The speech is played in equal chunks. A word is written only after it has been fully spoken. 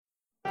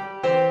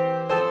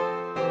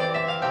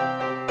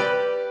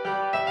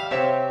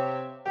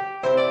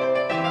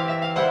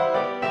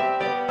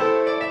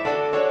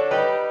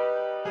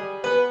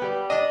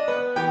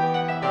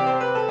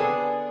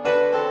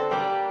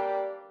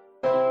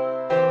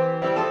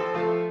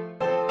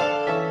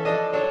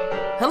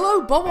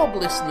Hello, Bob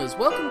listeners.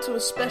 Welcome to a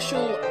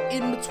special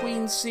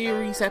in-between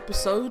series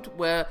episode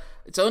where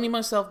it's only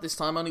myself this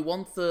time, only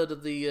 1/3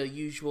 of the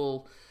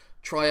usual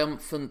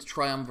triumphant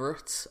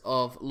triumvirate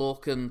of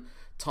Lorcan,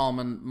 Tom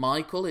and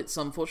Michael. It's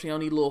unfortunately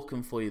only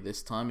Lorcan for you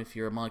this time if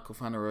you're a Michael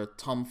fan or a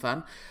Tom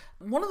fan.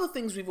 One of the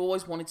things we've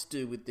always wanted to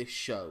do with this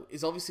show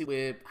is obviously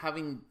we're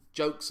having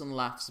jokes and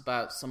laughs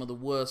about some of the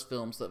worst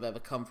films that have ever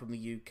come from the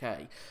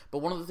UK. But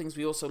one of the things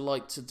we also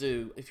like to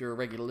do, if you're a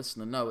regular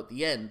listener, know at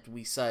the end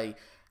we say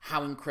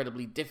how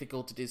incredibly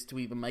difficult it is to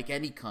even make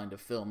any kind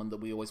of film, and that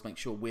we always make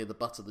sure we're the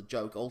butt of the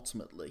joke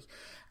ultimately.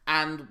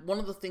 And one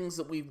of the things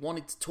that we've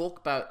wanted to talk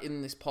about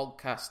in this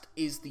podcast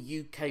is the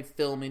UK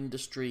film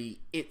industry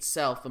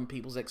itself and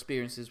people's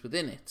experiences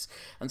within it.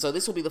 And so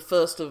this will be the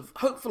first of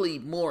hopefully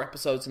more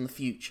episodes in the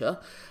future.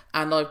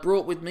 And I've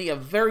brought with me a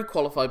very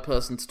qualified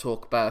person to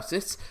talk about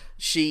it.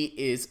 She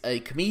is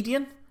a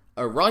comedian,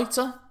 a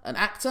writer, an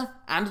actor,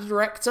 and a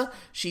director.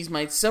 She's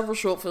made several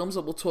short films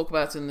that we'll talk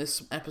about in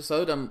this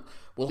episode, and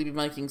we'll be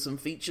making some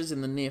features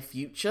in the near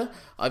future.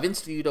 I've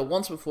interviewed her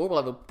once before. We'll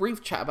have a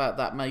brief chat about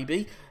that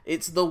maybe.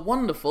 It's the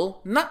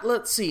wonderful Nat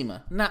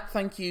Letsema. Nat,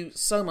 thank you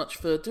so much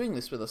for doing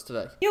this with us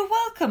today. You're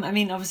welcome. I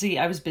mean, obviously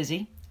I was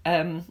busy,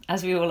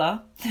 as we all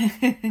are.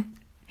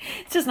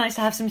 It's just nice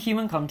to have some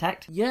human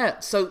contact. Yeah,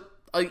 so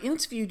I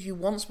interviewed you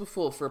once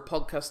before for a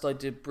podcast I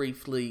did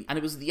briefly, and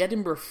it was the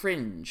Edinburgh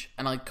Fringe,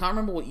 and I can't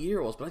remember what year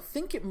it was, but I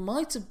think it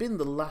might have been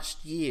the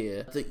last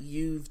year that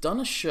you've done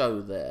a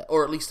show there,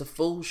 or at least a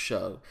full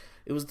show.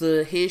 It was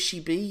the Here She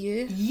Be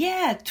year?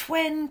 Yeah,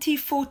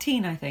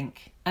 2014, I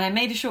think. And I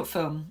made a short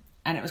film,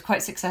 and it was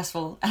quite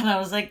successful, and I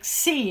was like,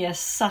 see ya,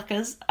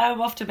 suckers, I'm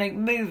off to make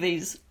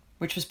movies,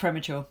 which was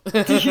premature.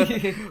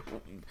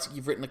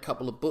 You've written a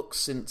couple of books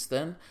since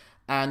then,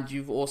 and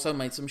you've also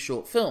made some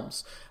short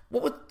films.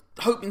 What we're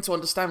hoping to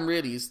understand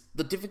really is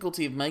the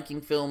difficulty of making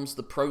films,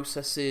 the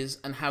processes,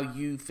 and how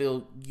you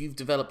feel you've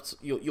developed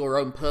your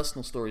own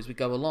personal story as we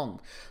go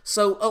along.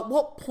 So at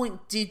what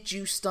point did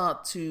you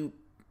start to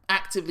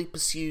actively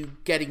pursue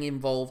getting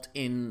involved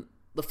in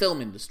the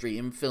film industry,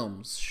 in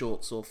films,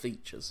 shorts or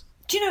features?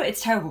 Do you know,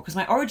 it's terrible because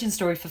my origin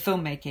story for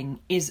filmmaking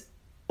is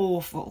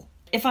awful,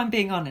 if I'm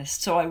being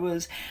honest. So I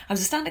was a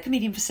stand-up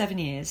comedian for 7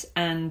 years,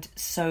 and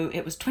so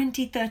it was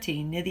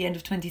 2013, near the end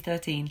of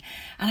 2013,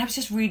 and I was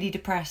just really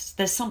depressed.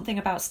 There's something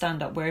about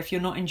stand-up where if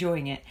you're not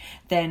enjoying it,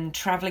 then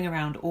travelling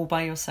around all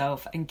by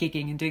yourself and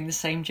gigging and doing the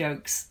same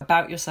jokes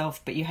about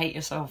yourself but you hate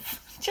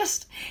yourself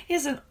just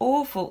is an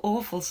awful,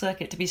 awful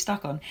circuit to be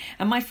stuck on.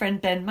 And my friend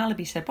Ben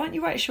Malaby said, why don't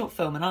you write a short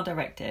film and I'll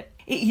direct it?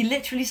 He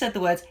literally said the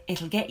words,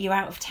 it'll get you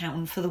out of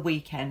town for the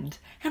weekend.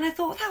 And I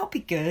thought, that would be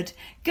good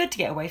to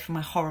get away from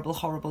my horrible,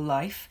 horrible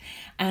life.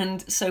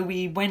 And so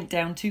we went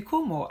down to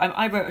Cornwall.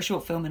 I wrote a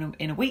short film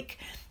in a week,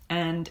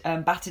 and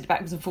batted it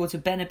backwards and forwards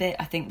with Ben a bit.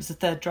 I think it was the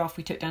third draft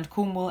we took down to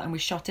Cornwall, and we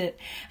shot it.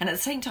 And at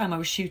the same time I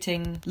was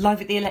shooting Live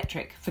at the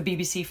Electric for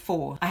BBC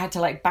 4. I had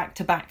to back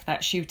to back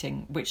that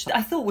shooting, which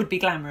I thought would be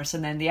glamorous,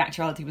 and then the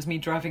actuality was me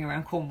driving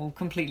around Cornwall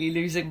completely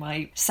losing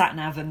my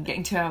sat-nav and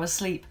getting 2 hours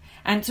sleep.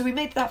 And so we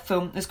made that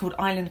film. It's called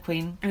Island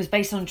Queen. It was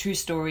based on a true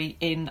story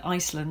in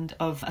Iceland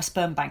of a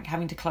sperm bank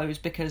having to close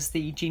because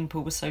the gene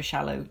pool was so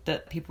shallow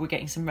that people were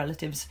getting some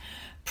relatives'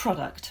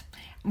 product.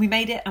 We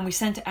made it and we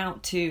sent it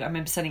out to, I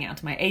remember sending it out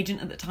to my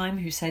agent at the time,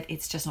 who said,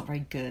 it's just not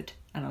very good.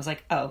 And I was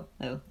like, oh,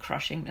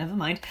 crushing, never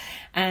mind.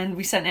 And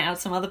we sent it out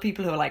to some other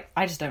people who were like,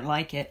 I just don't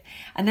like it.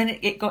 And then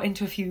it got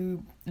into a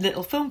few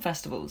little film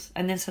festivals.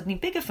 And then suddenly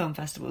bigger film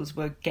festivals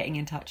were getting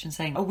in touch and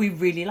saying, oh, we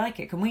really like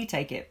it. Can we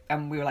take it?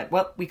 And we were like,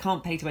 well, we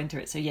can't pay to enter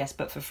it, so yes,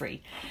 but for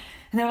free.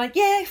 And they were like,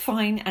 yeah,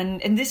 fine.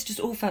 And this just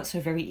all felt so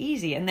very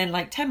easy. And then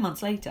 10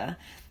 months later,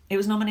 it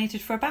was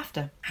nominated for a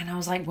BAFTA. And I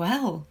was like,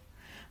 well,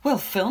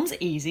 film's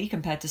easy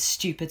compared to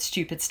stupid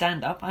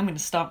stand-up. I'm going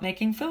to start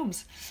making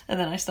films. And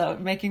then I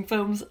started making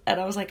films, and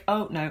I was like,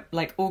 oh no,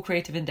 like all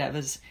creative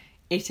endeavours,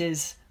 it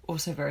is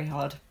also very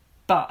hard.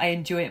 But I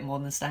enjoy it more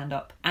than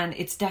stand-up. And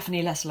it's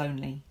definitely less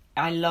lonely.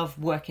 I love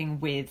working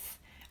with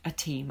a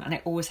team, and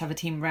I always have a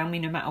team around me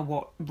no matter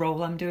what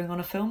role I'm doing on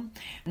a film.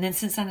 And then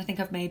since then, I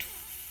think I've made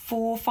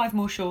 5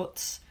 more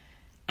shorts,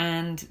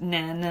 and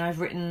then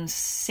I've written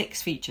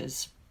 6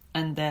 features.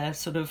 And they're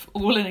sort of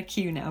all in a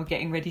queue now,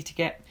 getting ready to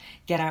get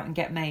out and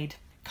get made,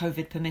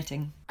 COVID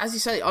permitting. As you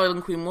say,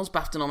 Island Queen was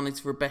BAFTA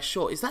nominated for a Best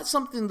Short. Is that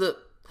something that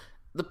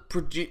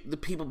the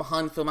people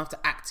behind the film have to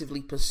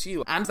actively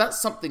pursue? And that's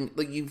something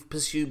that you've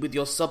pursued with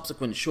your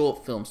subsequent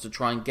short films to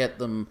try and get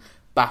them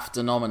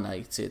BAFTA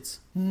nominated?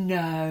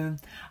 No.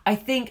 I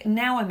think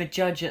now I'm a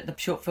judge at the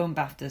short film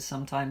BAFTAs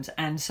sometimes,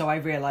 and so I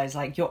realise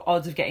your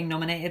odds of getting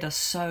nominated are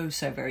so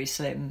very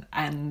slim,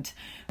 and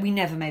we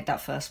never made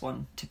that first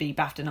one to be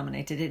BAFTA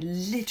nominated. It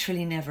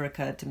literally never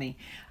occurred to me.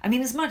 I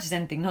mean, as much as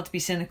anything, not to be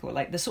cynical,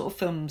 the sort of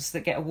films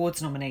that get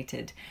awards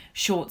nominated,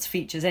 shorts,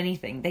 features,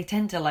 anything, they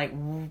tend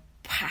to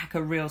pack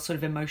a real sort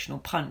of emotional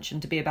punch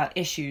and to be about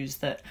issues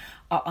that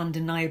are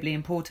undeniably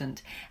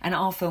important. And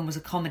our film was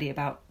a comedy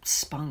about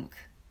spunk.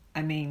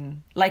 I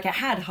mean, like, it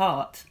had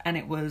heart, and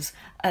it was,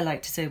 I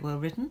like to say, well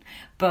written,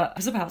 but it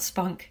was about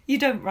spunk. You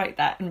don't write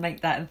that and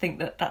make that and think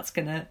that that's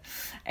going to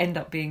end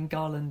up being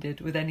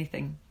garlanded with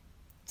anything.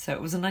 So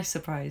it was a nice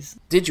surprise.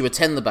 Did you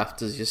attend the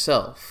BAFTAs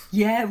yourself?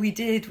 Yeah, we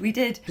did.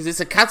 Because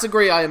it's a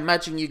category I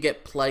imagine you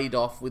get played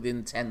off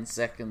within 10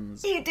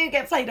 seconds. You do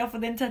get played off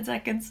within 10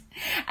 seconds.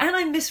 And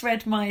I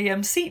misread my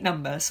seat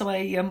number, so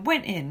I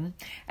went in,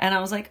 and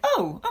I was like,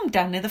 oh, I'm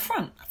down near the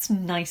front. That's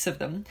nice of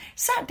them.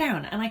 Sat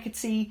down, and I could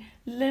see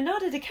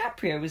Leonardo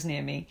DiCaprio was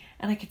near me,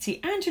 and I could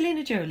see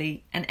Angelina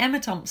Jolie and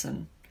Emma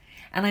Thompson.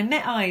 And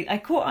I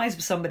caught eyes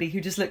with somebody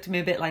who just looked at me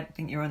a bit like, I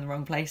think you're in the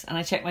wrong place. And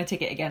I checked my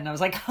ticket again, and I was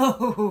like,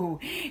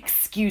 oh,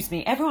 excuse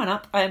me, everyone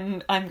up,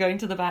 I'm going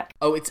to the back.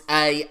 Oh, it's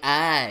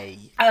AA.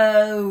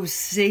 Oh,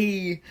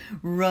 see,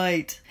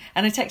 right.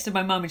 And I texted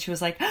my mum, and she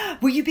was like,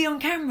 will you be on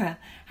camera?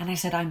 And I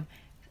said, I'm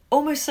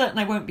almost certain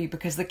I won't be,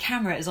 because the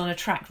camera is on a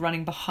track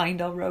running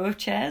behind our row of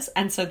chairs,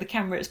 and so the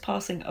camera is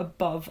passing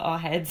above our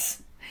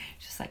heads.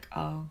 She's like,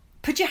 oh,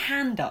 put your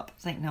hand up. I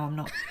was like, no, I'm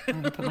not. I'm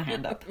going to put my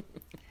hand up.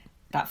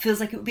 That feels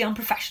like it would be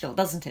unprofessional,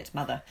 doesn't it,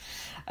 Mother?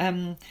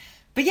 But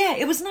yeah,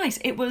 it was nice.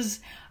 It was...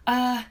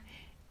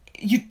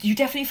 You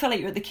definitely feel like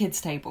you're at the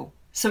kids' table.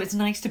 So it's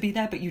nice to be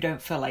there, but you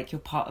don't feel like you're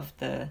part of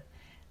the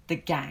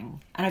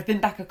gang. And I've been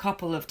back a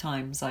couple of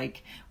times,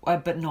 like,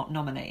 but not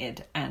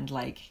nominated. And,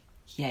 like,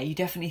 yeah, you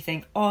definitely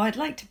think, oh, I'd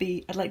like to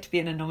be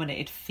in a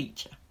nominated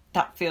feature.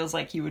 That feels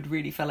like you would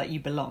really feel like you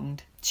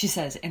belonged. She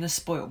says, in a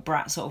spoilt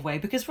brat sort of way,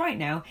 because right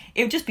now,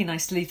 it would just be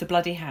nice to leave the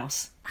bloody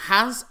house.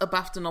 Has a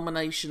BAFTA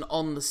nomination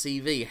on the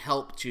CV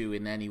helped you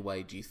in any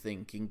way, do you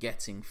think, in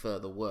getting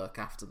further work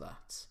after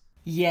that?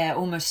 Yeah,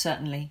 almost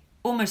certainly.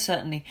 Almost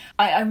certainly.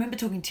 I remember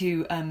talking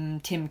to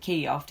Tim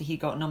Key after he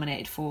got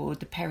nominated for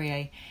De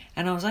Perrier,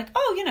 and I was like,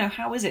 oh,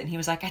 how is it? And he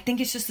was like, I think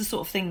it's just the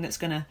sort of thing that's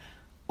going to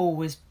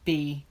always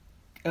be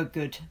a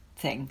good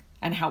thing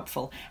and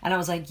helpful. And I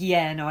was like,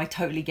 yeah, no, I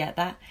totally get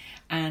that.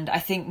 And I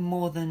think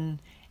more than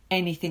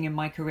anything in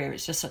my career,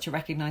 it's just such a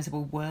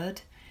recognisable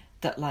word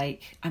that,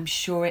 like, I'm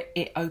sure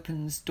it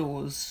opens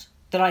doors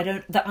that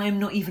I am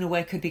not even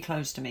aware could be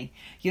closed to me.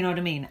 You know what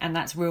I mean? And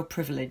that's real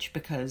privilege,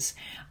 because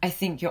I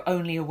think you're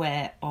only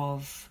aware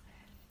of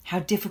how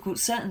difficult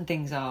certain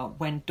things are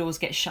when doors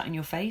get shut in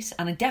your face.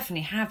 And I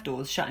definitely have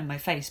doors shut in my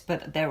face,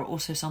 but there are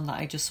also some that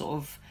I just sort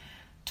of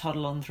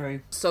toddle on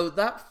through. So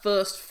that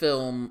first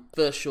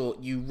short,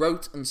 you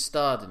wrote and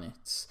starred in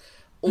it.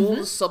 All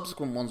the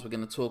subsequent ones we're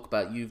going to talk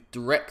about, you've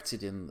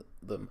directed in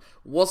them.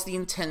 Was the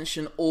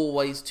intention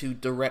always to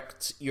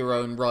direct your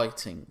own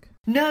writing?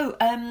 No,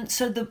 in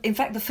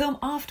fact, the film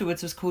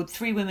afterwards was called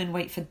Three Women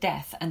Wait for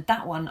Death, and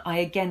that one I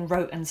again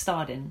wrote and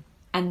starred in.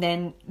 And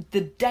then the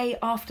day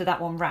after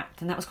that one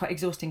wrapped, and that was quite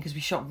exhausting because we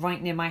shot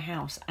right near my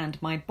house,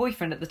 and my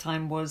boyfriend at the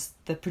time was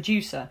the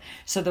producer,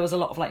 so there was a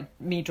lot of, like,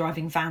 me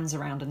driving vans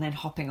around and then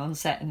hopping on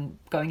set and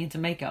going into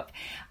makeup.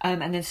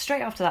 And then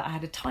straight after that I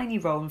had a tiny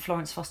role in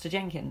Florence Foster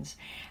Jenkins,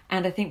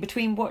 and I think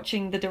between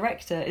watching the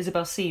director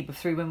Isabel Sieb of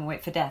Three Women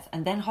Wait for Death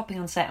and then hopping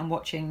on set and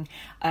watching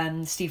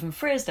Stephen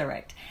Frears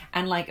direct,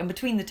 and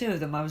between the two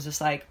of them I was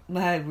just like,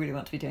 I really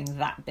want to be doing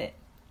that bit.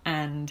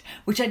 And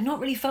which I'd not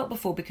really felt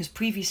before, because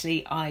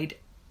previously I'd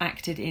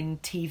acted in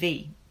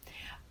TV,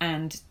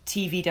 and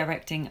TV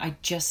directing,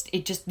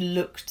 it just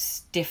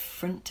looked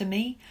different to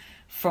me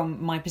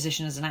from my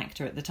position as an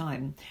actor at the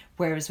time,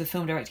 whereas with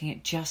film directing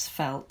it just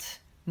felt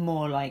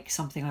more like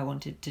something I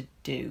wanted to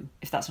do,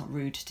 if that's not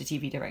rude to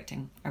TV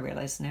directing, I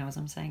realise now as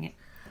I'm saying it.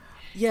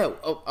 Yeah,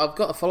 I've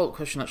got a follow-up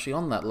question actually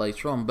on that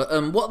later on, but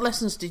what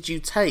lessons did you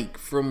take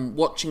from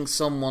watching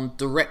someone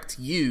direct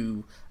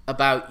you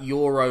about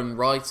your own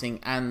writing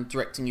and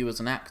directing you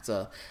as an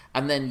actor?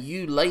 And then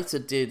you later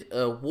did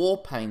a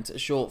War Paint, a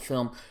short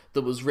film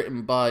that was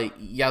written by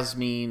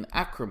Yasmin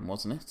Akram,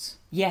 wasn't it?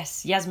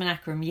 Yes, Yasmin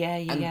Akram,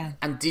 yeah.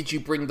 And did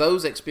you bring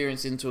those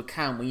experiences into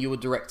account when you were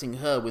directing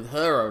her with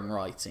her own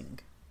writing?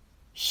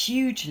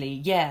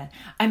 Hugely, yeah.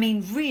 I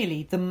mean,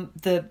 really,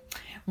 the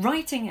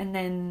writing and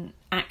then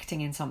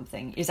acting in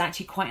something is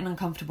actually quite an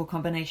uncomfortable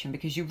combination,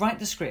 because you write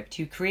the script,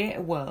 you create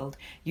a world,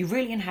 you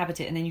really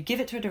inhabit it, and then you give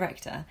it to a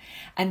director,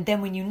 and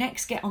then when you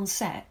next get on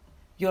set,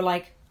 you're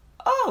like,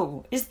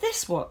 oh, is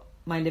this what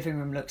my living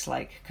room looks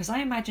like? Because I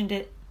imagined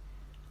it.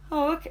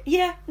 Oh, okay,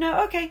 yeah,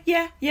 no, okay,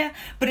 yeah.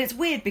 But it's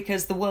weird,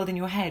 because the world in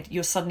your head,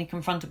 you're suddenly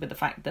confronted with the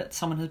fact that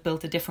someone has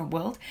built a different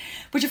world,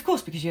 which of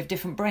course, because you have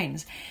different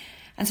brains.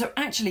 And so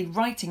actually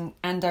writing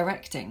and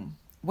directing,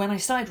 when I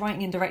started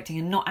writing and directing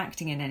and not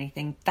acting in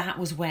anything, that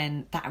was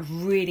when that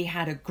really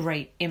had a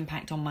great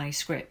impact on my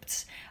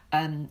scripts.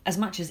 As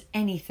much as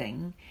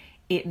anything,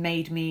 it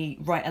made me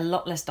write a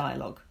lot less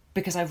dialogue,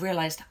 because I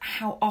realised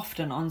how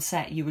often on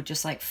set you would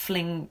just like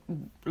fling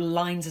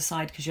lines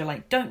aside because you're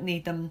like, don't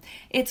need them,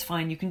 it's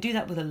fine, you can do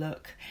that with a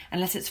look.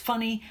 Unless it's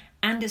funny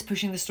and it's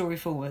pushing the story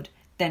forward,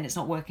 then it's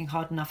not working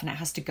hard enough and it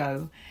has to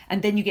go.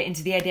 And then you get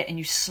into the edit and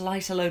you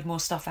slice a load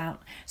more stuff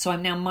out. So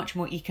I'm now much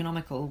more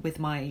economical with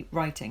my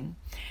writing.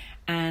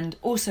 And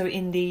also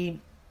in the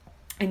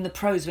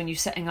prose, when you're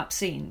setting up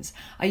scenes,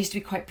 I used to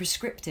be quite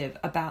prescriptive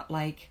about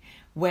like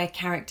where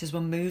characters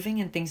were moving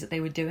and things that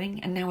they were doing.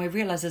 And now I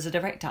realise as a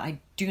director, I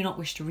do not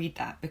wish to read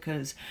that,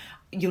 because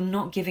you're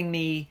not giving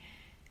me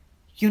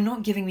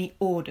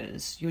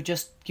orders. You're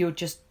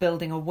just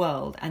building a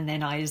world, and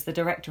then I, as the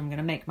director, I'm going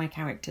to make my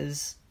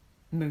characters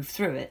move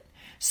through it.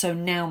 So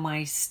now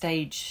my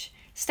stage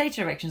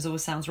directions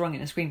always sounds wrong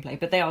in a screenplay,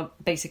 but they are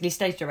basically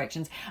stage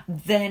directions.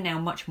 They're now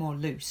much more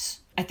loose.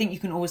 I think you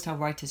can always tell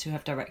writers who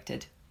have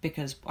directed,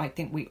 because I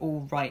think we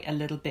all write a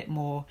little bit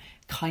more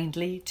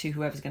kindly to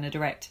whoever's going to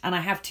direct. And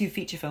I have 2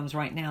 feature films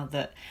right now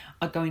that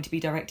are going to be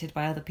directed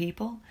by other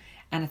people,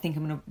 and I think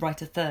I'm going to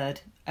write a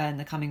third in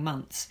the coming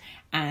months,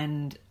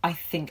 and I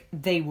think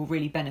they will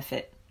really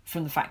benefit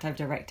from the fact I've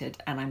directed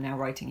and I'm now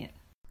writing it.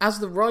 As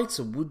the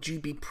writer, would you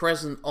be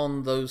present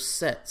on those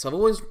sets? I've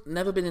always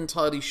never been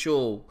entirely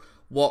sure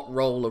what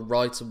role a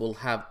writer will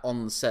have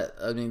on the set.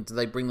 I mean, do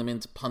they bring them in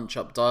to punch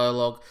up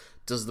dialogue?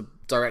 Does the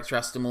director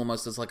ask them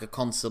almost as like a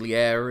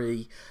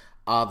consigliere?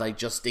 Are they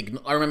just...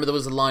 I remember there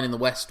was a line in The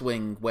West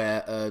Wing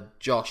where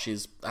Josh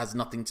has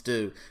nothing to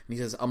do, and he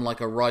says, I'm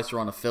like a writer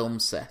on a film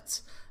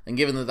set. And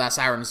given that that's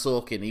Aaron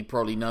Sorkin, he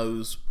probably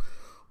knows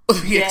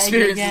the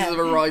experiences of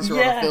a writer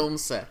on a film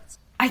set.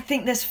 I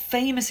think there's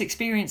famous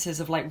experiences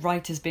of like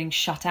writers being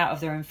shut out of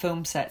their own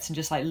film sets and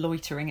just like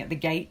loitering at the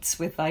gates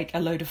with like a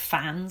load of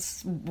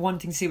fans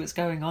wanting to see what's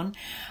going on.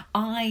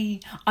 I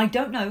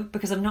don't know,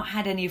 because I've not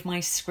had any of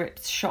my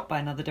scripts shot by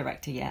another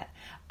director yet.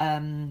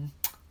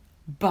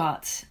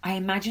 But I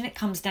imagine it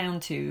comes down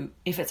to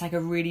if it's like a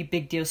really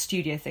big deal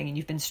studio thing and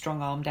you've been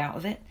strong-armed out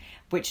of it,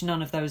 which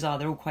none of those are,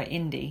 they're all quite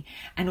indie,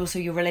 and also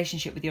your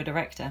relationship with your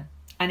director.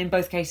 And in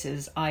both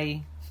cases,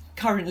 I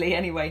currently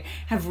anyway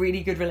have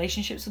really good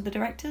relationships with the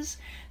directors,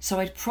 so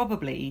I'd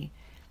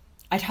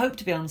hope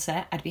to be on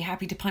set. I'd be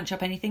happy to punch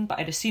up anything, but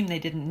I'd assume they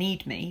didn't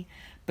need me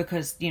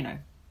because, you know,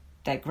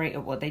 they're great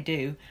at what they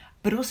do.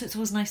 But also it's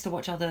always nice to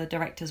watch other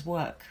directors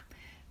work,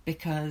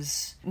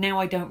 because now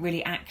I don't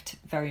really act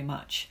very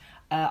much.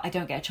 I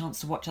don't get a chance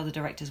to watch other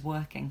directors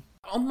working.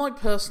 On my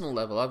personal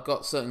level, I've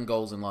got certain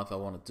goals in life I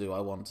want to do.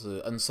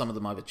 And some of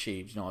them I've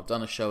achieved. You know, I've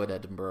done a show at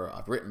Edinburgh.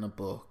 I've written a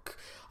book.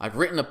 I've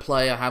written a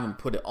play. I haven't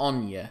put it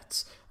on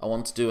yet. I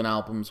want to do an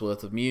album's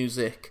worth of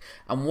music.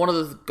 And one of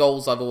the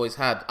goals I've always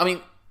had... I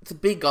mean, the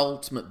big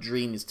ultimate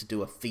dream is to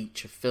do a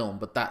feature film,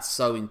 but that's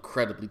so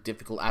incredibly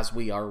difficult, as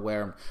we are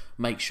aware, and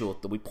make sure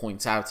that we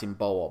point out in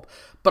Boab.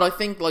 But I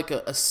think like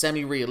a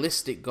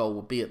semi-realistic goal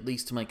would be at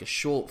least to make a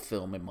short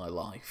film in my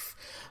life.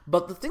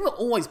 But the thing that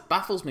always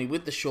baffles me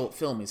with the short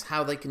film is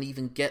how they can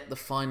even get the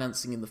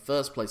financing in the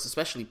first place,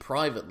 especially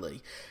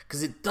privately,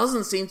 because it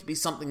doesn't seem to be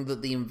something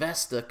that the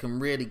investor can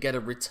really get a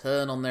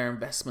return on their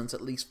investment,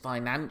 at least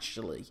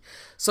financially.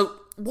 So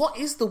what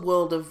is the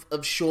world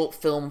of short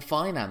film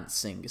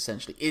financing,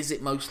 essentially? Is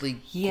it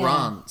mostly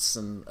grants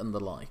and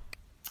the like?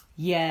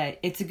 Yeah,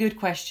 it's a good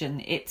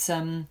question. It's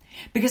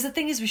because the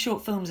thing is with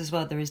short films as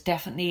well, there is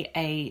definitely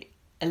a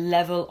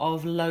level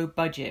of low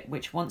budget,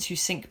 which once you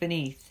sink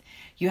beneath,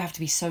 you have to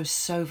be so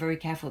very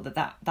careful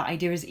that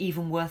idea is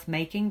even worth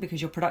making,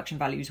 because your production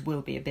values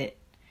will be a bit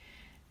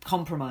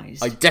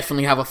compromised. I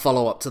definitely have a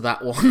follow-up to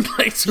that one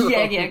later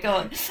on. Yeah,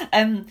 go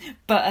on.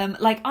 But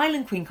like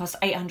Island Queen cost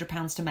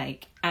 £800 to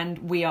make, and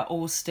we are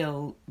all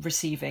still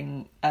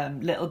receiving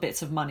little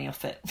bits of money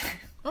off it.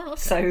 Oh,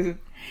 okay. So,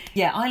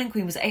 yeah, Island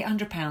Queen was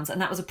 £800,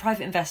 and that was a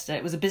private investor.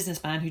 It was a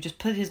businessman who just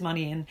put his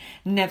money in,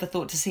 never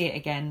thought to see it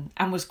again,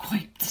 and was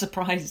quite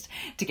surprised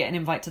to get an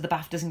invite to the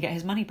BAFTAs and get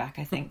his money back,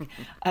 I think.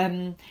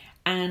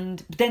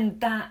 And then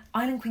that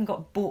Island Queen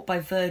got bought by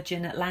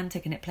Virgin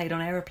Atlantic, and it played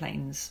on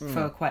aeroplanes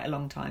for quite a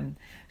long time.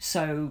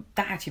 So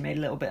that actually made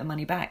a little bit of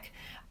money back.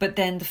 But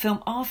then the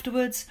film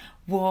afterwards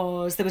there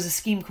was a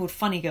scheme called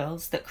Funny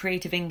Girls that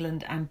Creative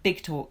England and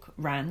Big Talk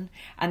ran,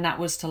 and that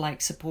was to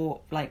like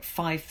support like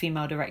 5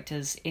 female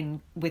directors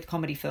with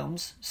comedy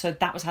films. So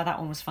that was how that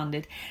one was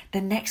funded.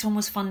 The next one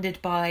was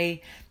funded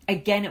by,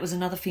 again, it was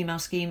another female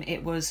scheme.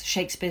 It was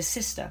Shakespeare's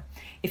Sister.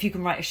 If you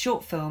can write a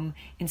short film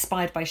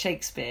inspired by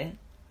Shakespeare.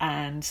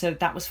 And so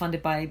that was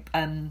funded by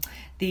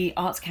the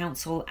Arts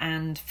Council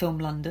and Film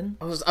London.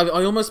 I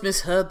almost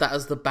misheard that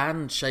as the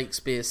band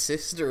Shakespeare's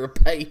Sister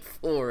paid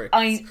for it.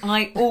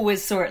 I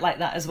always saw it like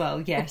that as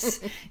well, yes.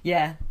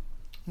 Yeah.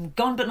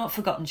 Gone but not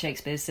forgotten,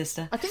 Shakespeare's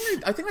Sister. I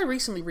think they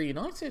recently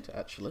reunited,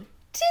 actually.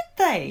 Did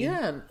they?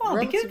 Yeah. Oh,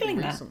 I'll be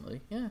Googling recently.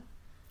 That. Yeah.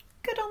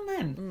 Good on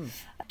them.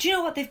 Do you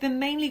know what? They've been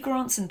mainly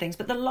grants and things,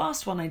 but the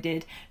last one I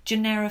did,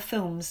 Genera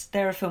Films,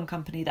 they're a film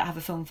company that have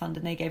a film fund,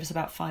 and they gave us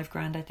about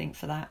 £5,000, I think,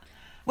 for that.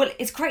 Well,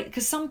 it's great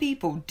because some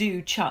people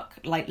do chuck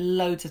like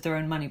loads of their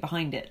own money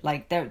behind it.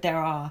 Like there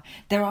are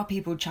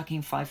people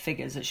chucking 5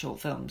 figures at short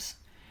films,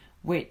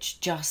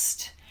 which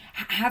just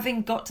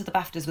having got to the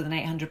BAFTAs with an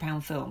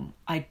 £800 film,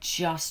 I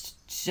just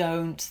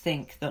don't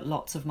think that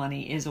lots of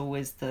money is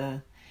always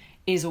the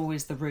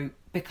route,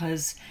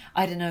 because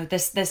I don't know,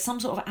 there's some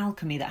sort of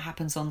alchemy that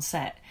happens on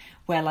set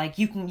where like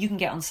you can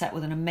get on set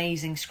with an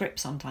amazing script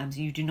sometimes,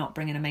 and you do not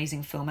bring an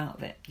amazing film out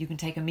of it. You can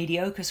take a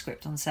mediocre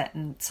script on set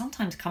and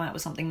sometimes come out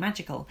with something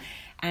magical.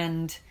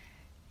 And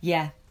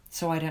yeah,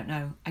 So I don't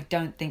know. I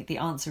don't think the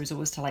answer is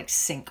always to like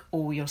sink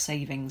all your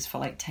savings for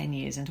like 10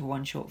 years into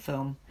one short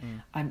film.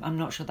 I'm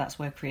not sure that's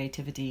where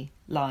creativity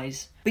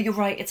lies. But you're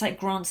right, it's like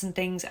grants and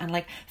things, and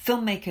like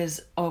filmmakers,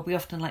 we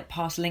often like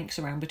pass links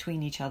around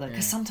between each other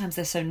because sometimes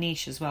they're so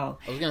niche as well.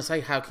 I was going to say,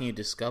 how can you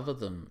discover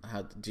them?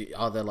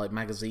 Are there like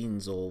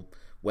magazines or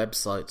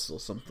websites or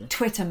something?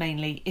 Twitter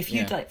mainly. If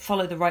you like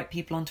follow the right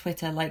people on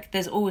Twitter, like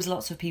there's always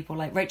lots of people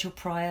like Rachel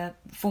Pryor,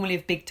 formerly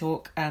of Big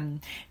Talk.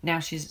 Now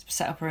she's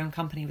set up her own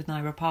company with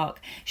Naira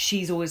Park.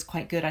 She's always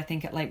quite good, I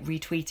think, at like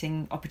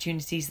retweeting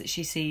opportunities that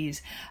she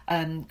sees.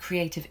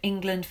 Creative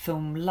England,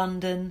 Film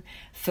London,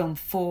 Film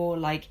 4,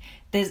 like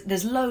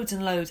there's loads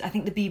and loads. I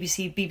think the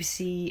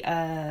BBC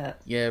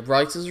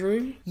Writers'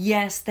 Room.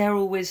 Yes, they're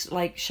always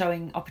like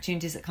showing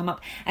opportunities that come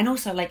up. And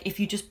also like if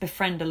you just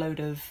befriend a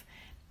load of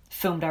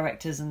film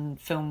directors and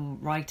film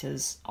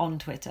writers on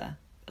Twitter,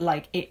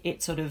 like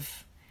it sort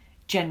of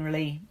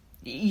generally,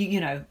 you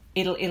know,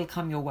 it'll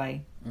come your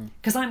way.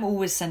 Because I'm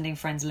always sending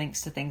friends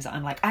links to things that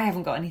I'm like, I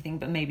haven't got anything,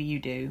 but maybe you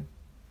do,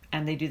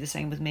 and they do the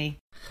same with me.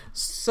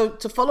 So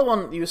to follow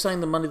on, you were saying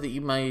the money that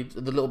you made,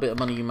 the little bit of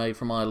money you made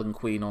from Island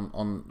Queen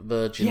on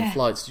Virgin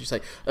flights, did you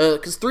say?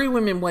 Because Three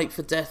Women Wait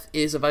for Death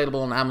is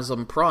available on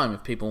Amazon Prime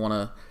if people want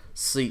to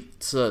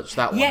search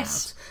that one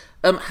out.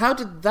 How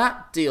did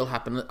that deal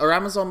happen? Are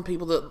Amazon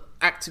people that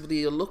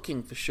actively are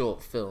looking for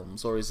short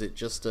films, or is it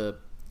just a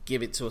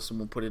give it to us and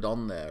we'll put it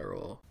on there?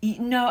 Or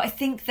no, I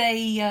think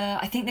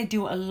they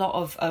do a lot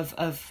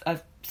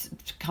of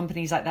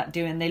companies like that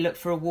do, and they look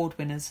for award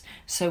winners.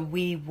 So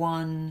we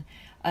won.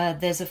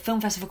 There's a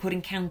film festival called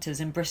Encounters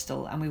in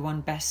Bristol, and we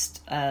won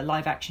best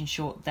live action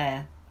short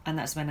there. And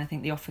that's when I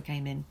think the offer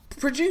came in.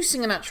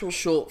 Producing an actual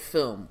short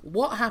film,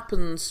 what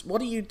happens,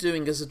 what are you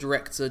doing as a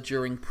director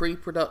during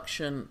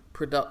pre-production,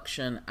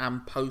 production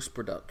and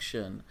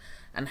post-production?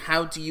 And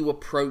how do you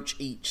approach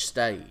each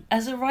stage?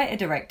 As a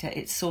writer-director,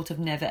 it sort of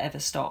never ever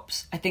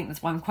stops. I think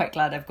that's why I'm quite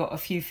glad I've got a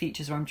few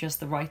features where I'm just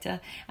the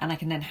writer and I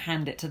can then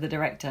hand it to the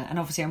director. And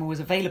obviously I'm always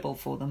available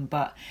for them.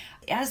 But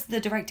as the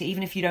director,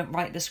 even if you don't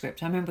write the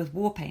script, I remember with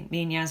Warpaint,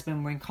 me and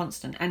Yasmin were in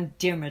constant, and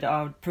Diarmuid,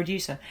 our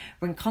producer,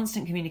 were in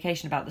constant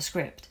communication about the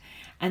script.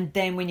 And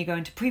then when you go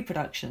into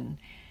pre-production,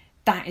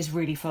 that is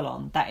really full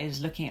on. That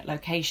is looking at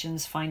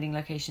locations, finding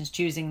locations,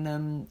 choosing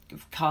them,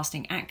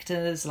 casting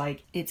actors.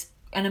 Like, it's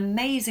an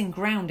amazing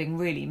grounding,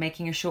 really,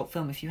 making a short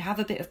film. If you have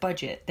a bit of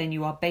budget, then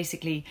you are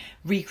basically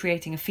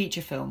recreating a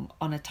feature film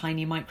on a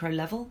tiny micro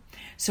level.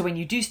 So when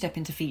you do step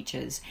into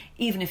features,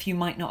 even if you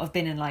might not have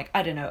been in, like,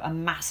 I don't know, a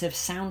massive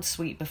sound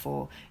suite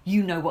before,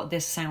 you know what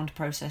this sound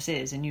process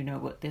is and you know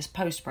what this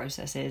post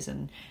process is.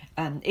 And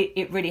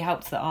it really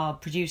helped that our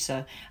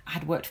producer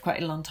had worked for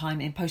quite a long time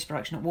in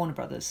post-production at Warner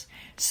Brothers.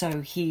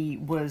 So he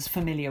was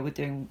familiar with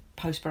doing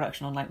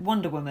post-production on like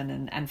Wonder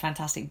Woman and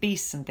Fantastic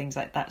Beasts and things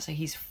like that. So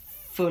he's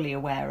fully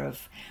aware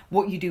of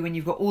what you do when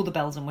you've got all the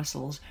bells and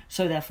whistles,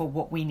 so therefore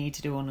what we need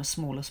to do on a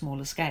smaller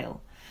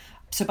scale.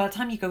 So by the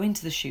time you go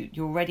into the shoot,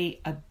 you're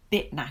already a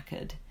bit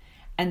knackered,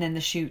 and then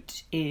the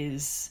shoot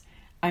is,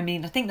 I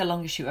mean, I think the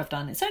longest shoot I've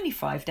done, it's only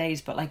 5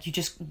 days, but like you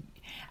just,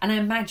 and I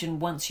imagine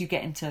once you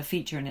get into a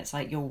feature and it's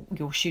like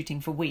you're shooting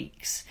for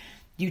weeks,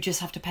 you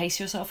just have to pace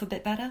yourself a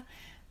bit better,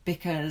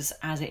 because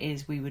as it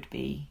is, we would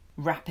be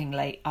wrapping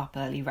late, up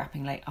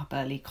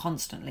early,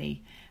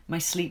 constantly. My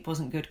sleep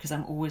wasn't good because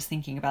I'm always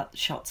thinking about the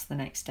shots the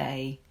next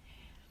day.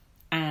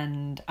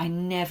 And I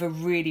never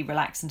really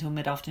relax until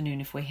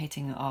mid-afternoon if we're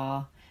hitting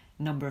our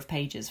number of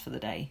pages for the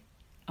day.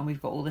 And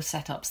we've got all the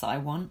setups that I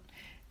want.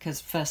 Because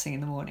first thing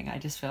in the morning, I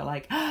just feel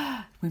like,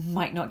 we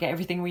might not get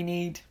everything we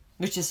need.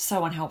 Which is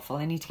so unhelpful.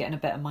 I need to get in a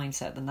better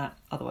mindset than that.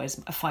 Otherwise,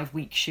 a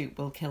 5-week shoot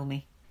will kill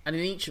me. And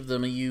in each of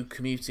them, are you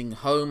commuting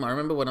home? I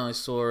remember when I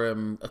saw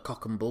a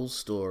Cock and Bull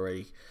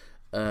story,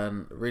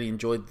 really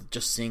enjoyed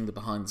just seeing the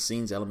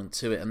behind-the-scenes element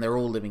to it, and they're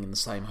all living in the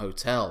same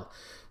hotel.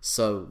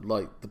 So,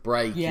 like, the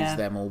break is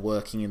them all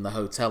working in the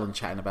hotel and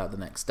chatting about the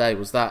next day.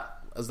 Has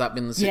that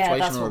been the situation? Yeah,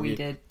 that's what we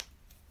did.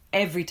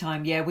 Every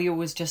time, we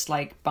always just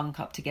like bunk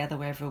up together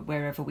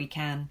wherever we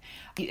can.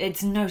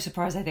 It's no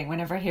surprise, I think,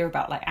 whenever I hear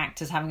about like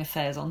actors having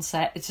affairs on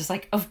set, it's just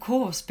like, of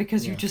course,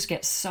 because you just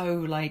get so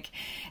like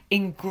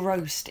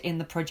engrossed in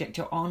the project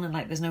you're on, and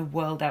like there's no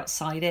world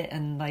outside it.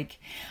 And like,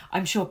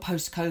 I'm sure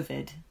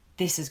post-COVID,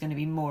 this is going to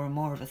be more and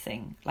more of a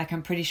thing. Like,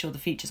 I'm pretty sure the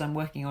features I'm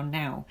working on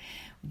now,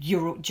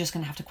 you're just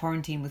going to have to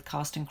quarantine with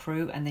cast and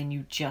crew, and then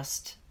you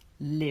just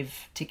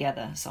live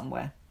together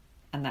somewhere,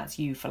 and that's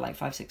you for like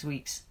 5-6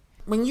 weeks.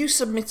 When you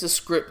submit a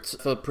script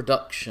for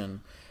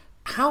production,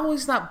 how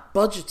is that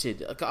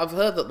budgeted? I've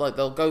heard that like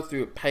they'll go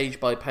through it page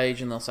by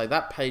page and they'll say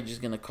that page is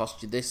going to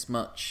cost you this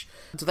much.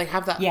 Do they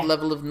have that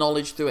level of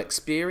knowledge through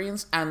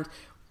experience? And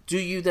do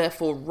you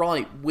therefore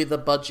write with a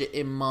budget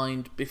in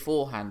mind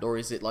beforehand? Or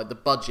is it like the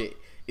budget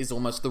is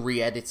almost the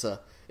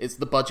re-editor? It's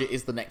the budget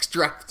is the next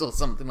draft or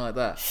something like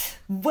that?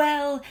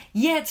 Well,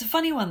 yeah, it's a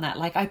funny one that.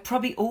 Like, I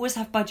probably always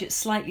have budget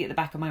slightly at the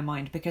back of my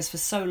mind, because for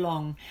so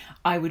long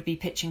I would be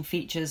pitching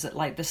features at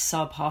like the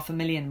sub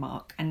 $500,000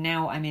 mark, and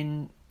now I'm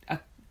in a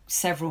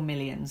several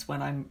millions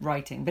when I'm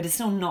writing, but it's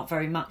still not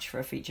very much for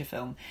a feature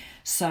film.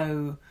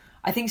 So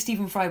I think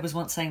Stephen Fry was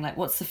once saying, like,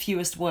 what's the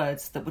fewest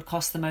words that would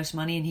cost the most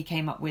money? And he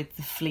came up with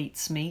the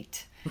fleet's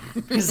meat.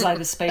 Because it's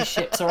either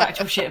spaceships or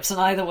actual ships, and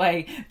either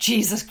way,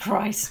 Jesus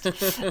Christ.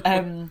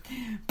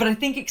 But I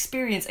think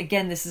experience,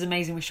 again, this is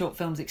amazing with short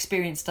films,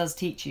 experience does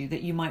teach you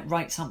that you might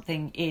write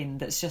something in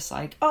that's just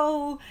like,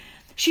 oh,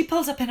 she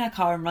pulls up in her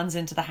car and runs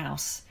into the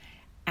house.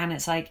 And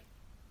it's like,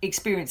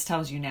 experience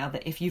tells you now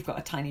that if you've got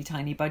a tiny,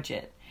 tiny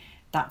budget,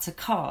 that's a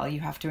car you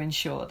have to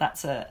insure,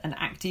 that's an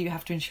actor you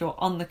have to insure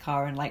on the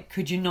car, and like,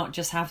 could you not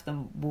just have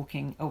them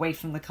walking away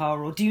from the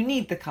car, or do you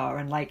need the car?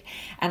 And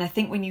I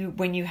think when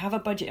you have a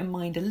budget in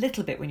mind a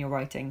little bit when you're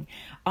writing,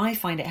 I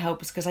find it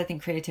helps, because I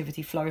think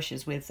creativity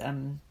flourishes with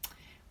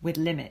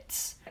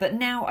limits. But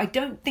now I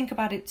don't think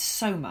about it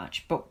so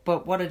much,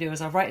 but what I do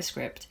is I write a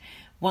script.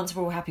 Once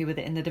we're all happy with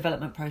it in the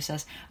development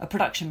process, a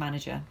production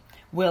manager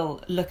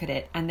will look at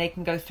it and they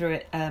can go through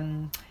it,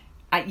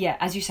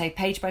 as you say,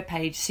 page by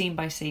page, scene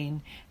by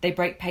scene. They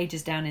break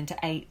pages down into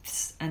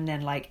eighths, and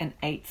then like an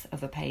eighth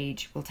of a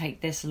page will take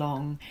this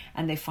long,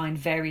 and they find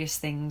various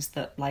things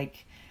that,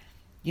 like,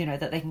 you know,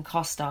 that they can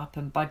cost up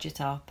and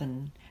budget up,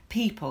 and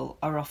people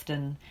are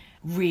often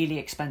really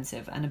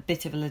expensive and a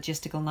bit of a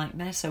logistical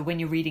nightmare. So when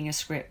you're reading a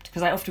script,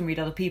 because I often read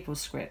other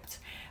people's scripts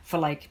for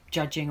like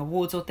judging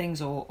awards or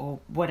things or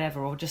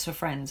whatever, or just for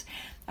friends,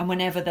 and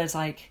whenever there's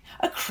like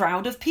a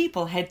crowd of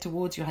people head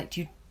towards you, like,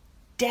 do you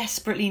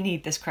desperately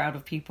need this crowd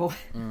of people?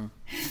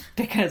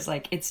 Because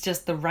like, it's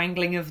just the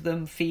wrangling of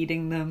them,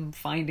 feeding them,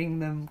 finding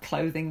them,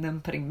 clothing them,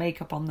 putting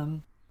makeup on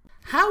them.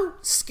 How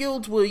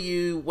skilled were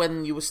you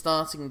when you were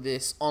starting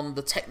this on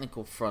the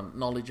technical front?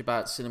 Knowledge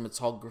about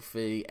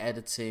cinematography,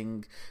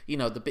 editing, you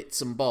know, the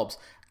bits and bobs.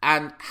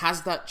 And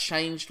has that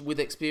changed with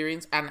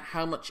experience? And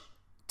how much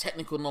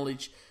technical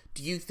knowledge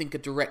do you think a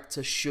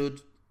director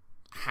should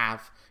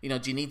have? You know,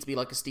 do you need to be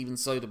like a Steven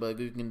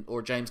Soderbergh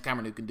or James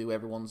Cameron who can do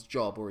everyone's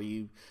job? Or are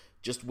you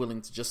just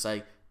willing to just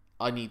say,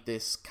 I need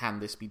this, can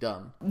this be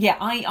done? Yeah,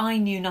 I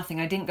knew nothing.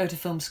 I didn't go to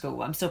film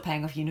school. I'm still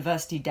paying off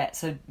university debt,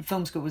 so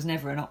film school was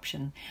never an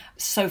option.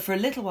 So for a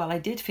little while I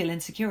did feel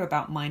insecure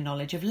about my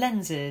knowledge of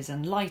lenses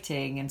and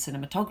lighting and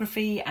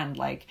cinematography and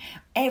like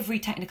every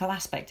technical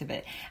aspect of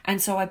it.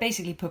 And so I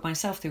basically put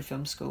myself through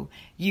film school.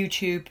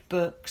 YouTube,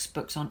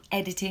 books on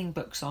editing,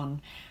 books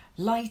on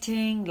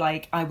lighting.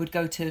 Like, I would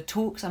go to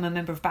talks. I'm a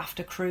member of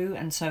BAFTA crew,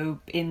 and so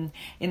in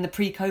the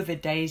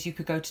pre-COVID days you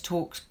could go to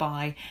talks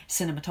by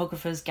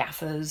cinematographers,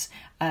 gaffers,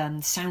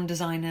 sound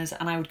designers,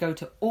 and I would go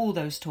to all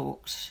those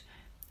talks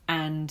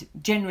and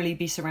generally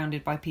be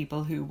surrounded by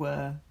people who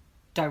were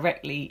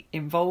directly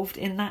involved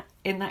in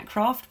that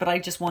craft, but I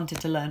just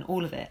wanted to learn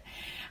all of it.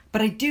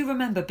 But I do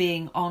remember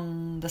being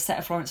on the set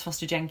of Florence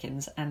Foster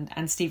Jenkins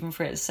and Stephen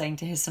Fritz saying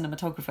to his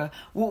cinematographer,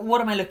 what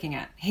am I looking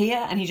at?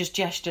 Here? And he just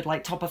gestured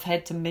like top of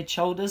head to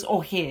mid-shoulders,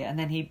 or here? And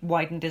then he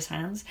widened his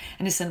hands.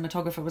 And his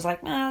cinematographer was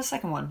like, the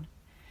second one.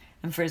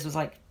 And Fritz was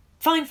like,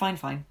 fine.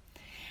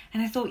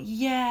 And I thought,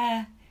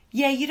 yeah,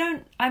 you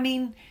don't, I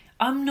mean,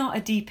 I'm not a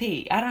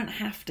DP. I don't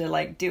have to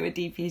like do a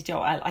DP's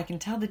job. I can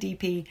tell the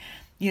DP,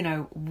 you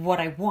know, what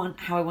I want,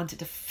 how I want it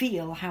to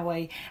feel,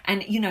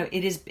 and you know,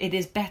 it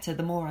is better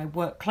the more I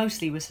work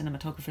closely with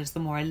cinematographers, the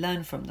more I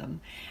learn from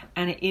them.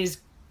 And it is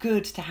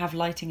good to have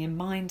lighting in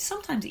mind,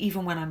 sometimes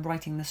even when I'm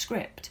writing the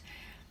script,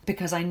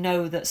 because I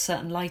know that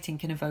certain lighting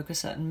can evoke a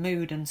certain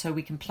mood, and so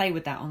we can play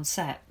with that on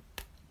set.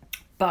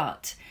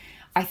 But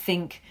I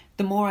think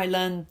the more I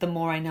learn, the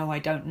more I know I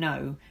don't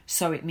know,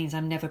 so it means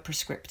I'm never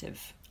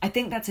prescriptive. I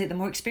think that's it. The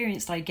more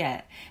experienced I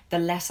get, the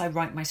less I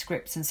write my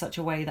scripts in such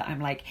a way that I'm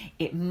like,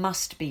 it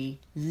must be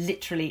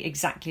literally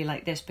exactly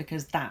like this,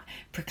 because that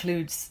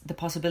precludes the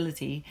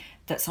possibility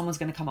that someone's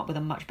going to come up with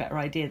a much better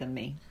idea than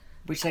me,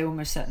 which they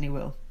almost certainly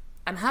will.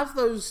 And have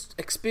those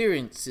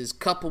experiences,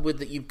 coupled with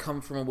that you've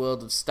come from a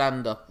world of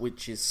stand-up,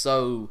 which is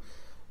so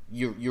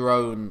your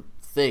own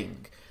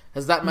thing,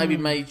 has that maybe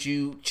made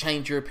you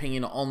change your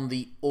opinion on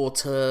the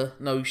auteur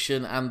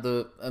notion and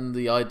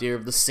the idea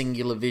of the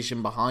singular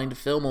vision behind a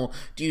film? Or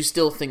do you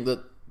still think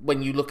that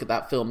when you look at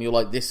that film, you're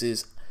like, this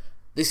is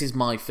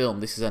my film,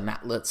 this is a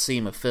Nat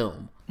Letzima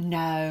film?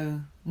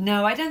 No,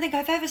 I don't think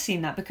I've ever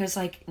seen that, because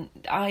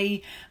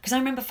I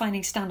remember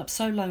finding stand-up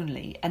so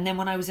lonely, and then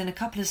when I was in a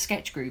couple of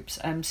sketch groups,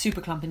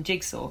 Superclump and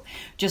Jigsaw,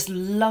 just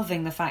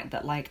loving the fact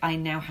that like I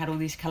now had all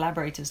these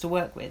collaborators to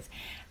work with.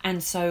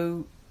 And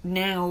so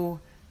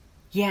now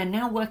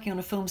working on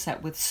a film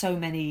set with so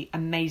many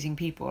amazing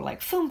people, like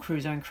film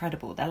crews are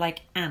incredible. They're like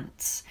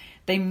ants.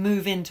 They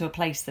move into a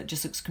place that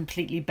just looks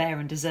completely bare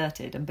and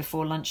deserted, and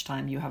before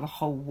lunchtime you have a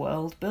whole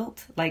world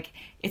built. Like,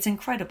 it's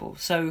incredible.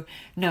 So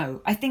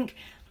no, I think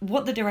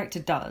what the director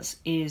does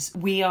is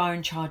we are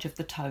in charge of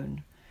the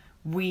tone.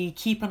 We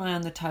keep an eye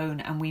on the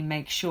tone and we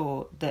make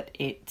sure that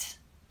it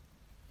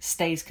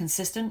stays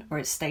consistent, or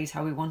it stays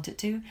how we want it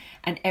to,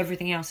 and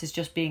everything else is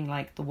just being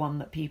like the one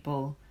that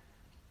people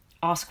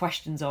ask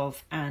questions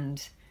of.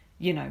 And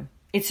you know,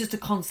 it's just a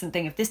constant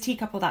thing of this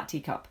teacup or that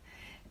teacup.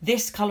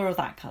 this colour or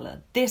that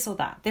colour, this or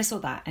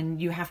that,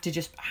 and you have to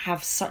just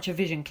have such a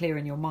vision clear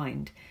in your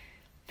mind.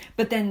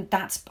 But then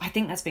I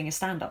think that's being a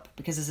stand-up,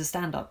 because as a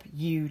stand-up,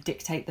 you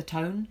dictate the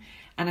tone.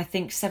 And I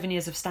think 7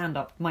 years of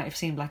stand-up might have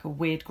seemed like a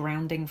weird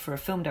grounding for a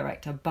film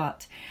director,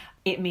 but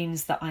it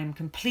means that I'm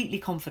completely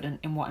confident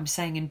in what I'm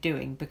saying and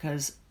doing,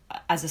 because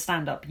as a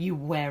stand-up, you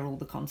wear all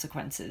the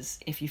consequences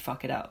if you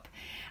fuck it up.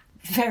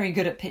 Very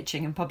good at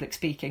pitching and public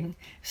speaking,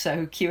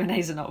 so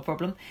Q&As are not a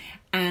problem.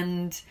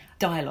 And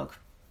dialogue.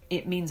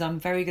 It means I'm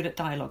very good at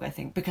dialogue, I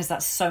think, because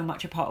that's so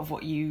much a part of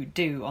what you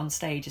do on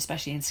stage,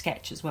 especially in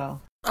sketch as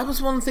well. That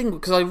was one thing,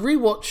 because I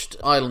rewatched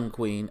Island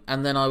Queen,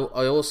 and then I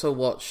also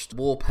watched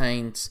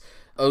Warpaint,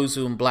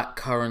 Ozu and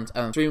Blackcurrant,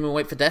 and Three Women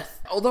Wait for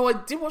Death. Although I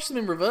did watch them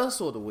in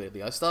reverse order,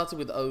 weirdly. I started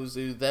with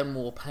Ozu, then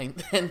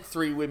Warpaint, then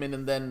Three Women,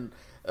 and then...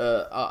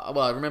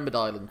 I remembered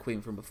Island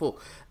Queen from before.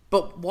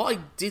 But what I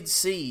did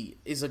see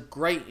is a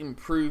great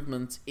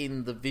improvement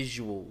in the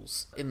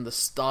visuals, in the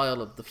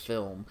style of the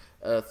film,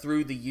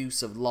 through the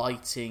use of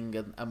lighting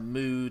and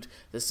mood.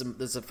 There's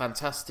a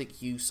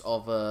fantastic use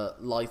of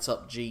light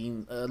up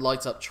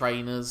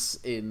trainers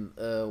in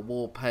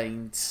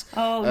Warpaint.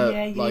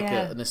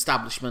 An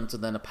establishment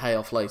and then a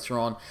payoff later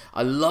on.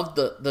 I love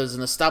that there's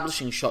an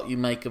establishing shot you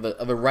make of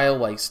a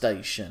railway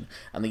station,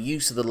 and the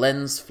use of the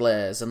lens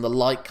flares and the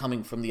light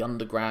coming from the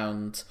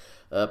underground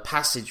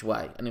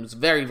passageway, and it was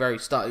very, very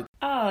stylish.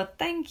 Oh,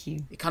 thank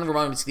you. It kind of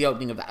reminded me of the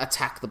opening of that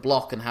Attack the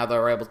Block and how they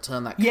were able to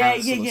turn that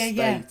council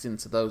estate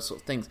into those sort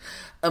of things.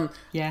 And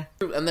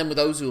then with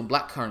Ozu and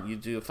Blackcurrant, you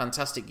do a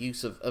fantastic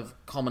use of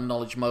common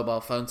knowledge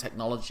mobile phone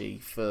technology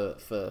for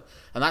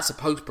and that's a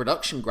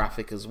post-production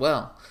graphic as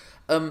well.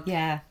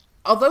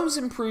 Are those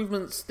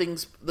improvements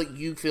things that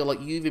you feel like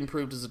you've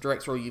improved as a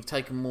director, or you've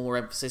taken more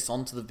emphasis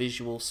onto the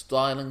visual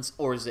stylings,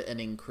 or is it an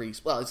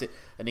increase? Well, is it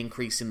an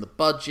increase in the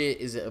budget?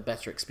 Is it a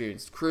better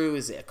experienced crew?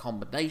 Is it a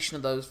combination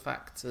of those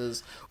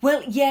factors?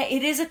 Well, yeah,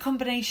 it is a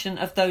combination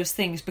of those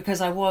things,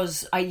 because I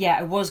was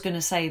going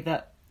to say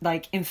that,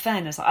 like, in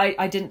fairness,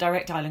 I didn't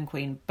direct Island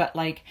Queen, but,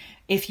 like,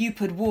 if you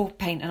put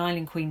Warpaint and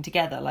Island Queen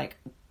together, like,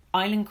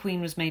 Island Queen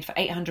was made for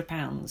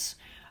 £800,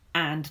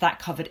 and that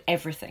covered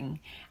everything.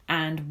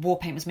 And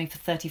Warpaint was made for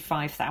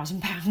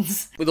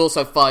 £35,000. With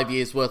also 5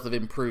 years worth of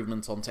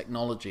improvement on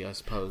technology, I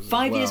suppose.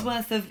 5 years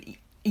worth of...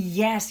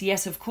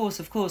 Yes, of course.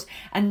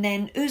 And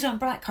then Ouzo and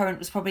Blackcurrant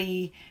was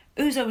probably...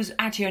 Ouzo was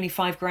actually only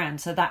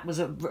 £5,000, so that was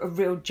a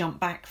real jump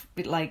back,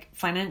 like,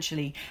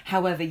 financially.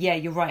 However, yeah,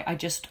 you're right.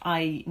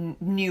 I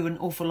knew an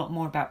awful lot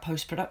more about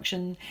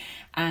post-production.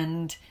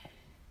 And,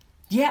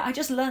 yeah, I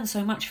just learned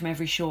so much from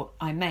every short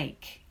I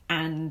make.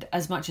 And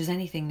as much as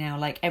anything now,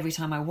 like, every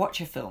time I watch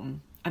a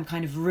film, I'm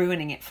kind of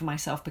ruining it for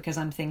myself, because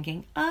I'm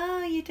thinking,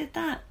 you did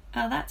that.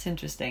 Oh, that's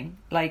interesting.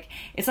 Like,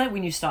 it's like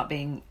when you start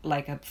being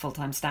like a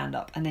full-time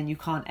stand-up, and then you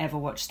can't ever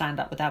watch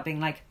stand-up without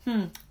being like,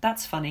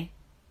 that's funny.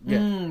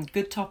 Yeah.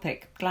 Good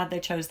topic. Glad they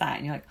chose that.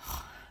 And you're like,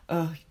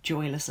 oh,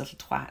 joyless little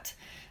twat.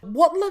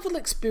 What level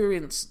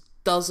experience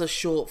does a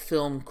short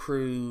film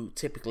crew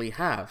typically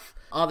have?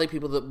 Are they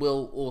people that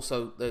will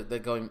also, they're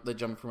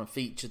jumping from a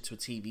feature to a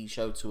TV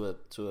show to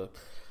a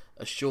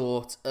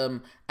short,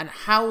 and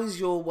how is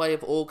your way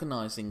of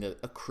organising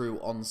a crew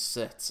on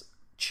set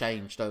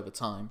changed over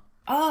time?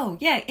 Oh,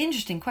 yeah,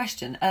 interesting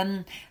question.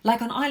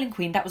 Like on Island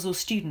Queen, that was all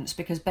students,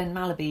 because Ben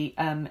Malaby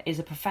is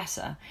a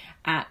professor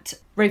at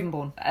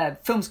Ravenbourne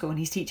Film School, and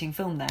he's teaching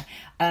film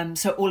there.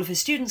 So all of his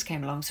students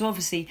came along. So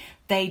obviously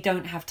they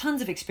don't have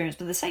tons of experience,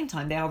 but at the same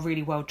time they are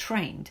really well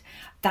trained.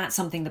 That's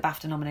something the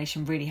BAFTA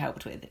nomination really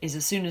helped with, is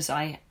as soon as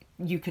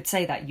you could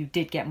say that, you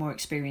did get more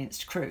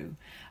experienced crew.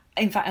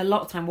 In fact, a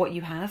lot of time what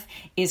you have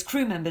is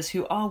crew members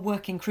who are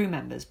working crew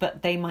members,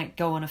 but they might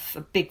go on a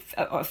big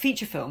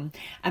feature film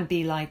and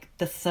be like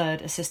the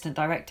third assistant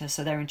director.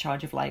 So they're in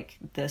charge of like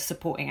the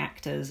supporting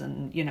actors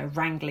and,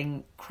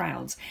 wrangling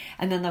crowds.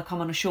 And then they'll come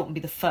on a short and be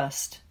the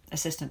first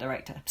assistant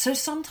director. So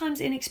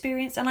sometimes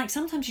inexperienced, and like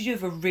sometimes you do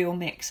have a real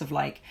mix of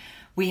like,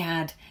 we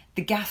had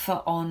the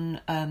gaffer on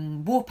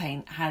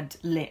Warpaint had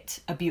lit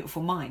A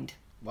Beautiful Mind.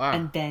 Wow.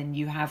 And then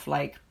you have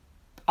like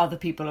other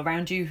people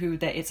around you who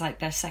it's like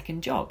their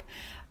second job,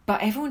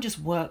 but everyone just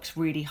works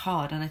really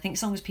hard. And I think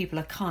as long as people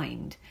are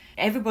kind,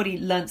 everybody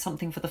learnt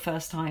something for the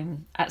first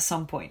time at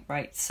some point,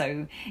 right?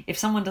 So if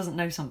someone doesn't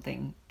know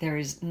something, there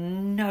is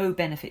no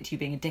benefit to you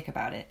being a dick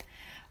about it.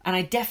 And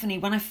I definitely,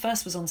 when I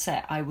first was on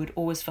set, I would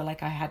always feel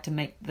like I had to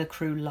make the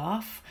crew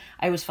laugh.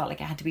 I always felt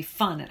like it had to be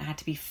fun, it had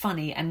to be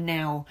funny. And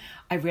now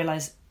I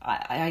realise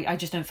I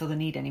just don't feel the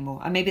need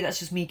anymore. And maybe that's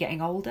just me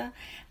getting older.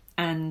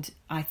 And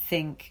I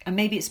think, and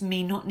maybe it's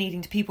me not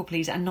needing to people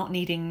please and not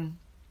needing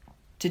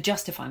to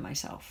justify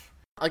myself.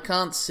 I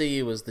can't see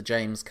you as the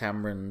James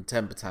Cameron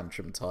temper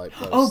tantrum type.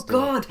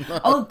 God.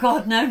 Oh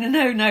God,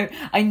 no.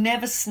 I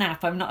never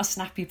snap. I'm not a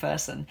snappy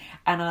person.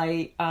 And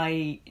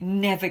I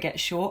never get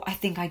short. I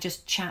think I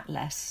just chat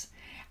less.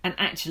 And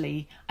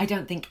actually, I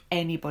don't think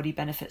anybody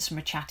benefits from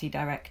a chatty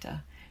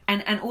director.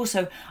 And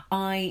also,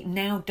 I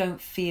now don't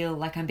feel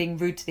like I'm being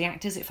rude to the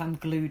actors if I'm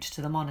glued to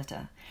the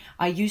monitor.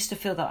 I used to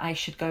feel that I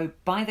should go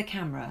by the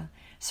camera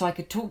so I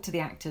could talk to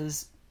the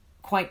actors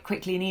quite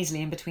quickly and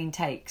easily in between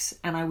takes,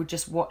 and I would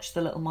just watch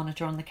the little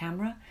monitor on the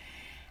camera.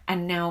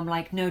 And now I'm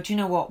like, no, do you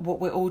know what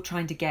we're all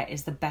trying to get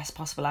is the best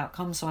possible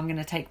outcome, so I'm going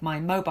to take my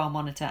mobile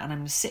monitor and I'm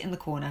going to sit in the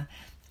corner,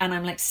 and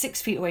I'm like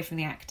 6 feet away from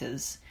the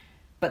actors,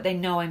 but they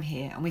know I'm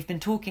here, and we've been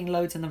talking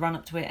loads in the run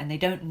up to it, and they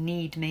don't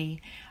need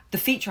me. The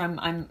feature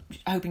I'm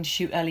hoping to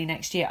shoot early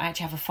next year, I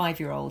actually have a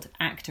 5-year-old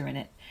actor in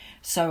it,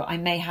 so I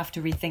may have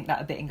to rethink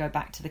that a bit and go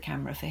back to the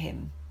camera for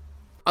him.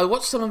 I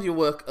watched some of your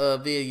work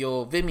via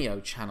your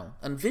Vimeo channel,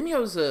 and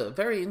Vimeo's a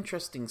very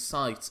interesting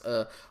site.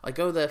 I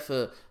go there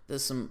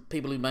there's some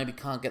people who maybe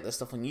can't get their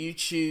stuff on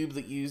YouTube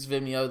that use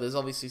Vimeo. There's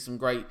obviously some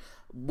great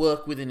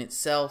work within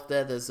itself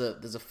there. There's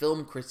a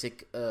film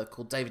critic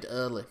called David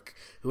Ehrlich,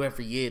 who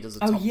every year does a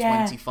top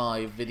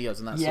 25 videos,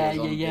 and that's always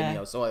on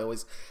Vimeo. So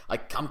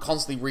I'm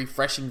constantly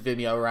refreshing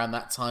Vimeo around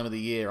that time of the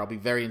year. I'll be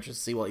very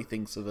interested to see what he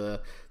thinks of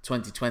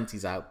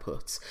 2020's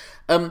outputs.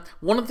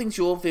 One of the things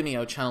your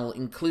Vimeo channel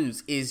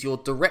includes is your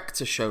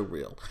director show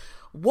reel.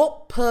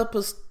 What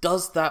purpose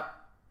does that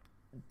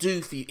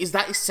do for you? Is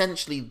that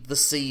essentially the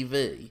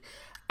CV?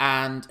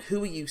 And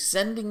who are you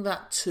sending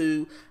that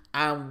to?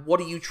 And what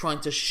are you trying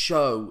to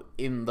show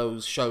in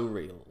those show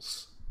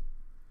reels?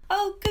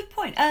 Oh, good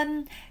point.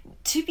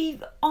 To be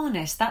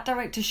honest, that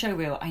director show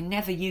reel, I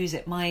never use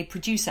it. My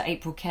producer,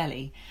 April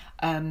Kelly,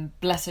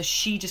 bless her,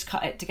 she just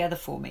cut it together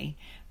for me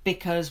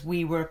because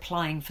we were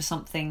applying for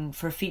something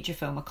for a feature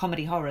film, a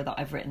comedy horror that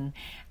I've written,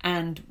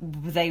 and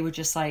they were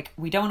just like,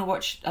 we don't want to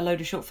watch a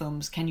load of short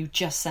films, can you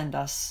just send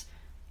us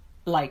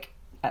like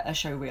a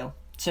show reel?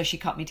 So she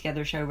cut me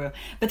together a show reel.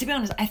 But to be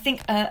honest, I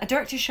think a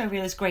director's show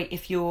reel is great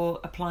if you're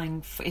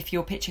if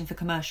you're pitching for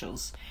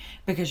commercials,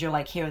 because you're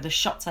like, here are the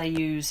shots I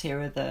use, here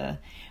are the.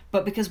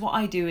 But because what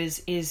I do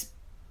is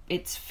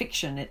it's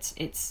fiction,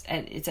 it's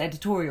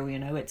editorial, you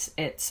know,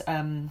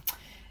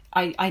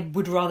 I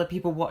would rather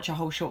people watch a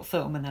whole short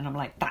film and then I'm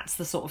like, that's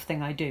the sort of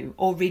thing I do,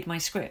 or read my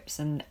scripts,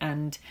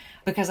 and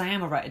because I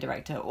am a writer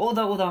director,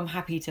 although I'm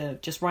happy to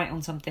just write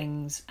on some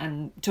things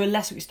and to a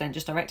lesser extent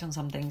just direct on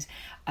some things.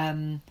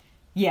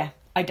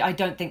 I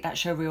don't think that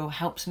show reel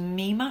helps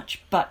me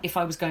much, but if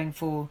I was going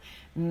for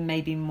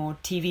maybe more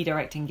TV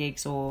directing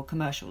gigs or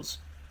commercials,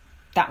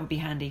 that would be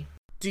handy.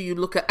 Do you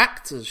look at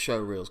actors' show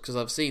reels? Because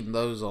I've seen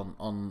those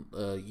on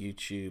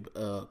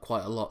YouTube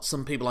quite a lot.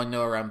 Some people I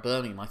know around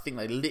Birmingham, I think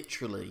they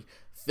literally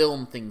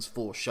film things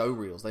for show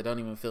reels. They don't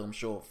even film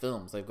short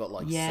films. They've got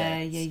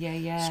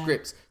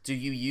scripts. Do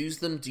you use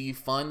them? Do you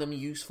find them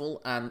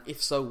useful? And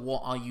if so,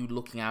 what are you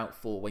looking out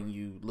for when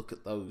you look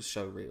at those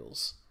show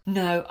reels?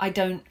 No, I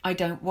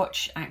don't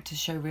watch actors'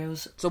 show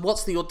reels. So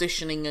what's the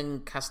auditioning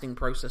and casting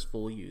process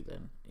for you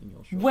then in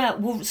your show?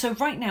 Well, so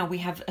right now we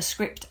have a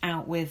script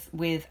out with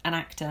an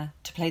actor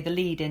to play the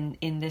lead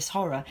in this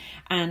horror,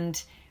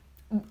 and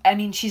I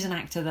mean, she's an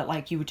actor that,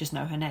 like, you would just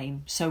know her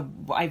name. So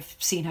I've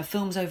seen her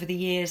films over the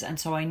years, and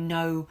so I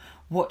know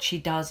what she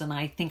does, and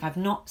I think I've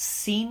not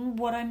seen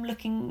what I'm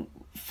looking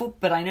for,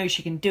 but I know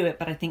she can do it,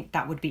 but I think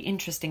that would be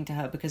interesting to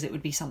her because it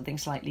would be something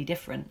slightly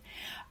different.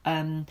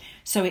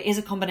 So it is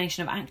a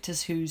combination of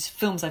actors whose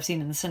films I've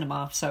seen in the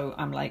cinema, so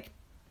I'm like,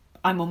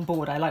 I'm on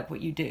board, I like what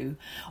you do.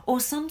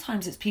 Or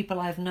sometimes it's people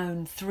I've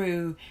known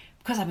through,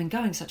 because I've been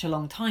going such a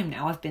long time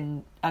now, I've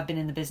been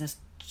in the business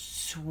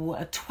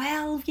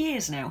 12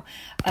 years now.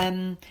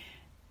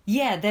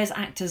 There's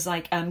actors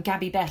like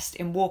Gabby Best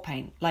in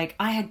Warpaint. Like,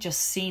 I had just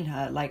seen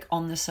her like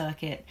on the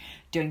circuit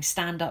doing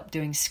stand-up,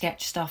 doing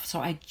sketch stuff, so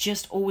I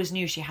just always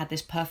knew she had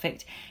this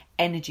perfect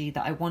energy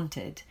that I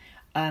wanted.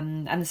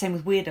 And the same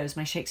with Weirdos,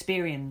 my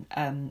Shakespearean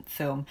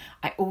film.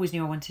 I always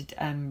knew I wanted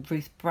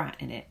Ruth Bratt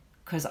in it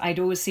because I'd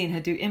always seen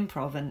her do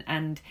improv,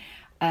 and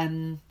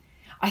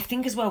I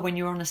think as well, when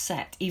you're on a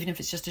set, even if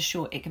it's just a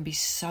short, it can be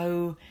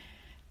so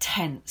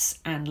tense,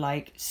 and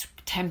like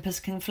tempers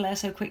can flare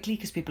so quickly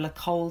because people are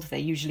cold, they're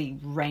usually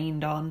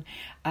rained on,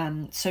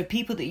 so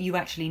people that you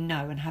actually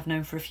know and have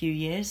known for a few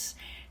years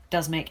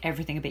does make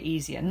everything a bit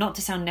easier. Not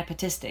to sound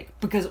nepotistic,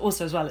 because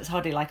also as well, it's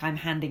hardly like I'm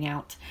handing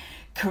out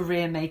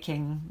career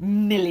making $1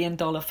 million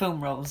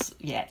film roles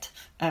yet,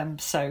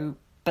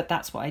 but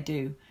that's what I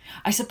do.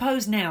 I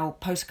suppose now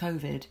post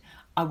COVID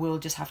I will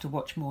just have to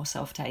watch more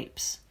self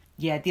tapes.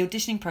 The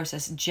auditioning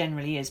process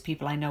generally is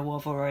people I know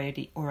of or I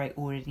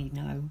already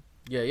know.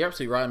 Yeah, you're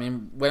absolutely right. I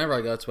mean, whenever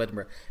I go to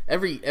Edinburgh,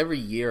 every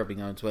year I've been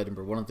going to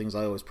Edinburgh, one of the things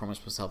I always promise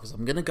myself is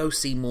I'm going to go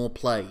see more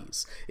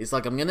plays. It's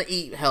like I'm going to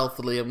eat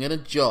healthily, I'm going to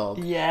jog,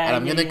 and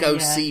I'm going to go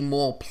see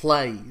more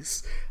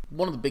plays.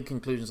 One of the big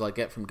conclusions I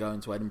get from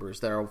going to Edinburgh is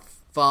there are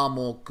far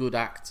more good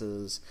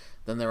actors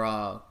than there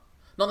are,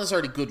 not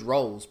necessarily good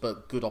roles,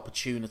 but good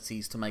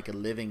opportunities to make a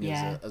living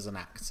as an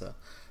actor.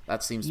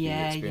 That seems to be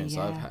the experience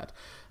I've had.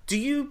 Do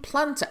you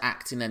plan to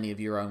act in any of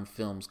your own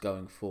films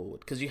going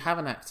forward? Because you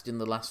haven't acted in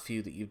the last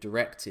few that you've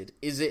directed.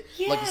 Is it,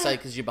 like you say,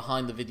 because you're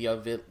behind the Video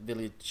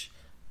Village?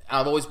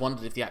 I've always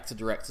wondered if the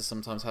actor-director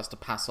sometimes has to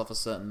pass off a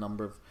certain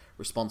number of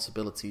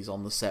responsibilities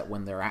on the set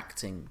when they're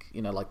acting,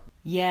 you know, like...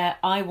 Yeah,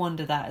 I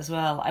wonder that as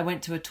well. I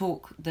went to a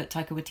talk that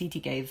Taika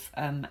Waititi gave,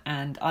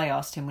 and I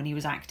asked him when he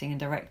was acting and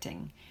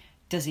directing,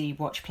 does he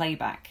watch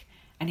playback?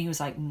 And he was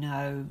like,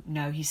 no,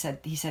 he said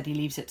he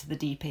leaves it to the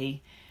DP,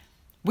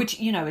 which,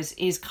 you know,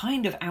 is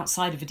kind of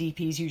outside of a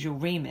DP's usual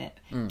remit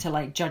to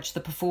like judge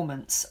the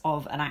performance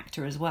of an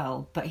actor as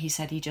well. But he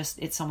said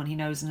it's someone he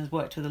knows and has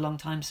worked with a long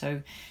time,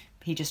 so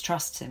he just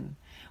trusts him.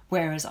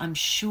 Whereas I'm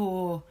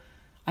sure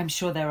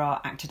there are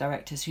actor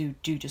directors who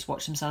do just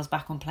watch themselves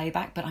back on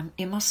playback, but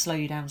it must slow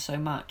you down so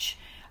much.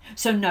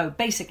 So no,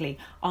 basically,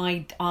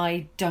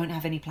 I don't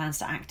have any plans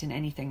to act in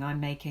anything I'm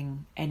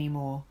making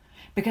anymore,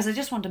 because I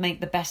just want to make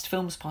the best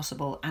films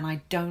possible, and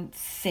I don't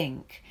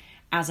think,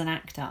 as an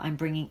actor, I'm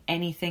bringing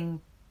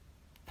anything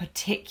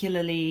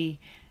particularly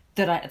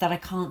that I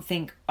can't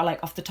think,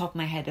 like, off the top of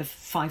my head, of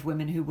 5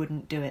 women who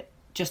wouldn't do it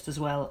just as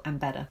well and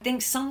better. I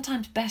think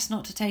sometimes best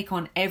not to take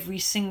on every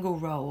single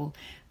role,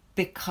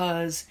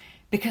 because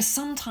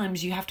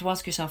sometimes you have to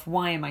ask yourself,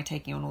 why am I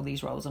taking on all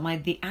these roles? Am I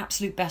the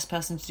absolute best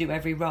person to do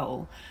every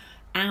role?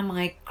 Am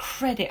I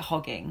credit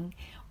hogging?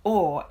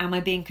 Or am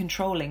I being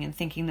controlling and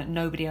thinking that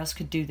nobody else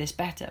could do this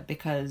better?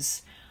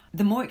 Because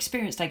the more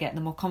experienced I get and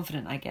the more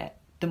confident I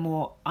get, the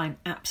more I'm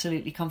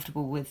absolutely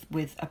comfortable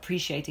with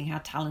appreciating how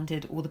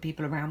talented all the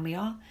people around me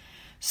are.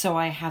 So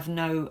I have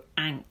no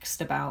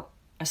angst about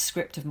a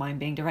script of mine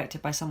being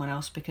directed by someone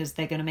else, because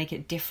they're going to make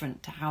it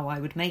different to how I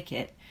would make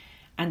it.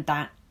 And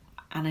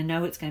I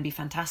know it's going to be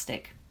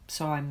fantastic.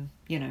 So I'm,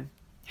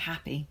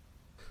 happy.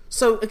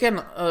 So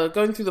again,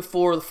 going through the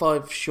 4 of the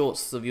 5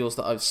 shorts of yours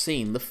that I've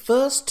seen, the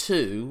first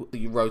 2 that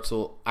you wrote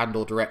or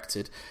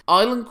directed,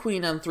 Island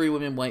Queen and 3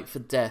 Women Wait for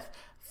Death,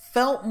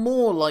 felt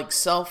more like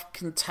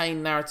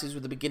self-contained narratives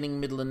with a beginning,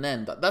 middle and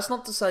end. That's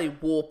not to say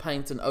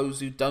Warpaint and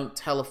Ozu don't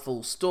tell a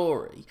full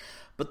story,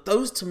 but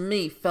those to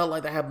me felt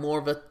like they had more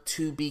of a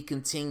to be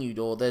continued,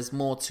 or there's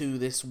more to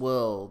this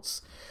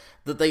world.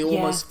 That they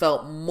almost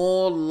felt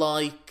more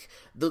like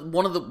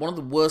one of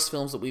the worst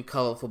films that we've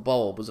covered for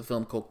Bob was a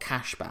film called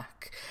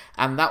Cashback,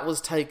 and that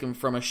was taken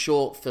from a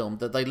short film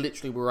that they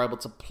literally were able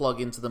to plug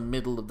into the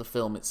middle of the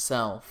film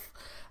itself,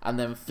 and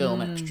then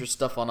film extra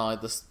stuff on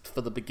either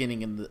for the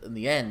beginning and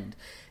the end.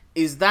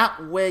 Is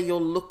that where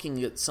you're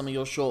looking at some of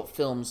your short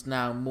films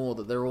now more,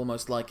 that they're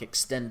almost like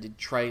extended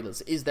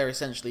trailers? Is there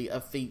essentially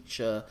a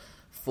feature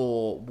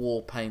for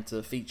Warpaint,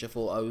 a feature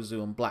for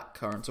Ozu and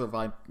Blackcurrant, or have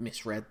I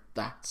misread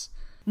that?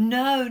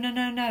 No.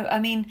 I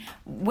mean,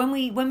 when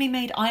we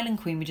made Island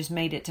Queen, we just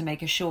made it to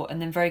make a short,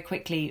 and then very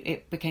quickly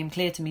it became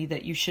clear to me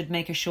that you should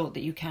make a short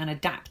that you can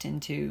adapt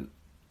into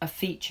a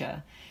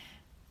feature,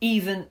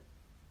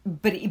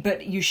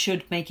 but you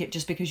should make it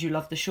just because you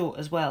love the short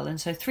as well. And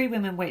so 3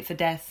 Women Wait for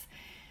Death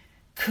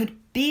could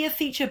be a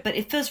feature, but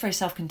it feels very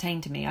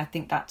self-contained to me. I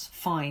think that's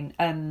fine.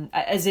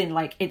 As in,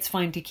 like, it's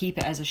fine to keep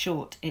it as a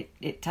short.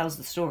 It tells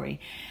the story.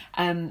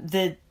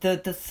 The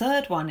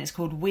third one is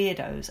called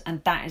Weirdos,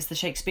 and that is the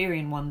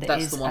Shakespearean one.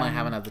 That's the one I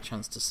haven't had the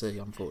chance to see,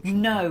 unfortunately.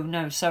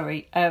 No,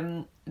 sorry.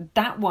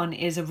 That one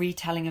is a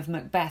retelling of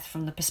Macbeth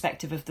from the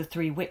perspective of the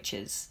 3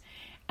 witches.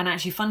 And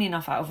actually, funny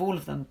enough, out of all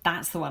of them,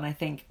 that's the one I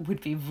think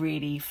would be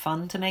really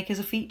fun to make as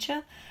a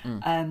feature.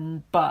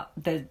 But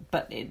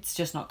it's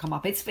just not come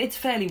up. It's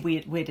fairly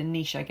weird and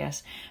niche, I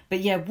guess.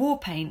 But yeah,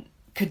 Warpaint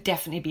could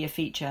definitely be a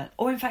feature,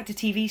 or in fact a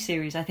TV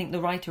series. I think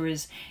the writer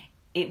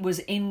it was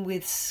in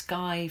with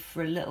Sky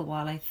for a little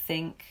while, I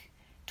think,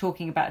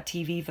 talking about a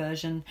TV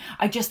version.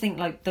 I just think,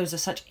 like, those are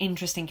such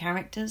interesting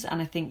characters,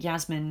 and I think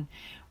Yasmin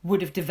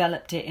would have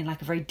developed it in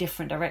like a very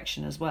different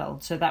direction as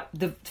well. So that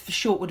the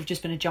short would have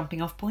just been a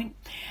jumping off point.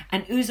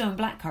 And Ouzo and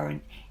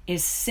Blackcurrant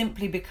is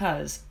simply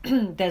because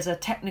there's a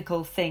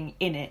technical thing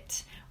in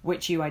it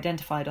which you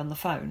identified on the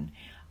phone.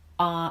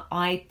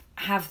 I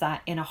have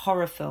that in a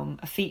horror film,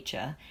 a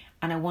feature,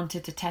 and I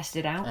wanted to test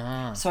it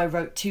out. So I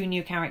wrote 2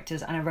 new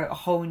characters and I wrote a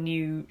whole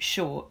new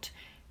short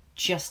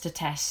just to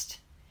test.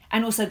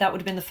 And also that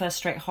would have been the first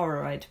straight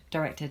horror I'd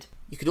directed.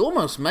 You could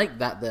almost make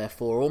that,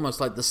 therefore,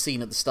 almost like the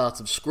scene at the start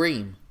of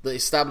Scream, that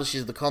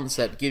establishes the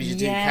concept, gives you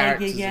 2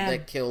 characters that they're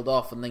killed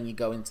off, and then you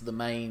go into the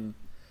main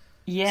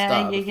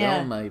start of the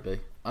film, maybe.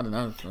 I don't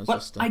know.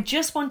 I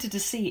just wanted to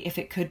see if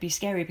it could be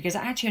scary, because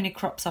it actually only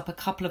crops up a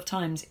couple of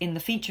times in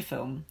the feature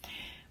film.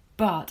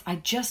 But I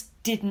just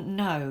didn't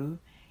know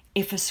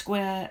if a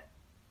square...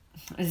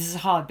 This is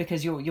hard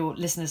because your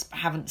listeners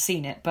haven't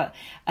seen it, but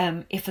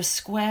if a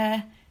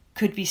square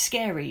could be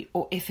scary,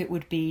 or if it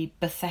would be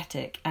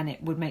pathetic and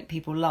it would make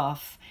people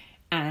laugh,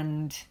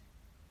 and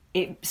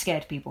it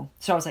scared people.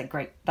 So I was like,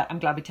 great, I'm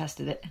glad we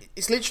tested it.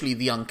 It's literally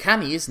the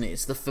uncanny, isn't it?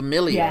 It's the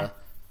familiar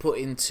put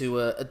into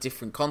a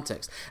different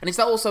context. And is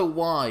that also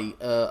why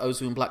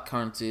Ozu and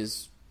Blackcurrant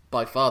is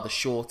by far the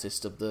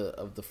shortest of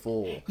the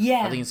 4?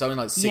 Yeah. I think it's only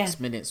like 6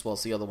 minutes,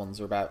 whilst the other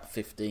ones are about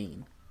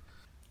 15.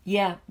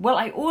 Yeah. Well,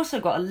 I also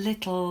got a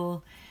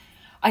little...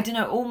 I don't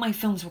know, all my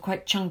films were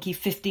quite chunky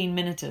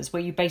 15-minuters,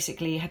 where you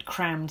basically had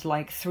crammed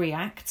like 3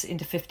 acts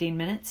into 15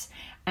 minutes.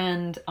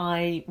 And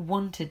I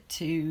wanted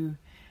to...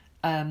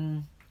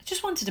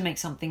 just wanted to make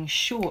something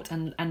short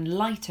and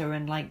lighter,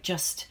 and like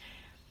just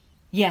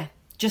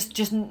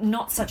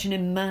not such an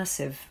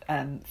immersive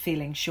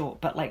feeling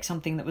short, but like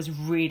something that was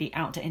really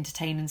out to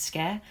entertain and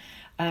scare.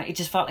 It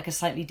just felt like a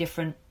slightly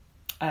different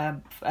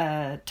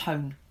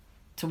tone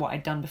to what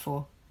I'd done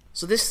before.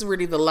 So this is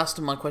really the last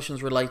of my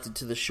questions related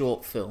to the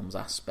short films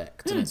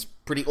aspect, and it's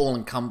pretty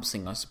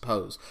all-encompassing, I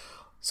suppose.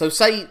 So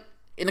say,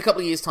 in a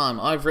couple of years' time,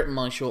 I've written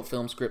my short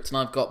film script and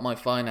I've got my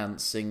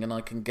financing and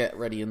I can get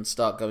ready and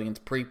start going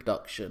into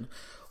pre-production.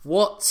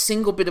 What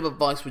single bit of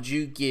advice would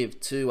you give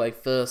to a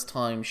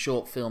first-time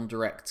short film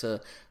director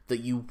that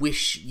you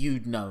wish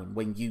you'd known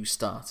when you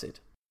started?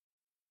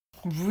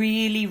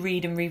 Really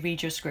read and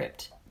reread your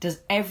script.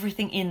 Does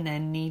everything in there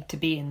need to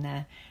be in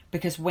there?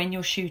 Because when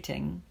you're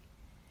shooting,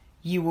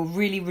 you will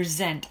really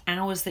resent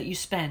hours that you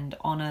spend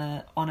on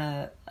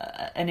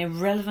an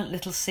irrelevant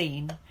little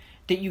scene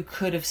that you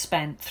could have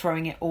spent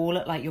throwing it all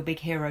at like your big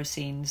hero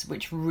scenes,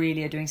 which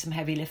really are doing some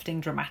heavy lifting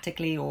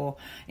dramatically or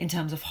in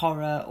terms of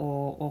horror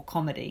or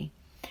comedy.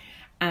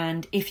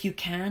 And if you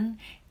can,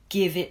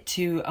 give it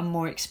to a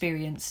more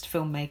experienced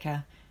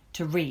filmmaker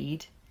to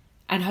read,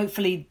 and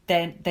hopefully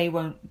then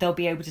they'll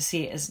be able to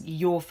see it as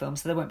your film,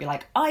 so they won't be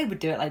like, I would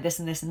do it like this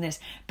and this and this,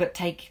 but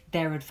take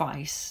their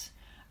advice.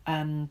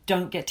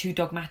 Don't get too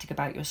dogmatic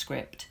about your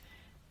script.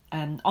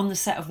 On the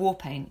set of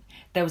Warpaint,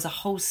 there was a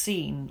whole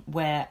scene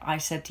where I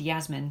said to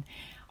Yasmin,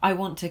 I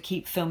want to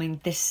keep filming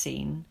this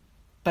scene,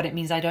 but it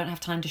means I don't have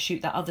time to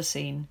shoot that other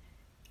scene.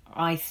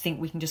 I think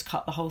we can just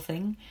cut the whole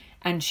thing.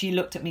 And she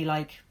looked at me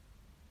like,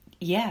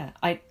 yeah,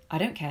 I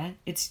don't care.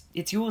 It's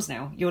yours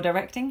now. You're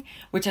directing,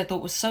 which I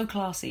thought was so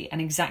classy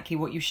and exactly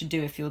what you should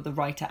do if you're the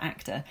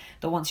writer-actor,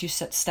 that once you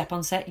step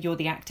on set, you're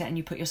the actor and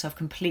you put yourself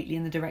completely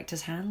in the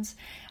director's hands.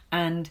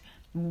 And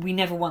we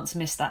never once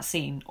missed that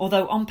scene.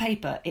 Although on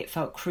paper it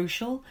felt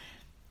crucial,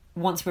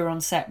 once we were on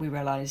set we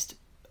realised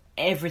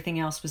everything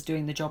else was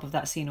doing the job of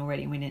that scene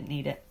already and we didn't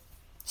need it.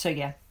 So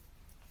yeah,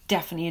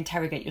 definitely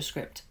interrogate your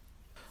script.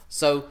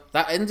 So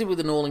that ended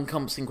with an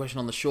all-encompassing question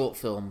on the short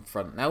film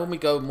front. Now when we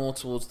go more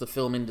towards the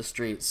film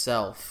industry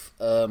itself,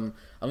 I'm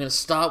going to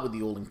start with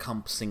the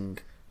all-encompassing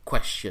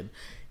question.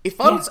 If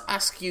I was to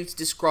ask you to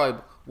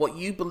describe what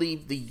you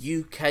believe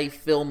the UK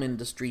film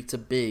industry to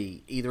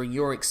be, either in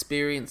your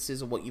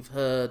experiences or what you've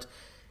heard,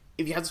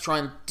 if you had to try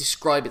and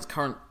describe its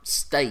current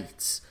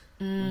state,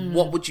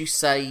 what would you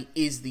say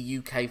is the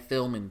UK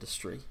film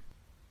industry?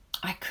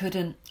 I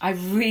couldn't. I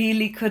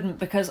really couldn't,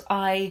 because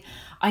I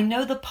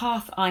know the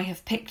path I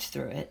have picked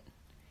through it,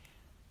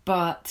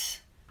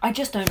 but I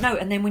just don't know.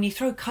 And then when you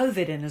throw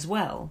COVID in as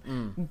well,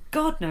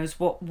 God knows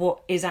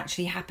what is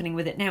actually happening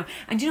with it now.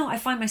 And you know, I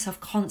find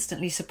myself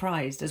constantly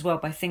surprised as well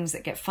by things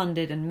that get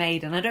funded and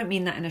made. And I don't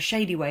mean that in a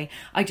shady way.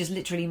 I just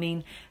literally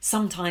mean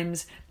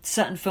sometimes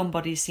certain film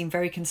bodies seem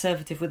very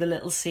conservative with a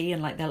little c,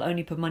 and like they'll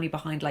only put money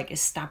behind like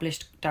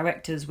established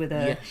directors with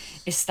a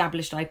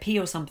established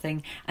IP or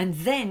something. And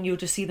then you'll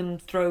just see them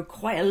throw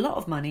quite a lot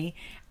of money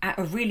at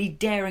a really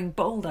daring,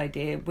 bold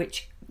idea,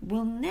 which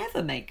will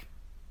never make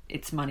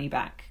its money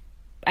back.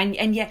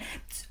 And yet,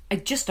 I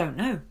just don't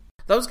know.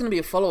 That was going to be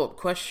a follow-up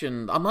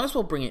question. I might as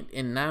well bring it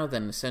in now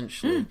then,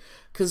 essentially.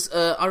 Because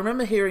I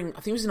remember hearing,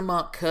 I think it was in a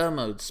Mark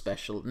Kermode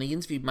special, and he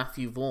interviewed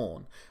Matthew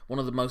Vaughn, one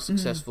of the most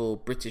successful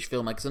British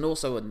filmmakers, and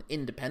also an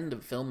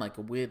independent filmmaker,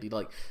 weirdly.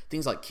 Like,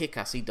 things like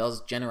Kick-Ass, he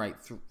does generate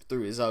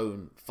through his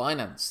own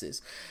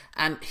finances.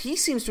 And he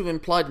seems to have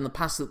implied in the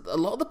past that a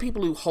lot of the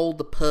people who hold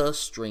the purse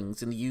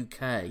strings in the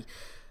UK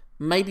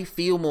maybe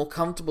feel more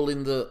comfortable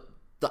in the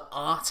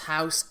art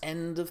house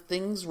end of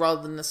things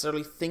rather than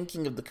necessarily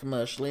thinking of the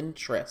commercial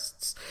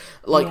interests.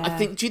 Like, I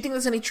think, do you think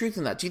there's any truth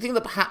in that? Do you think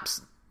that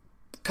perhaps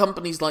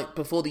companies like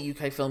before the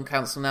UK Film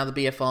Council, now the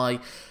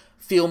BFI,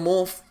 feel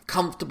more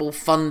comfortable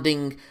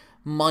funding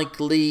Mike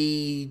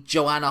Leigh,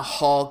 Joanna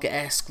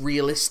Hogg-esque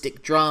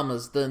realistic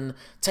dramas than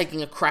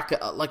taking a crack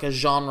at like a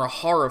genre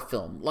horror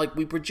film? Like,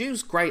 we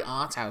produce great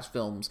art house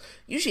films,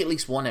 usually at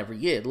least one every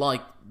year,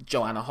 like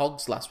Joanna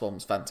Hogg's last one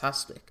was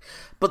fantastic.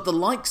 But the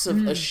likes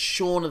of a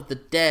Shaun of the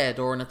Dead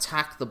or an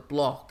Attack the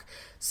Block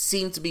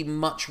seem to be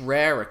much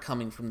rarer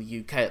coming from the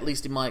UK, at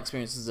least in my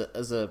experience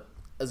as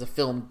a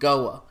film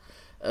goer.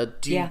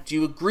 Do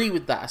you agree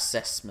with that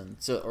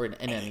assessment or in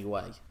any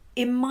way?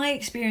 In my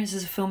experience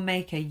as a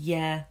filmmaker,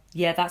 yeah,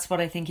 that's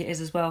what I think it is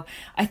as well.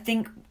 I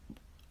think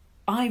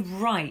I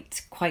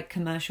write quite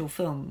commercial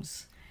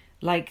films.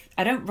 Like,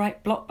 I don't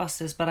write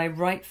blockbusters, but I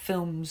write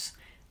films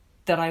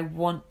that I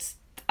want,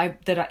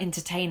 that are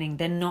entertaining.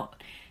 They're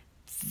not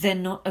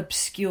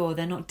obscure.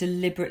 They're not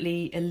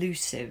deliberately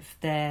elusive.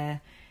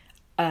 They're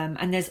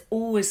and there's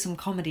always some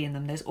comedy in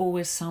them. There's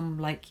always some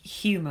like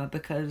humour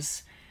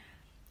because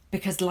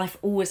life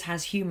always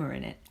has humour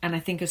in it. And I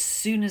think as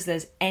soon as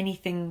there's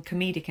anything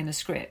comedic in a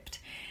script,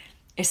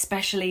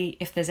 especially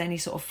if there's any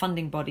sort of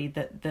funding body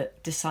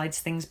that decides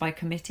things by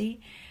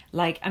committee,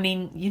 like, I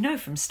mean, you know,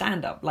 from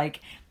stand-up,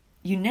 like,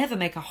 you never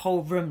make a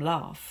whole room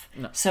laugh.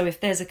 No. So if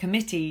there's a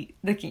committee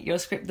looking at your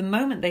script, the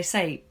moment they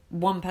say,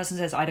 one person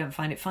says, I don't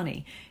find it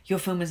funny, your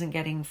film isn't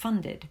getting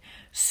funded.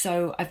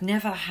 So I've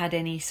never had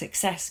any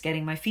success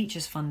getting my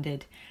features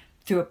funded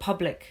through a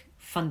public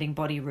funding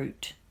body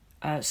route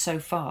so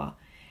far.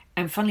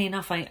 And funnily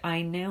enough,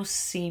 I now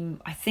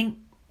seem, I think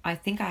I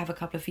have a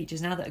couple of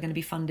features now that are going to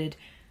be funded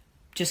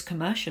just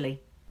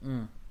commercially.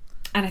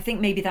 And I think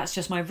maybe that's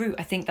just my route.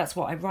 I think that's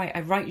what I write.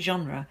 I write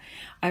genre.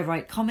 I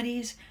write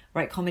comedies,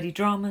 write comedy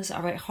dramas,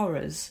 I write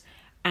horrors.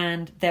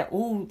 And they're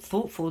all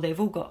thoughtful. They've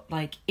all got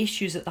like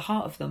issues at the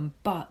heart of them.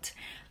 But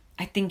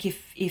I think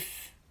if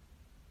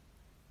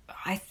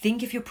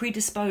you're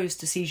predisposed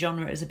to see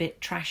genre as a bit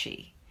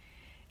trashy,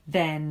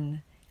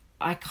 then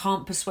I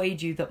can't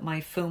persuade you that my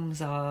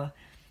films are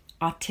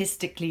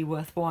artistically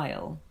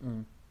worthwhile,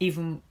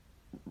 even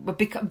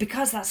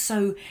because that's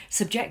so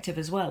subjective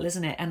as well,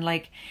 isn't it? And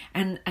like,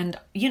 and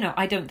you know,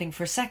 I don't think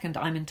for a second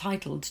I'm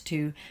entitled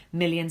to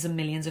millions and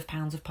millions of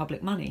pounds of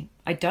public money.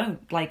 I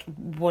don't. Like,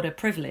 what a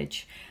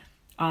privilege.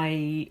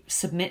 I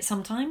submit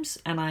sometimes,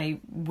 and I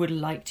would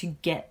like to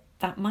get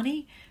that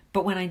money.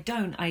 But when I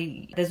don't,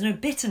 there's no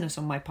bitterness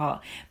on my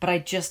part, but I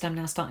just am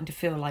now starting to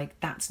feel like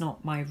that's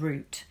not my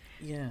route.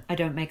 Yeah. I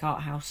don't make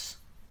art house.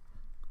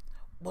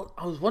 Well,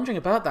 I was wondering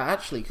about that,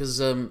 actually, because,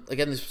 again,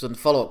 this was a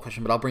follow-up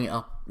question, but I'll bring it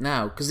up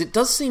now, because it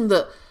does seem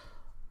that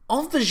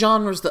of the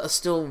genres that are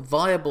still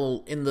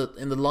viable in the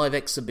live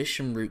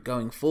exhibition route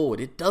going forward,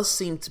 it does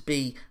seem to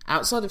be,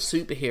 outside of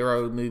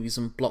superhero movies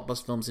and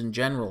blockbuster films in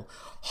general,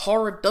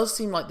 horror does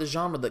seem like the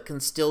genre that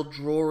can still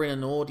draw in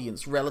an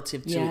audience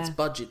relative to its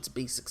budget to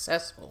be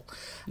successful.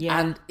 Yeah.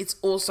 And it's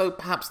also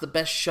perhaps the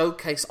best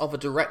showcase of a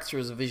director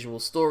as a visual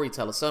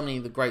storyteller. So many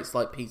of the greats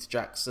like Peter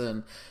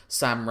Jackson,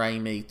 Sam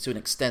Raimi, to an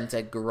extent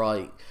Edgar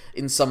Wright,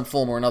 in some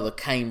form or another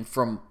came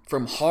from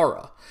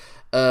horror.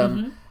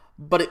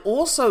 But it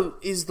also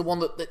is the one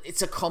that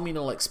it's a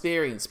communal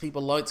experience.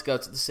 People like to go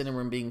to the cinema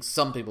and being...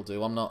 Some people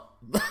do. I'm not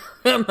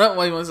that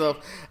way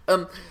myself.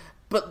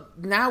 But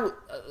now,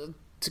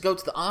 to go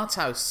to the art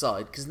house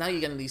side, because now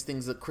you're getting these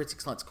things that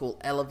critics like to call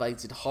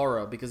elevated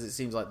horror, because it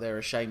seems like they're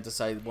ashamed to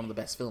say one of the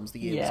best films of the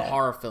year is a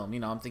horror film. You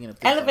know, I'm thinking of...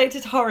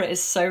 Elevated horror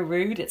is so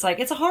rude. It's like,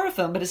 it's a horror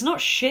film, but it's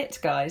not shit,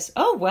 guys.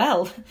 Oh,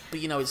 well.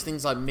 But, you know, it's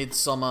things like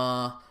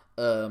Midsommar,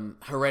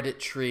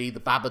 Hereditary, The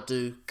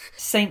Babadook...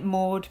 Saint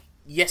Maud...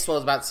 Yes, what I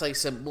was about to say,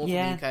 Saint Maud from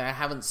the UK. I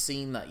haven't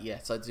seen that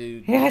yet. I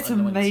do. Yeah, it's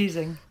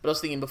amazing. But I was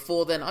thinking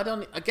before then,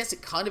 I guess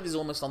it kind of is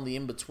almost on the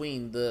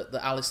in-between, the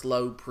Alice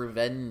Loeb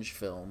Revenge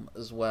film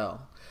as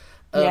well.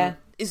 I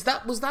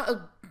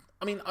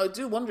mean, I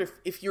do wonder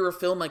if you're a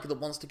filmmaker that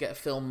wants to get a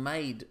film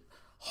made,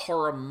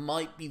 horror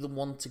might be the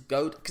one to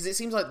go, because it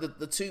seems like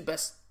the two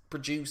best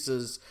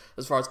producers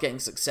as far as getting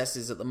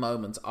successes at the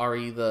moment are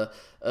either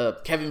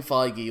Kevin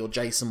Feige or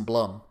Jason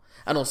Blum,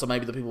 and also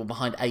maybe the people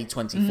behind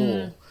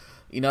A24.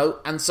 You know,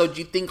 and so do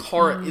you think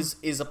horror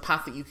is a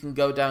path that you can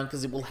go down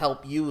because it will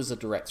help you as a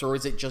director, or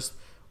is it just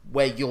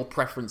where your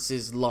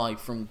preferences lie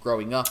from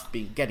growing up,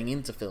 getting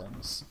into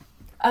films?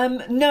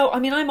 No, I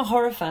mean, I'm a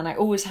horror fan. I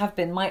always have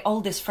been. My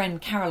oldest friend,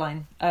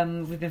 Caroline,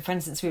 we've been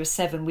friends since we were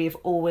 7. We have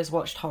always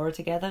watched horror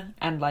together.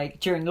 And,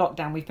 like, during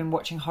lockdown, we've been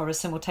watching horror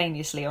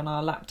simultaneously on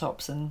our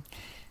laptops and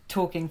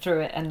talking through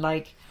it. And,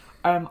 like...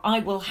 I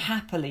will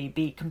happily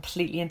be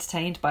completely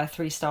entertained by a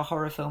 3-star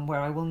horror film where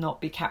I will not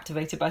be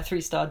captivated by a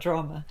 3-star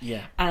drama.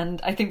 Yeah. And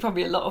I think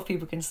probably a lot of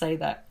people can say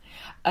that.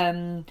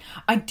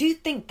 I do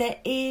think there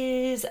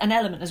is an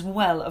element as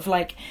well of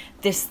like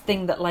this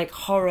thing that like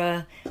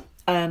horror,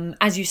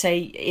 as you say,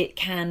 it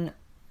can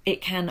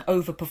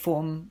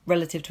overperform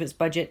relative to its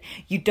budget.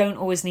 You don't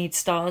always need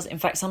stars. In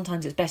fact,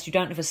 sometimes it's best you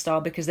don't have a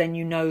star because then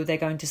you know they're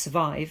going to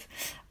survive.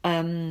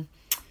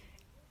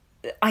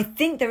 I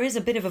think there is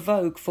a bit of a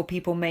vogue for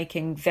people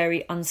making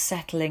very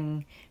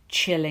unsettling,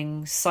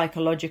 chilling,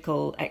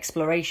 psychological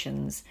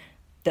explorations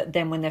that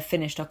then when they're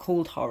finished are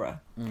called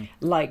horror.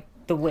 Like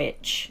The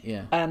Witch.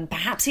 Yeah.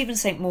 Perhaps even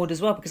Saint Maud as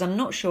well, because I'm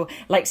not sure.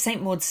 Like,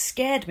 Saint Maud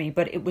scared me,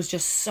 but it was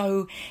just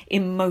so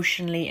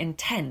emotionally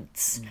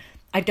intense.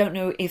 I don't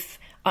know if...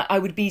 I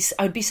would be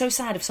so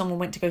sad if someone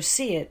went to go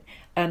see it,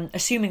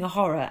 assuming a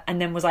horror, and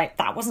then was like,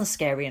 that wasn't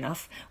scary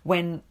enough,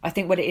 when I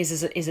think what it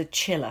is a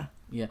chiller.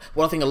 Yeah,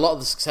 well, I think a lot of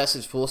the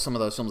successes for some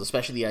of those films,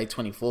 especially the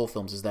A24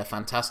 films, is they're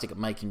fantastic at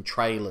making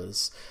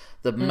trailers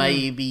that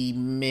maybe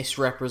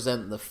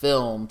misrepresent the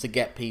film to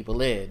get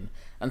people in.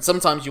 And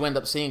sometimes you end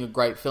up seeing a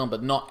great film,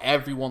 but not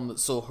everyone that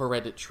saw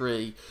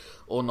Hereditary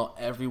or not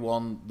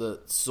everyone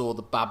that saw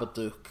The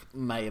Babadook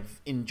may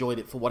have enjoyed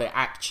it for what it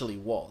actually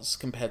was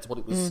compared to what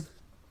it was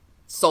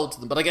sold to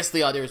them. But I guess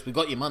the idea is we've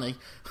got your money.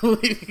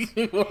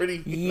 We've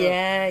already...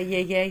 Yeah.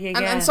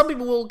 And some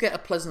people will get a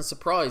pleasant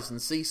surprise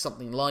and see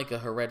something like a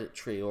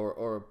Hereditary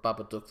or a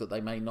Babadook that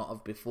they may not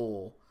have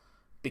before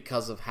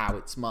because of how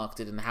it's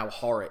marketed and how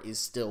horror is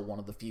still one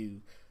of the few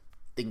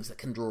things that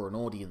can draw an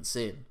audience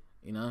in,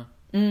 you know?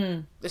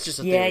 It's just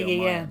a theory on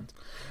my end.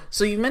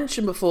 So you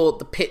mentioned before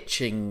the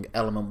pitching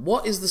element.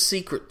 What is the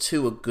secret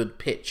to a good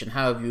pitch, and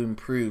how have you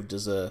improved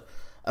as a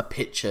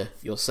pitcher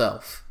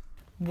yourself?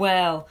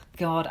 Well,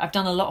 God, I've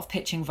done a lot of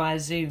pitching via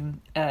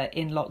Zoom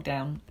in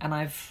lockdown, and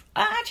I've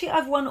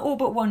won all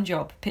but one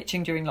job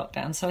pitching during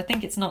lockdown, so I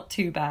think it's not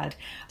too bad.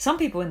 Some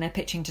people, when they're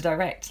pitching to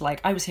direct,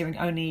 like I was hearing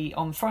only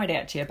on Friday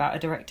actually about a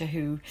director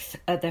who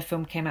their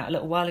film came out a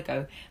little while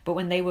ago, but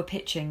when they were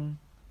pitching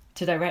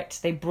to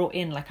direct, they brought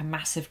in like a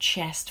massive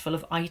chest full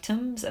of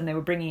items, and they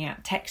were bringing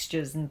out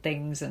textures and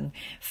things and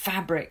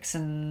fabrics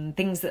and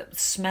things that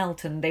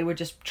smelt, and they were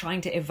just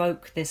trying to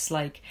evoke this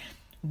like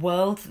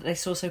world that they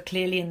saw so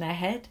clearly in their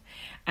head.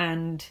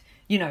 And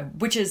you know,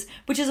 which is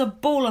a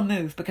baller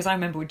move, because I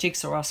remember with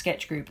Jigsaw, our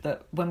sketch group,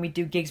 that when we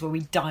do gigs where we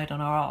died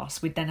on our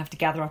arse, we'd then have to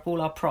gather up all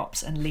our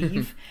props and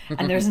leave.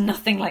 And there's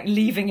nothing like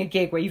leaving a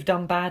gig where you've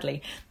done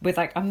badly with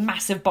like a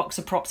massive box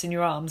of props in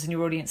your arms and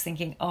your audience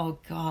thinking, oh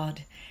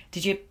God,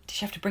 did you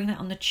have to bring that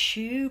on the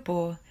tube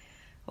or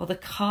the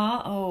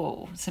car?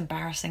 Oh, it's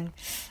embarrassing.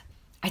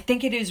 I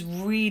think it is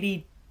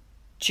really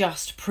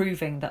just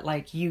proving that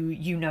like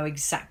you know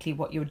exactly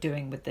what you're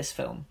doing with this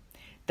film.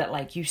 That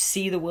like you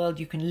see the world,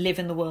 you can live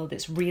in the world,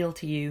 it's real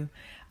to you.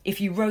 If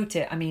you wrote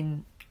it, I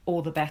mean,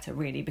 all the better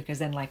really, because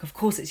then like of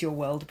course it's your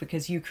world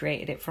because you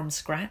created it from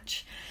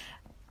scratch.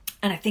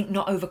 And I think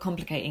not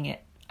overcomplicating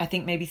it. I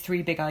think maybe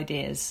 3 big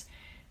ideas,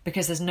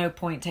 because there's no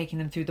point taking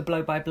them through the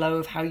blow by blow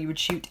of how you would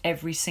shoot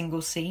every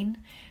single scene,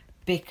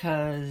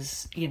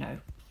 because you know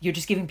you're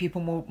just giving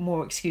people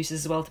more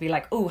excuses as well to be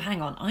like, oh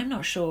hang on, I'm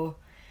not sure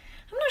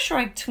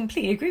I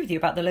completely agree with you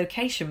about the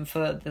location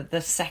for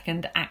the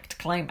second act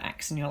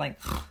climax. And you're like,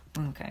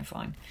 okay,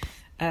 fine.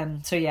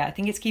 So yeah, I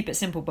think it's keep it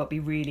simple, but be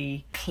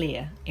really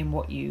clear in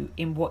what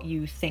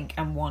you think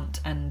and want,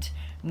 and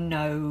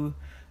no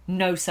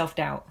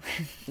self-doubt.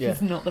 Yeah.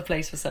 It's not the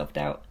place for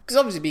self-doubt. Because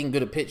obviously being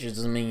good at pictures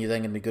doesn't mean you're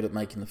then going to be good at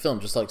making the film.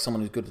 Just like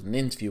someone who's good at an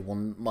interview,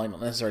 one might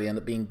not necessarily end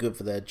up being good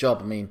for their job.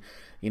 I mean,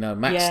 you know,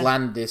 Max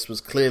Landis was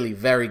clearly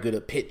very good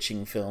at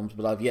pitching films,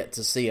 but I've yet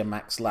to see a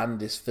Max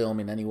Landis film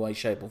in any way,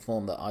 shape or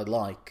form that I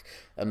like.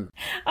 And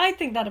I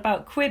think that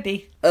about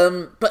Quibi.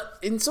 But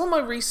in some of my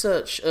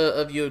research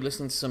of you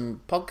listening to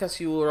some podcasts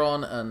you were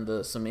on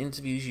and some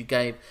interviews you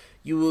gave,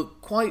 you were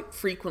quite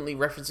frequently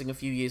referencing a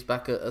few years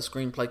back a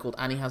screenplay called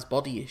Annie Has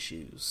Body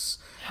Issues.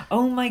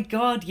 Oh my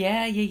God,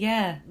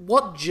 yeah.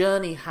 What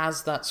journey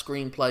has that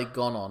screenplay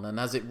gone on, and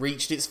has it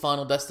reached its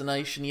final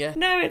destination yet?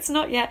 No, it's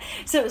not yet.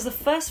 So it was the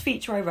first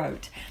feature I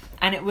wrote,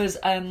 and it was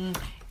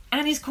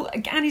Annie's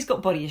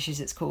Got Body Issues,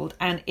 it's called,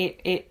 and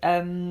it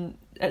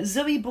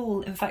Zoe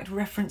Ball, in fact,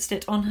 referenced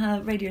it on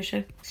her radio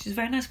show. She's a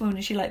very nice woman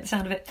and she liked the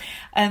sound of it.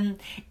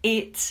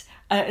 It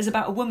is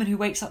about a woman who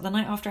wakes up the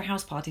night after a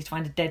house party to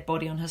find a dead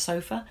body on her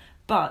sofa,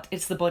 but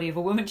it's the body of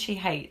a woman she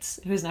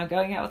hates who is now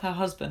going out with her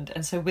husband,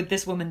 and so with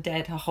this woman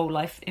dead, her whole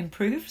life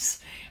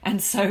improves.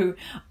 And so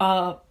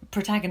our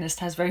protagonist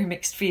has very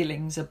mixed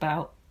feelings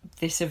about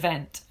this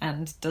event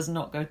and does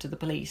not go to the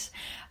police,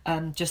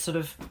 just sort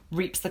of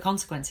reaps the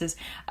consequences.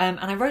 And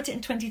I wrote it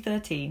in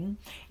 2013.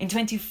 In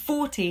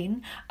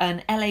 2014,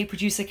 an LA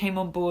producer came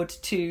on board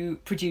to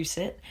produce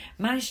it,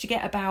 managed to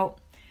get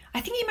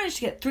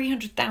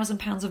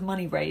 £300,000 of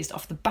money raised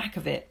off the back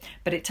of it,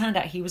 but it turned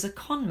out he was a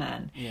con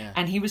man,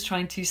 and he was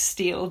trying to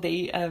steal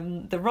the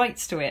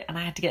rights to it, and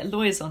I had to get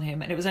lawyers on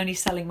him, and it was only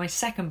selling my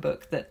second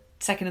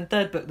and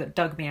third book that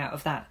dug me out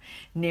of that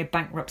near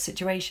bankrupt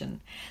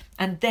situation.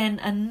 And then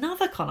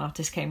another con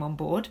artist came on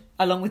board,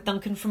 along with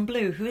Duncan from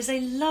Blue, who is a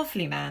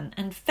lovely man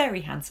and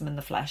very handsome in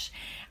the flesh.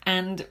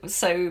 And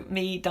so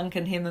me,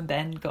 Duncan, him and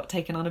Ben got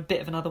taken on a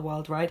bit of another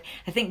wild ride.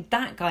 I think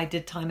that guy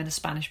did time in a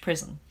Spanish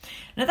prison.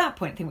 And at that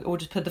point, I think we all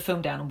just put the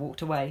film down and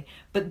walked away.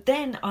 But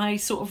then I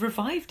sort of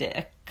revived it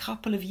a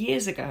couple of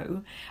years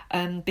ago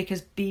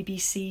because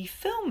BBC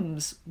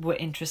Films were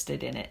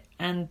interested in it.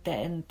 And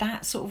then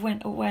that sort of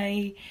went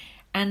away.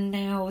 And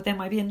now there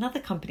might be another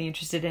company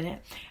interested in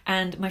it.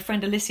 And my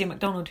friend Alicia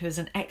MacDonald, who is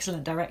an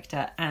excellent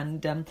director,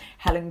 and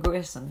Helen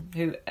Grierson,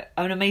 who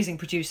an amazing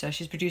producer.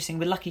 She's producing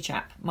with Lucky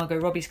Chap, Margot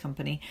Robbie's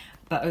company,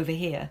 but over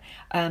here.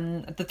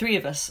 The three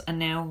of us are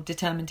now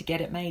determined to get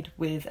it made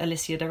with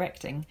Alicia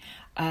directing.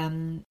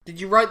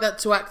 Did you write that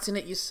to act in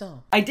it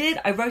yourself? I did.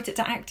 I wrote it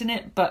to act in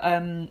it, but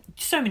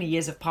so many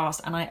years have passed,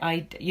 and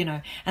I you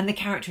know, and the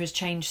character has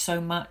changed so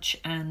much,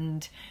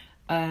 and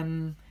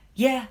no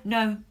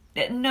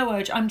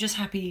urge. I'm just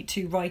happy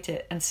to write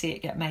it and see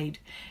it get made,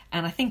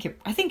 and I think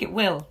it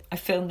will. I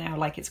feel now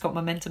like it's got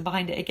momentum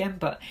behind it again.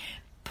 But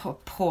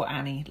poor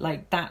Annie,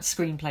 like that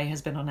screenplay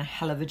has been on a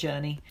hell of a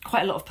journey.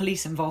 Quite a lot of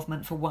police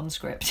involvement for one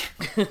script.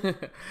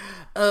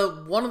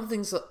 One of the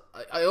things that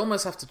I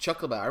almost have to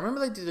chuckle about, I remember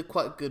they did a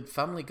quite good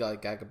Family Guy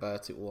gag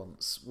about it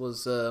once,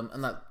 was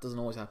and that doesn't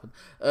always happen,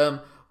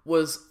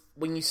 was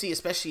when you see,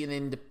 especially in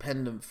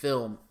independent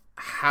film,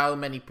 how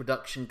many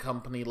production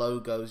company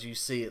logos you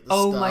see at the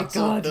start. Oh my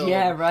God,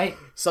 yeah, right.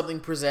 Something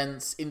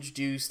presents,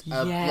 introduced,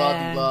 blah,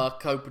 blah, blah,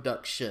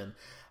 co-production.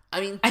 I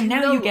mean, and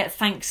now you get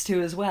thanks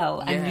to as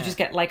well, and you just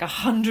get like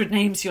 100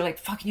 names. You're like,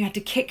 fucking, you had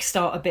to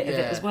kickstart a bit of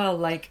it as well.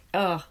 Like,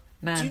 oh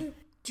man.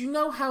 Do you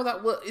know how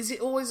that works? Is it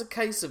always a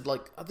case of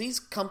like, are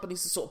these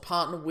companies that sort of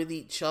partner with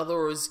each other,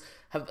 or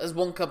has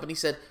one company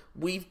said,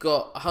 we've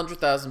got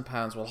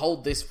 £100,000. We'll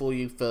hold this for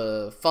you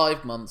for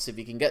 5 months. If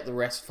you can get the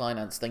rest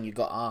financed, then you've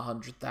got our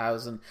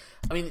 100,000.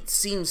 I mean, it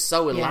seems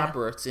so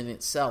elaborate in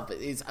itself.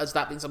 Has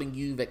that been something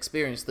you've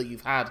experienced, that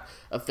you've had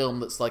a film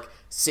that's like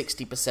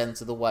 60%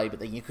 of the way, but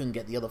then you couldn't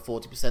get the other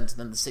 40%, and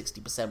then the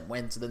 60%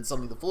 went, and then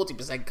suddenly the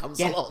 40% comes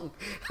along?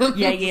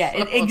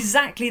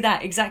 Exactly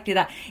that.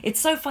 It's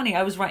so funny.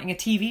 I was writing a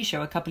TV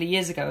show a couple of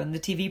years ago, and the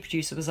TV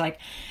producer was like,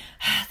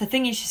 the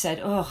thing is, she said,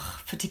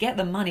 to get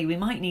the money, we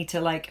might need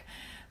to like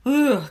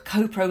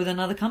co-pro with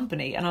another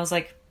company. And I was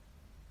like,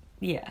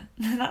 yeah,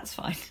 that's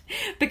fine.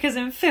 Because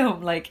in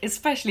film, like,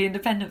 especially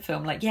independent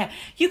film, like, yeah,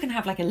 you can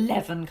have like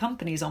 11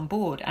 companies on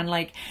board. And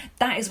like,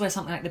 that is where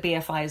something like the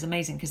BFI is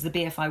amazing, because the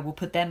BFI will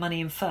put their money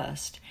in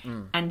first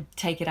and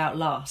take it out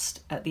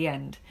last at the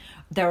end.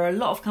 There are a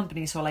lot of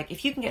companies who are like,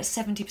 if you can get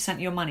 70% of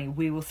your money,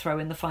 we will throw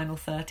in the final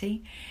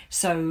 30.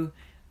 So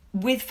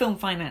with film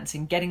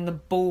financing, getting the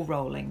ball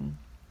rolling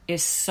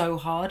is so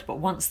hard. But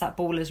once that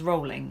ball is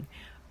rolling,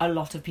 a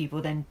lot of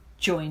people then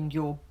join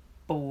your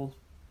ball.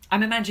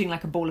 I'm imagining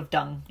like a ball of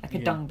dung, like a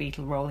dung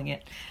beetle rolling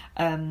it.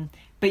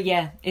 But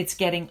yeah, it's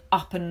getting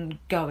up and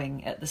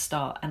going at the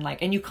start,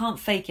 and you can't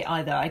fake it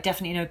either. I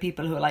definitely know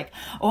people who are like,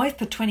 I've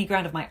put 20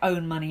 grand of my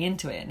own money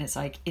into it, and it's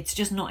like, it's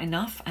just not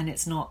enough, and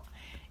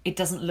it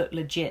doesn't look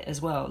legit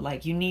as well.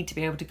 Like, you need to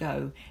be able to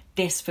go,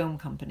 this film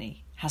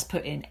company has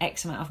put in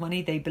X amount of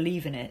money, they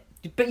believe in it.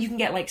 But you can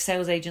get like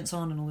sales agents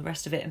on and all the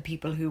rest of it, and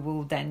people who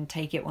will then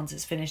take it once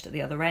it's finished at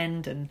the other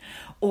end,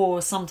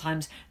 or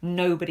sometimes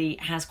nobody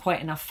has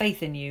quite enough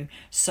faith in you,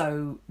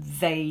 so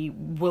they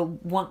will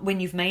want, when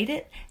you've made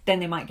it, then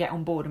they might get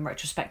on board and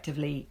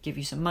retrospectively give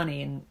you some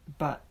money,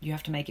 but you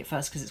have to make it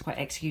first because it's quite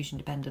execution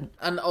dependent.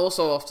 And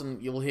also often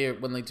you'll hear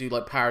when they do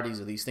like parodies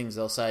of these things,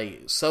 they'll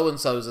say so and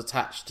so's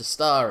attached to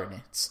star in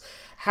it.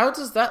 How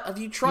does that... Have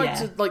you tried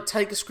to like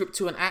take a script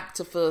to an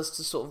actor first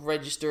to sort of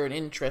register an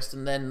interest,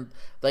 and then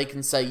they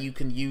can say, you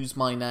can use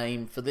my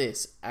name for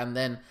this? And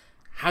then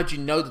how do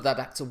you know that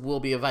actor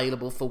will be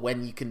available for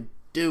when you can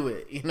do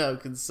it?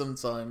 Because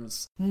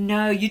sometimes...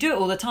 No, you do it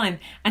all the time.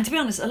 And to be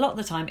honest, a lot of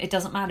the time, it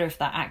doesn't matter if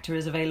that actor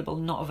is available,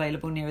 not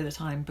available nearer the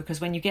time,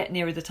 because when you get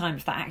nearer the time,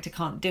 if that actor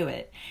can't do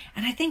it...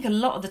 And I think a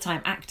lot of the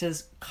time,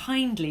 actors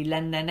kindly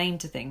lend their name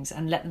to things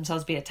and let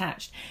themselves be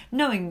attached,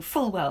 knowing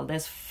full well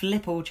there's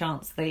flip all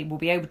chance they will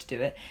be able to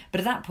do it. But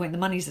at that point, the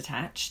money's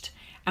attached.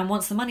 And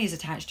once the money is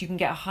attached, you can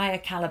get a higher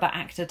caliber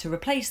actor to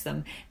replace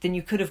them than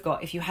you could have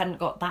got if you hadn't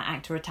got that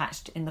actor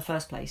attached in the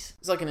first place.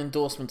 It's like an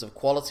endorsement of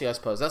quality, I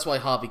suppose. That's why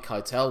Harvey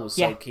Keitel was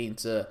so keen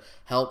to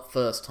help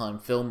first-time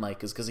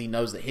filmmakers, because he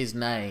knows that his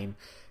name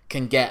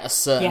can get a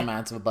certain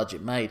amount of a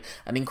budget made.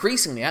 And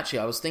increasingly, actually,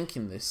 I was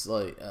thinking this,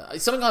 like,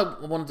 it's something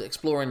I wanted to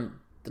explore in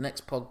the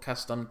next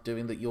podcast I'm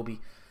doing that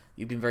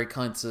you've been very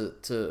kind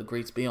to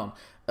agree to be on,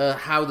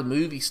 how the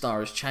movie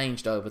star has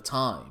changed over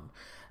time.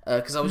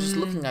 Because I was just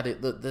looking at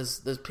it, that there's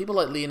people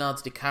like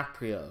Leonardo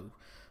DiCaprio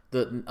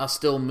that are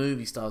still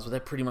movie stars, but they're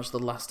pretty much the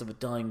last of a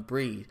dying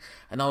breed.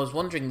 And I was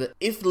wondering that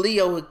if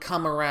Leo had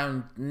come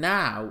around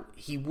now,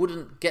 he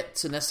wouldn't get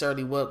to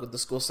necessarily work with the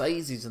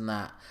Scorseses and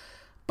that.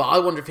 But I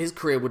wonder if his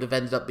career would have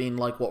ended up being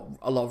like what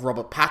a lot of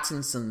Robert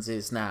Pattinson's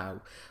is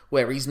now,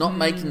 where he's not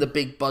making the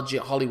big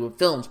budget Hollywood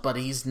films, but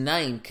his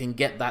name can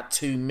get that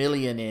 $2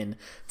 million in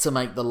to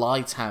make The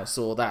Lighthouse,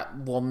 or that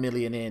 $1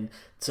 million in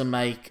to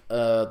make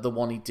the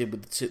one he did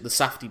with the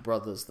Safdie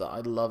brothers that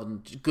I love,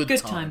 and Good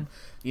Time.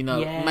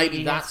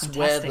 Maybe that's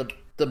where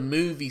the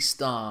movie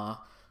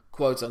star,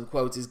 quote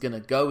unquote, is going to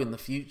go in the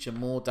future,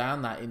 more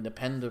down that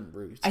independent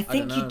route. I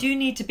think you do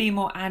need to be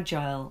more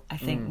agile, I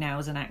think, now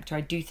as an actor.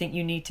 I do think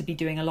you need to be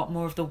doing a lot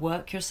more of the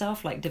work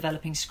yourself, like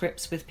developing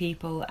scripts with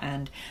people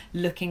and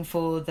looking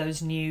for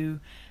those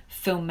new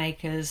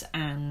filmmakers,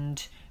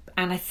 and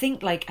I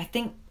think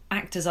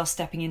actors are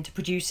stepping into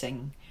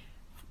producing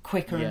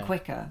quicker and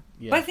quicker.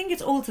 But I think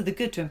it's all to the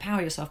good to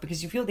empower yourself,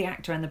 because if you're the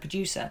actor and the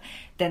producer,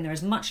 then there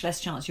is much less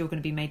chance you're going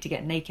to be made to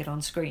get naked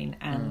on screen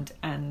and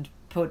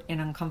put in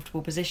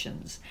uncomfortable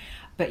positions.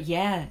 But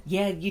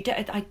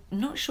I'm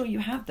not sure you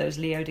have those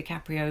Leo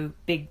DiCaprio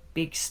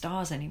big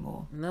stars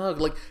anymore. No,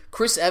 like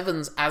Chris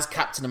Evans as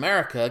Captain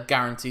America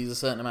guarantees a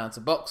certain amount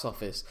of box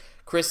office.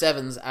 Chris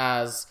Evans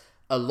as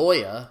a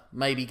lawyer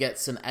maybe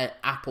gets an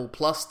Apple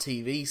Plus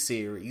TV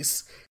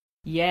series.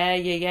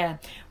 Yeah.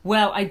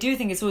 Well, I do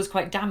think it's always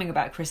quite damning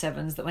about Chris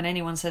Evans that when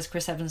anyone says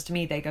Chris Evans to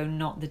me, they go,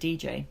 not the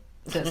DJ.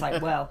 So it's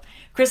like, well,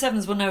 Chris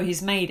Evans will know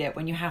he's made it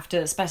when you have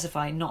to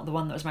specify not the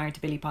one that was married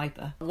to Billie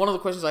Piper. One of the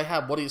questions I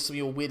had, what are some of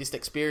your weirdest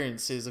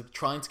experiences of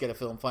trying to get a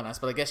film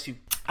financed? But I guess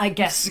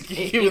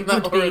given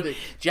that already. Do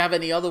you have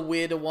any other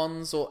weirder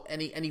ones, or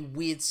any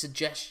weird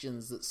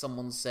suggestions that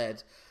someone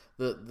said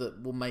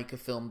that will make a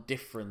film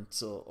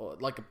different, or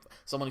like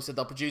someone who said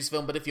they'll produce a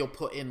film, but if you're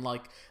put in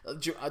like...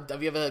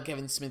 have you ever heard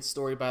Kevin Smith's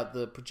story about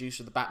the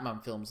producer of the Batman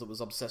films that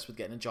was obsessed with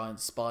getting a giant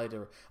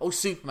spider? Oh,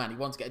 Superman, he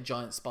wanted to get a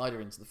giant spider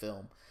into the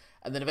film.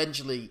 And then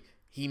eventually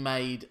he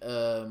made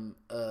Wild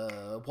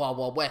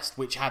Wild West,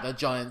 which had a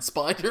giant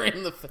spider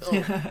in the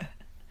film.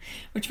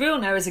 Which we all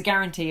know is a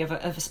guarantee of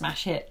a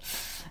smash hit.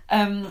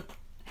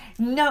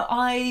 No,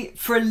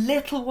 for a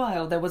little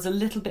while, there was a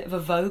little bit of a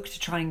vogue to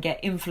try and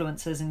get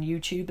influencers and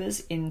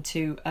YouTubers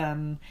into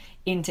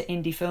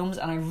indie films,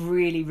 and I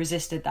really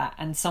resisted that.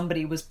 And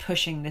somebody was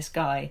pushing this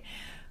guy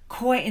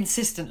quite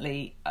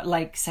insistently,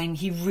 like saying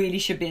he really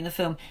should be in the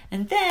film.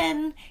 And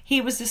then he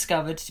was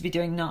discovered to be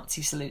doing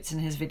Nazi salutes in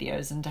his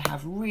videos and to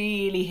have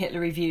really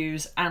Hitlery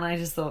views. And I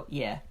just thought,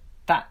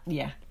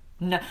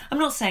 no, I'm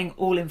not saying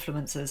all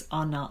influencers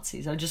are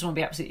Nazis. I just want to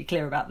be absolutely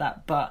clear about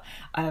that. But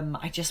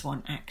I just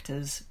want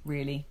actors,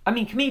 really. I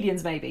mean,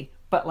 comedians maybe,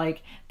 but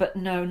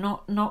no,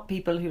 not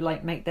people who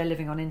like make their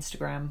living on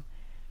Instagram.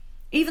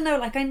 Even though,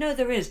 like, I know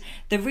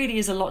there really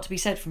is a lot to be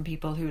said from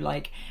people who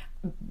like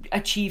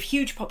achieve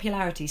huge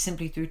popularity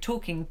simply through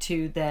talking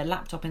to their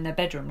laptop in their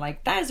bedroom.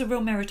 Like, that is a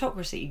real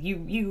meritocracy.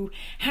 You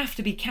have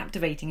to be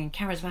captivating and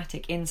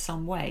charismatic in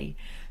some way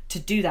to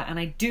do that, and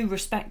I do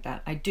respect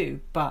that. I do,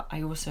 but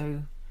I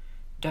also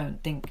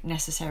don't think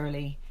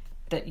necessarily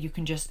that you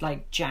can just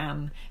like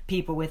jam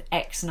people with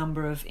X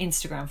number of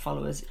Instagram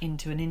followers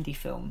into an indie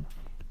film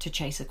to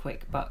chase a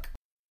quick buck.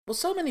 Well,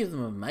 so many of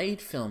them have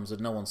made films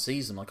and no one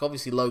sees them. Like,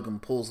 obviously Logan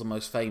Paul's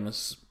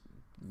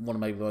one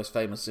of maybe the most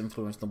famous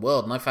influencers in the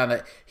world, and I found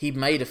out he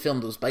made a film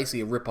that was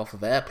basically a rip-off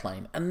of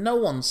Airplane, and no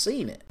one's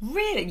seen it.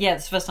 Really? Yeah,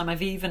 it's the first time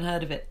I've even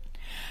heard of it.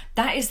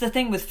 That is the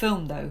thing with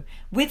film, though.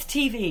 With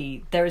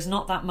TV, there is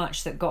not that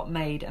much that got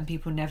made and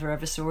people never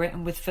ever saw it.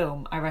 And with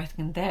film, I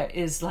reckon there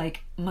is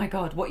like, my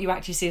God, what you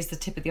actually see is the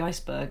tip of the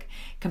iceberg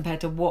compared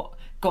to what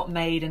got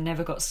made and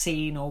never got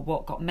seen, or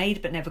what got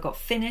made but never got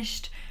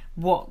finished,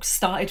 what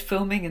started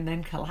filming and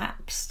then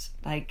collapsed.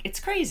 Like, it's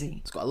crazy.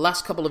 It's got a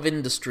last couple of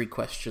industry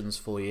questions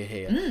for you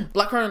here.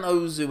 Black Rain and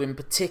Ozu in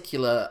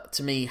particular,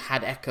 to me,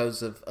 had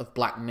echoes of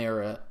Black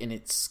Mirror in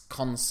its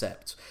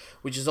concept,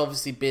 which has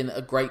obviously been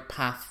a great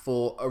path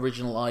for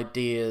original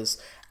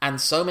ideas,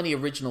 and so many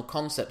original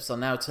concepts are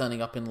now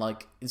turning up in,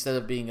 like, instead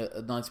of being a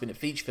 90-minute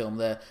feature film,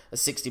 they're a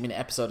 60-minute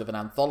episode of an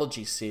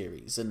anthology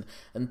series, and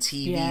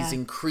TV's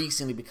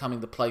increasingly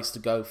becoming the place to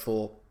go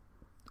for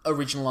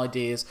original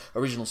ideas,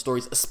 original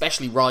stories,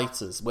 especially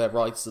writers, where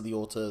writers are the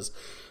authors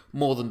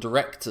more than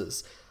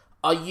directors.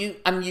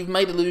 You've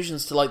made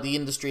allusions to like the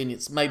industry, and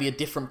it's maybe a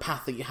different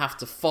path that you have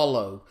to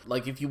follow.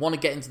 Like, if you want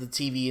to get into the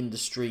TV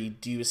industry,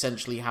 do you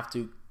essentially have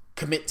to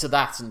commit to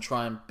that and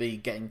try and be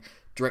getting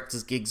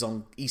directors' gigs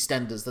on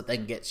EastEnders that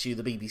then gets you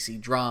the BBC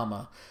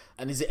drama?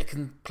 And is it a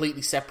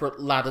completely separate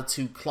ladder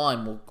to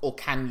climb, or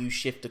can you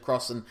shift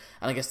across? And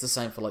I guess the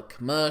same for like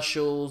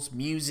commercials,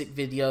 music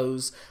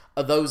videos.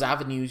 Are those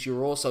avenues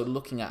you're also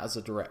looking at as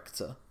a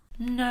director?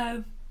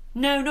 No,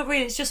 not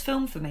really. It's just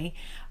film for me.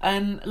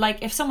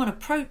 Like, if someone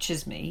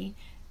approaches me,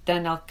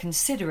 then I'll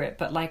consider it.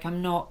 But like,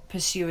 I'm not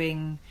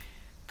pursuing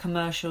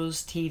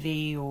commercials,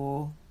 TV,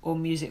 or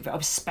music,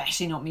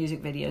 especially not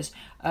music videos.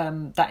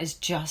 That is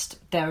just,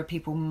 there are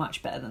people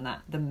much better than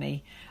that than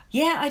me.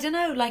 Yeah, I don't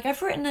know. Like,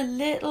 I've written a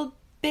little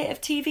bit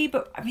of TV,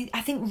 but I mean,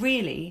 I think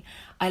really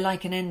I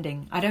like an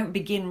ending. I don't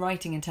begin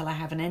writing until I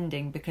have an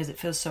ending because it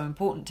feels so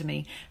important to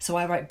me. So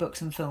I write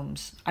books and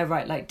films. I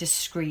write like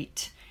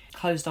discrete,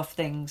 closed off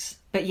things.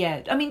 But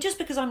yeah, I mean, just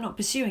because I'm not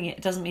pursuing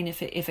it doesn't mean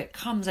if it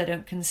comes, I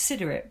don't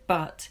consider it.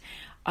 But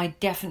I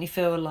definitely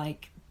feel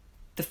like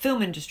the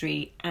film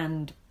industry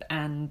and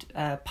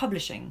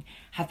publishing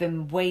have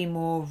been way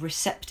more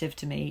receptive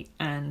to me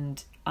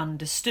and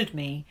understood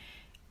me,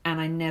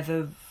 and I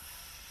never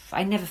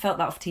felt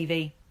that off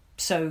TV.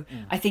 So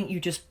I think you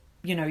just,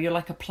 you're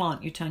like a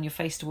plant, you turn your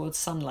face towards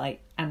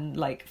sunlight, and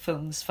like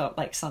films felt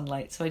like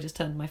sunlight, so I just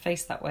turned my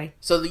face that way.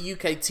 So the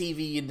UK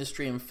TV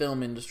industry and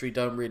film industry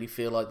don't really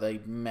feel like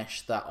they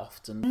mesh that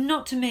often?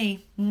 Not to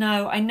me,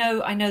 no. I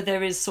know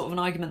there is sort of an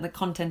argument that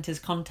content is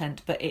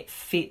content, but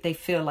they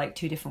feel like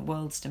two different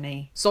worlds to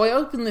me. So I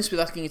opened this with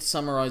asking you to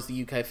summarise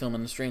the UK film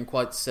industry, and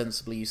quite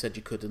sensibly you said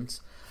you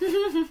couldn't.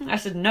 I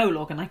said, no,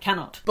 Logan, I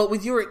cannot. But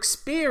with your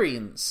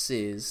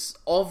experiences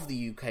of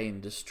the UK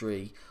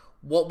industry,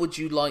 what would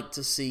you like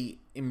to see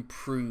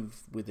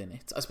improve within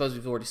it? I suppose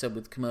we've already said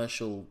with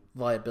commercial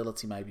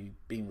viability maybe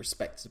being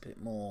respected a bit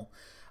more.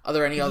 Are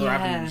there any other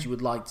avenues you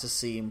would like to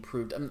see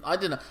improved? I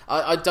don't know.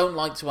 I don't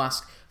like to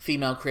ask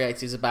female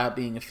creatives about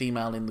being a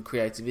female in the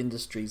creative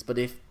industries, but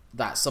if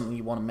that's something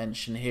you want to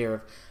mention here,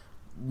 of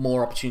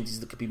more opportunities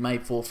that could be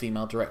made for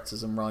female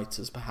directors and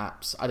writers,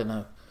 perhaps. I don't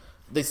know.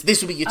 This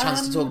would be your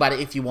chance to talk about it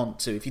if you want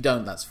to. If you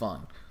don't, that's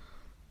fine.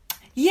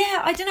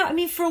 Yeah, I don't know. I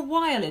mean, for a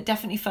while, it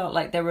definitely felt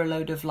like there were a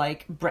load of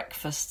like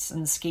breakfasts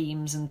and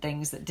schemes and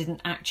things that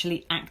didn't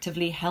actually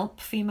actively help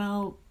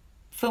female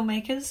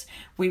filmmakers.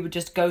 We would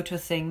just go to a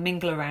thing,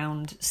 mingle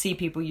around, see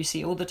people you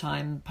see all the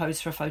time, pose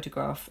for a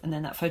photograph, and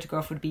then that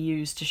photograph would be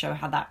used to show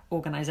how that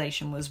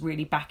organisation was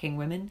really backing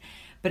women.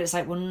 But it's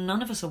like, well,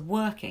 none of us are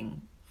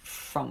working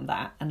from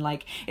that. And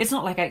like, it's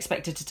not like I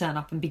expected to turn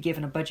up and be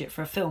given a budget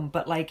for a film,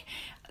 but like,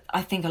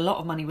 I think a lot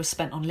of money was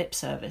spent on lip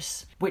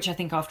service, which I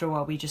think after a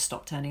while we just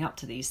stopped turning up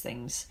to these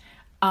things.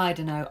 I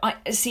don't know. I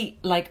see,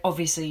 like,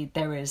 obviously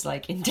there is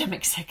like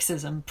endemic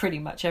sexism pretty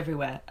much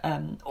everywhere,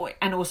 and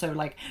also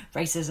like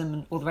racism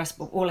and all the rest.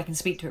 But all I can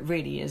speak to it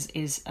really is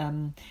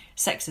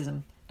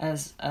sexism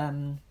as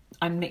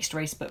I'm mixed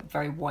race but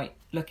very white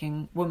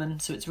looking woman,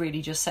 so it's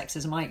really just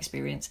sexism I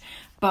experience.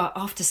 But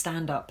after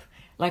stand-up,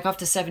 like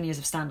after 7 years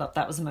of stand-up,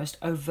 that was the most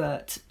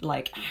overt,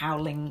 like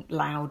howling,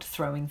 loud,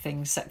 throwing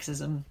things,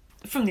 sexism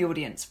from the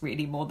audience,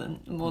 really, more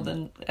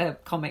than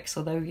comics,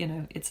 although, you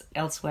know, it's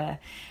elsewhere.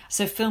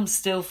 So film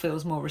still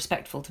feels more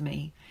respectful to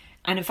me.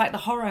 And in fact, the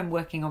horror I'm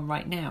working on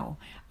right now,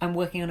 I'm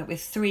working on it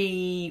with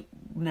 3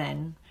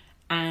 men,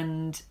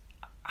 and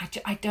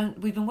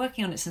we've been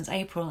working on it since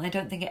April, and I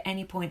don't think at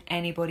any point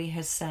anybody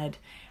has said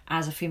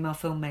as a female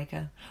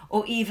filmmaker,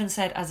 or even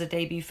said as a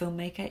debut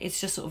filmmaker. It's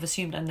just sort of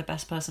assumed I'm the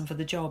best person for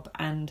the job,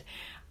 and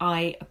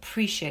I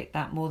appreciate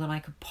that more than I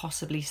could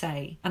possibly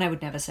say. And I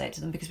would never say it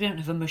to them because we don't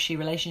have a mushy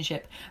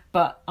relationship,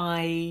 but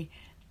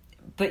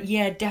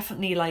yeah,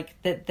 definitely,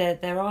 like,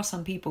 there are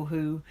some people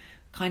who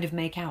kind of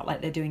make out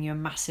like they're doing you a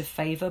massive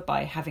favour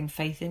by having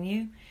faith in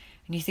you.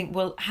 And you think,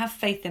 well, have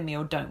faith in me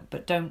or don't,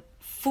 but don't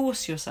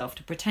force yourself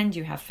to pretend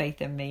you have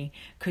faith in me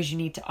because you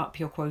need to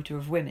up your quota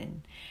of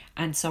women.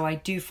 And so I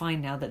do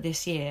find now that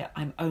this year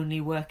I'm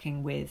only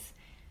working with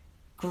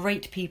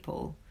great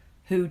people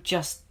who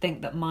just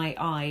think that my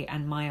eye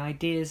and my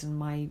ideas and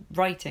my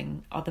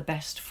writing are the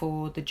best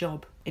for the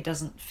job. I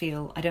don't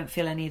feel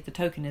any of the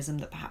tokenism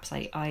that perhaps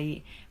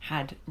I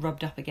had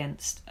rubbed up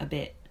against a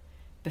bit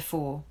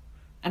before.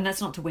 And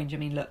that's not to whinge. I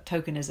mean, look,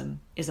 tokenism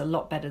is a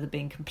lot better than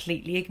being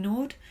completely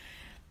ignored.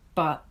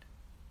 But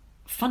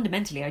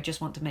fundamentally, I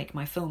just want to make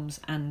my films,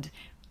 and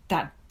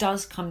that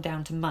does come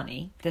down to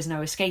money. There's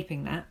no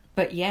escaping that.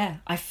 But yeah,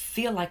 I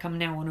feel like I'm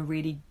now on a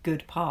really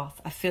good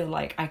path. I feel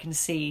like I can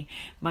see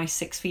my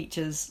 6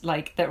 features,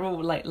 like they're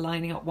all like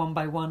lining up one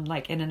by one,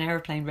 like in an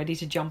aeroplane, ready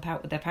to jump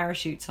out with their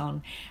parachutes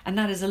on. And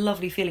that is a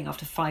lovely feeling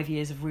after 5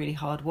 years of really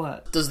hard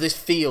work. Does this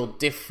feel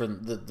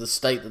different, the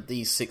state that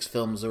these 6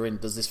 films are in?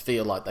 Does this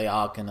feel like they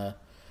are gonna...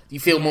 Do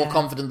you feel more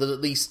confident that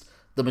at least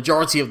the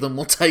majority of them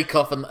will take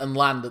off and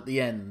land at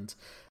the end?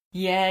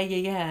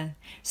 Yeah.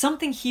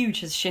 Something huge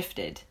has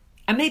shifted.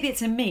 And maybe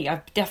it's in me.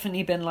 I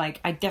definitely have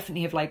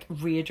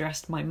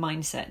readdressed my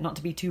mindset, not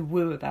to be too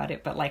woo about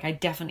it, but like I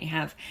definitely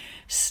have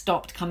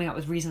stopped coming up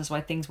with reasons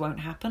why things won't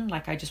happen.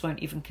 Like I just won't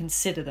even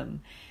consider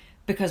them,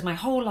 because my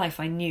whole life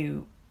I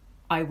knew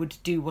I would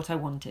do what I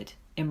wanted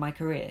in my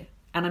career.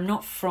 And I'm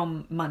not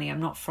from money,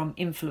 I'm not from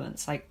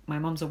influence. Like my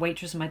mum's a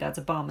waitress and my dad's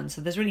a barman,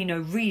 so there's really no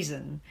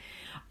reason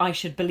I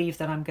should believe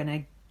that I'm going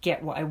to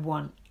get what I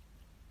want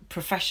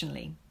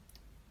professionally.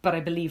 But I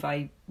believe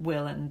I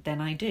will, and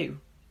then I do.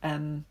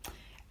 And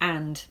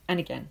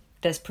again,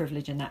 there's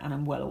privilege in that, and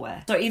I'm well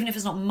aware. So even if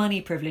it's not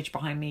money privilege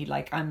behind me,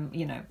 like I'm,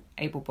 you know,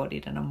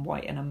 able-bodied and I'm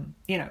white and I'm,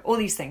 you know, all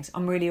these things,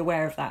 I'm really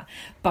aware of that.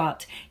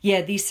 But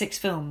yeah, these 6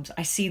 films,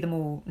 I see them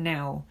all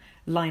now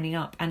lining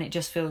up, and it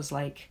just feels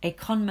like a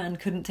con man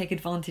couldn't take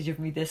advantage of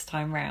me this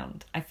time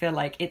round. I feel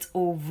like it's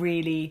all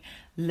really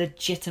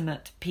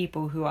legitimate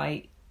people who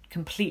I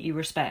completely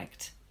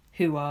respect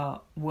who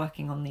are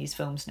working on these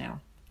films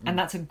now. And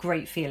that's a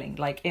great feeling.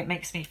 Like, it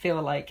makes me feel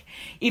like,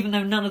 even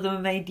though none of them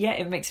are made yet,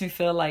 it makes me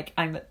feel like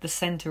I'm at the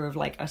centre of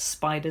like a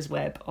spider's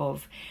web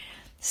of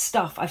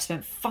stuff I've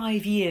spent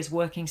 5 years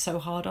working so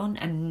hard on,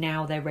 and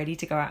now they're ready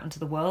to go out into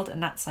the world.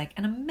 And that's like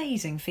an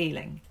amazing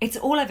feeling. It's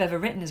all I've ever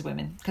written as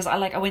women, because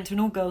I went to an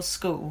all-girls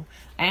school.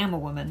 I am a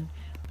woman.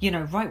 You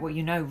know, write what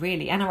you know,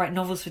 really. And I write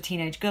novels for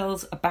teenage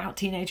girls, about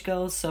teenage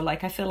girls. So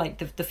like, I feel like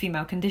the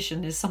female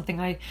condition is something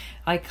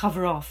I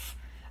cover off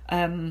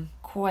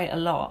quite a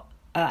lot.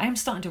 I am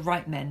starting to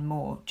write men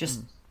more,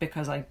 just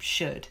because I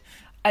should.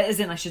 As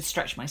in, I should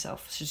stretch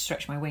myself, should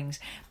stretch my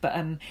wings. But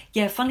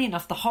yeah, funnily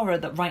enough, the horror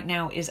that right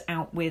now is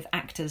out with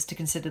actors to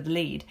consider the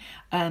lead,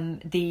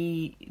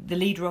 the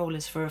lead role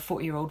is for a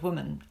 40-year-old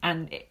woman.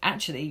 And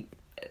actually,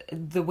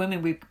 the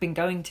women we've been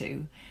going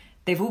to,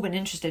 they've all been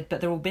interested, but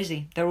they're all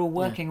busy. They're all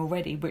working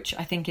already, which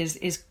I think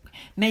is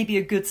maybe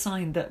a good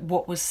sign that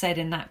what was said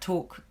in that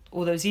talk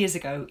all those years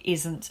ago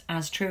isn't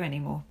as true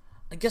anymore.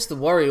 I guess the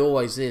worry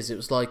always is, it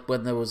was like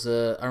when there was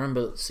I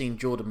remember seeing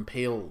Jordan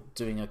Peele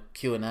doing a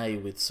Q&A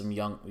with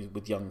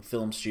young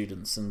film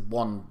students, and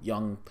one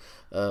young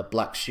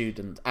black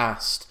student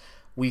asked,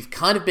 we've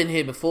kind of been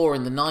here before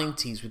in the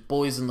 90s with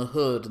Boys in the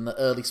Hood and the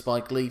early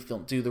Spike Lee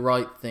film Do the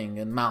Right Thing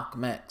and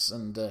Malcolm X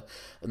and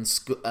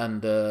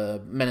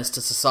Menace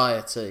to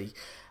Society,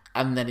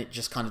 and then it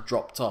just kind of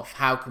dropped off.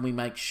 How can we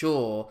make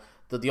sure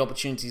that the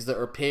opportunities that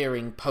are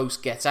appearing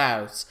post Get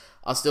Out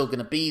are still going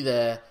to be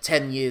there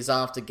 10 years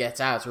after Get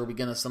Out, or are we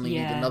going to suddenly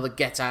need another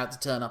Get Out to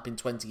turn up in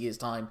 20 years'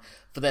 time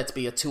for there to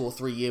be a 2 or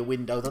 3 year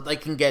window that they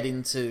can get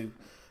into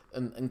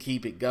and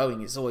keep it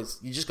going? It's always,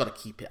 you just got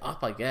to keep it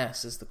up, I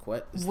guess, is the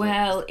question.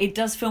 Well, it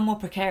does feel more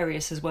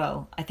precarious as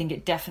well. I think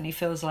it definitely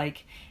feels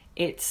like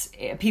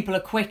people are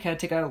quicker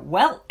to go,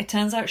 well, it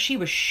turns out she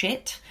was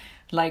shit.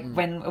 Like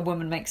when a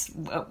woman makes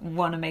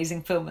one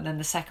amazing film and then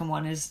the second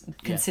one is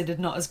considered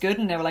not as good,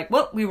 and they were like,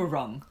 well, we were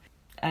wrong.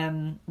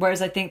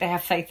 Whereas I think they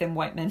have faith in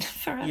white men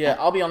forever. Yeah,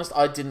 I'll be honest,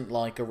 I didn't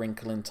like A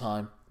Wrinkle in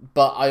Time,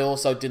 but I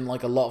also didn't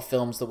like a lot of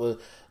films that were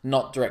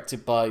not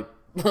directed by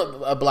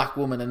a black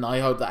woman, and I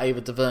hope that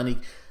Ava DuVernay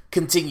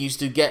continues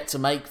to get to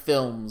make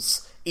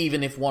films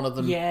even if one of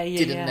them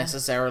didn't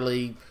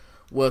necessarily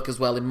work as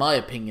well, in my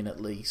opinion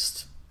at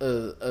least,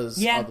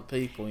 as other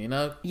people, you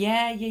know?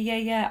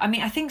 Yeah. I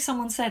mean, I think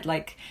someone said,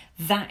 like,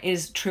 that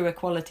is true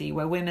equality,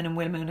 where women and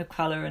women of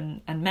colour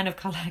and men of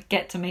colour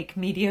get to make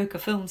mediocre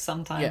films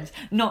sometimes.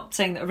 Yeah. Not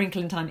saying that A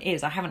Wrinkle in Time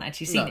is. I haven't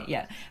actually seen it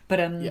yet. But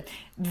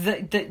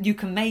that you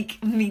can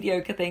make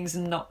mediocre things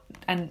and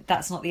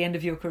that's not the end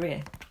of your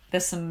career.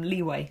 There's some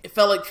leeway. It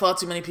felt like far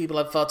too many people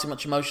had far too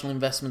much emotional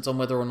investment on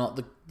whether or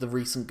not the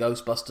recent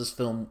Ghostbusters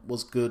film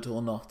was good or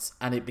not,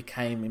 and it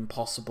became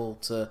impossible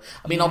to...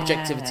 I mean,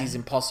 objectivity is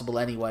impossible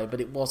anyway,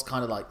 but it was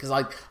kind of like... Because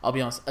I'll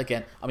be honest,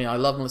 again, I mean,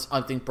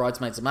 I think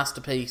Bridesmaids a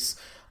masterpiece.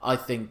 I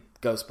think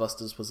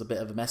Ghostbusters was a bit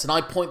of a mess, and I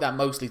point that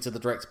mostly to the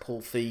director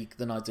Paul Feig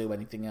than I do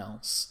anything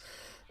else.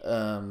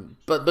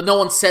 But no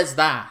one says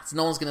that.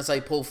 No one's going to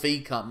say Paul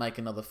Feig can't make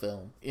another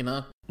film, you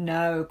know?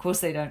 No, of course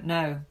they don't.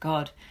 No,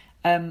 God.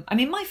 I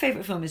mean, my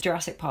favourite film is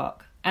Jurassic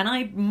Park, and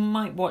I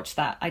might watch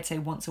that, I'd say,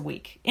 once a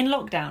week. In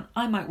lockdown,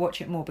 I might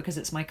watch it more because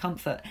it's my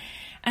comfort.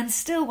 And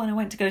still, when I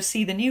went to go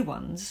see the new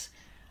ones,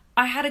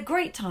 I had a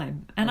great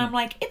time. And I'm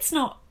like, it's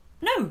not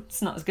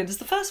as good as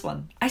the first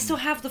one. I still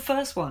have the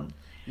first one.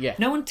 Yeah.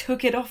 No one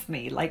took it off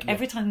me. Like,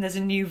 every time there's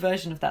a new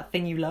version of that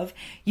thing you love,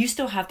 you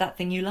still have that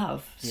thing you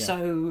love. Yeah.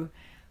 So...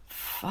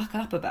 fuck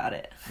up about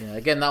it. Yeah,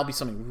 again, that'll be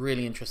something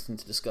really interesting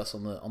to discuss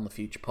on the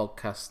future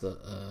podcast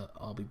that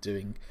I'll be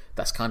doing.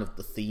 That's kind of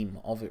the theme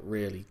of it,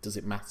 really. Does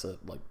it matter,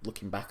 like,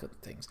 looking back at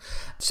things?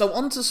 So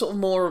on to sort of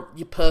more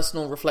your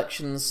personal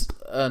reflections,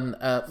 and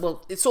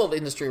well, it's sort of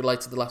industry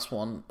related, the last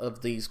one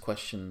of these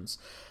questions.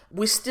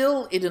 We're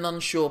still in an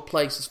unsure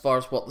place as far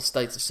as what the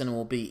state of cinema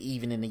will be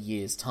even in a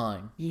year's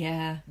time.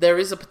 Yeah. There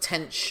is a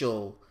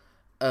potential,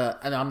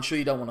 and I'm sure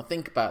you don't want to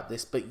think about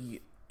this, but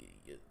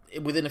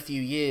within a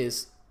few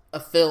years... a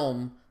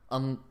film,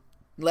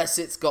 unless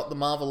it's got the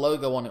Marvel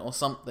logo on it or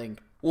something,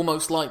 will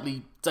most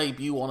likely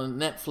debut on a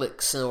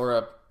Netflix or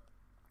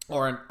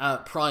a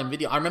Prime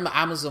Video. I remember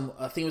Amazon,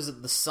 I think it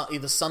was at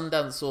either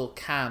Sundance or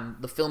Cannes,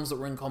 the films that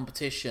were in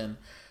competition,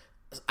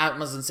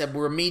 Amazon said,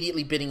 we're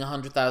immediately bidding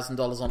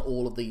 $100,000 on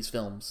all of these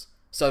films.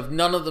 So if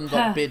none of them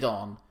got bid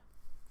on,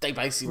 they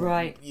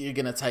basically, you're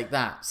going to take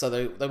that. So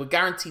they were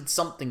guaranteed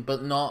something,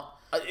 but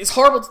not... It's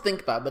horrible to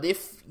think about, but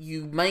if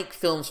you make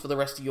films for the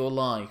rest of your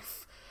life,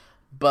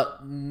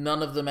 but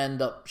none of them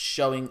end up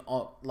showing...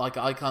 Like,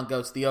 I can't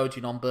go to the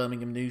Odeon on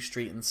Birmingham New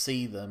Street and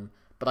see them,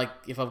 but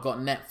if I've got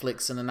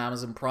Netflix and an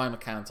Amazon Prime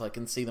account, I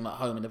can see them at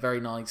home in a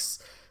very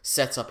nice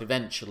setup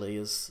eventually.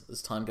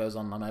 As time goes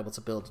on, I'm able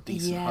to build a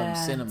decent home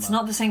cinema. It's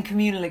not the same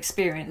communal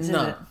experience, is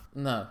it?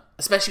 No.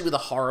 Especially with a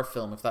horror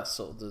film, if that's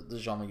sort of the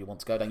genre you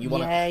want to go down. You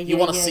want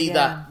to see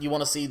that. You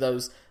want to see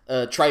those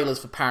trailers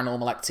for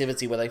Paranormal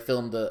Activity where they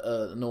filmed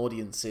an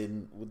audience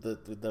in with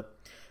the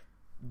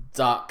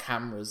dark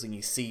cameras and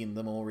you're seeing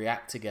them all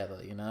react together,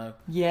 you know?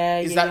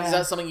 Is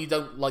that something you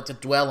don't like to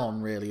dwell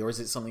on, really, or is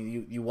it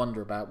something you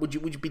wonder about? Would you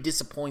be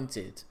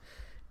disappointed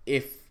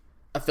if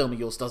a film of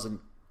yours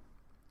doesn't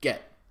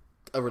get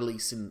a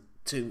release in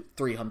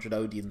 200-300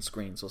 Odeon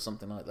screens or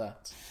something like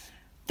that?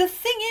 The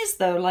thing is,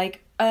 though,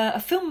 like,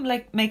 a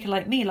filmmaker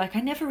like me, like, I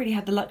never really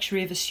had the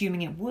luxury of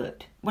assuming it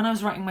would. When I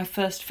was writing my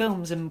first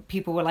films and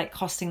people were, like,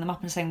 costing them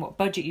up and saying what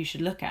budget you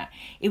should look at,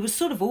 it was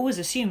sort of always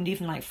assumed,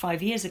 even, like,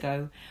 5 years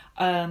ago,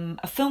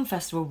 a film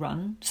festival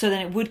run, so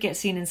then it would get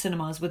seen in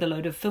cinemas with a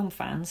load of film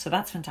fans, so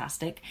that's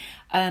fantastic.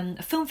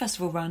 A film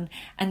festival run,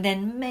 and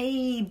then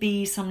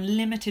maybe some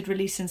limited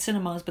release in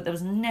cinemas, but there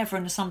was never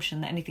an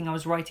assumption that anything I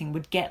was writing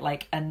would get,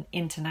 like, an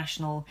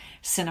international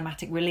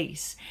cinematic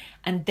release,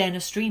 and then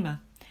a streamer.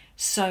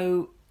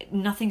 So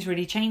nothing's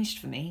really changed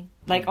for me.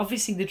 Like,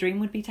 obviously the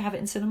dream would be to have it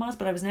in cinemas,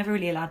 but I was never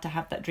really allowed to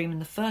have that dream in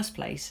the first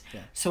place.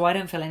 Yeah. So I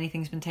don't feel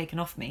anything's been taken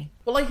off me.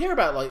 Well, I hear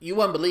about, like, you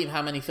won't believe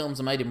how many films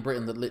are made in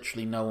Britain that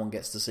literally no one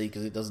gets to see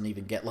because it doesn't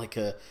even get, like,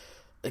 it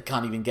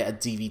can't even get a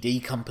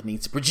DVD company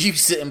to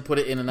produce it and put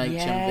it in an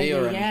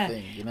HMV or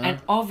anything, you know?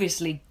 And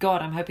obviously,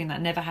 God, I'm hoping that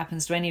never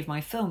happens to any of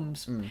my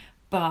films.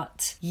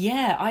 But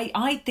yeah,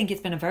 I think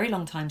it's been a very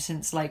long time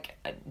since, like,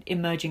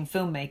 emerging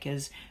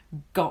filmmakers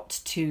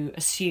got to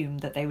assume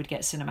that they would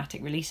get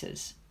cinematic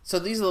releases. So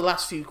these are the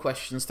last few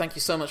questions. Thank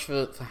you so much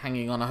for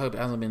hanging on. I hope it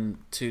hasn't been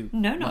too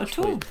No, not at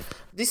all.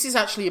 This is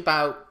actually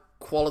about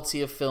quality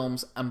of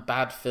films and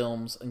bad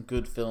films and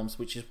good films,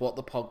 which is what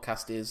the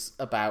podcast is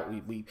about.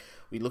 We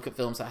look at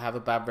films that have a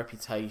bad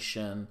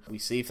reputation. We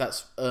see if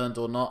that's earned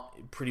or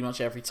not. Pretty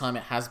much every time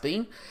it has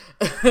been.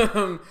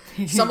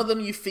 Some of them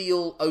you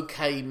feel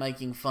okay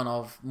making fun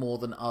of more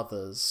than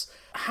others.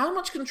 How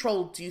much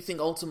control do you think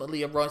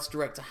ultimately a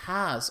writer-director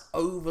has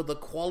over the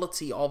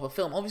quality of a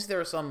film? Obviously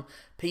there are some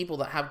people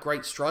that have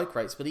great strike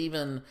rates, but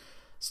even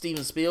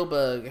Steven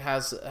Spielberg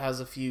has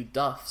a few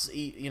duffs.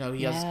 He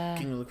has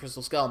Kingdom of the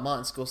Crystal Skull.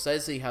 Martin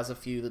Scorsese has a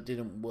few that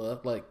didn't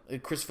work.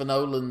 Like, Christopher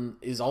Nolan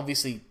is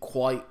obviously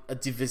quite a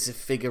divisive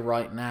figure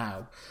right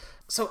now.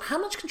 So how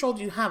much control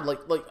do you have? Like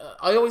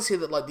I always hear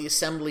that, like, the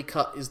assembly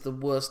cut is the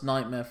worst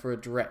nightmare for a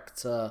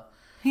director.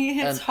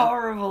 It's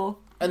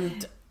horrible.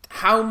 And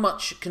how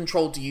much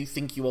control do you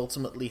think you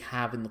ultimately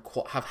have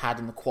had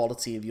in the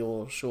quality of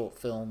your short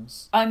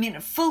films? I mean,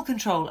 full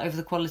control over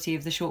the quality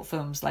of the short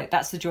films. Like,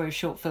 that's the joy of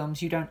short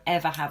films. You don't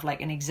ever have like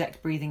an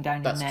exec breathing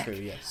down your neck. That's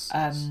true. Yes.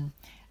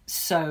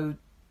 So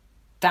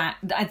that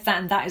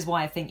is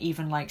why I think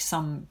even like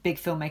some big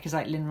filmmakers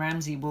like Lynn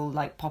Ramsey will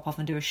like pop off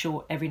and do a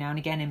short every now and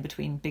again in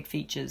between big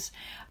features.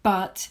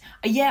 But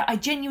yeah, I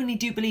genuinely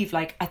do believe,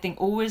 like, I think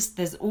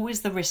there's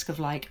always the risk of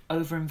like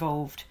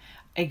over-involved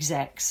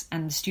execs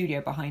and the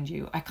studio behind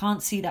you. I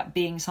can't see that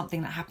being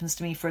something that happens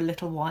to me for a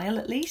little while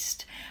at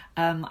least.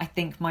 I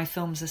think my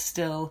films are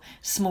still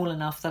small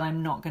enough that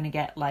I'm not going to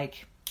get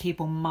like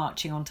people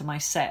marching onto my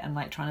set and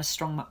like trying to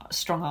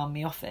strong arm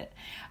me off it.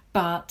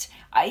 But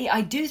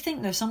I do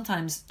think though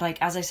sometimes,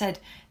 like as I said,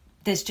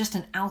 there's just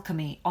an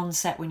alchemy on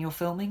set when you're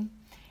filming,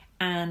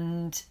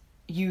 and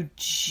you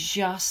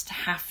just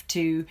have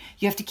to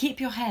keep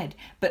your head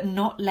but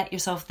not let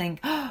yourself think,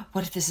 oh,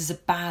 what if this is a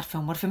bad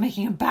film, what if we're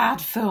making a bad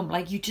film?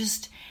 Like, you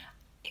just,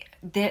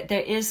 there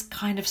is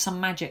kind of some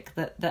magic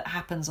that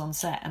happens on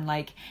set, and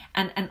like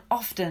and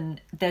often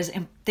there's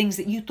things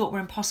that you thought were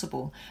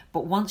impossible,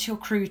 but once your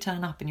crew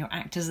turn up and your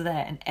actors are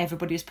there and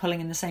everybody is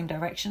pulling in the same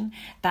direction,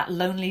 that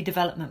lonely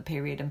development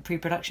period and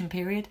pre-production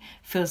period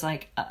feels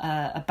like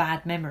a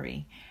bad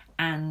memory.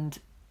 And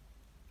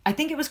I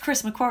think it was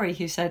Chris McQuarrie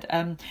who said,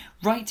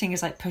 writing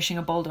is like pushing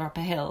a boulder up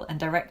a hill and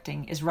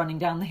directing is running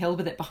down the hill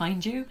with it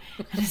behind you.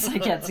 And it's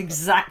like, yeah, it's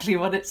exactly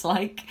what it's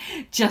like.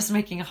 Just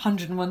making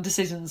 101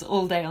 decisions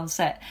all day on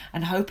set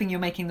and hoping you're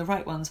making the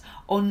right ones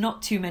or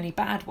not too many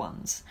bad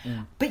ones.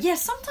 Mm. But yeah,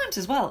 sometimes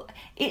as well,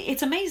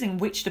 it's amazing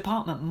which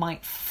department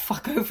might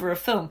fuck over a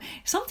film.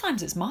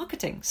 Sometimes it's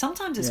marketing.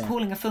 Sometimes it's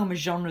calling a film a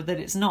genre that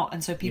it's not,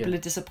 and so people are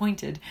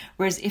disappointed.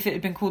 Whereas if it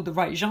had been called the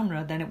right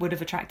genre, then it would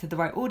have attracted the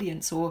right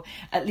audience, or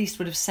at least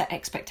would have set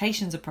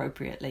expectations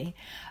appropriately.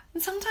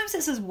 And sometimes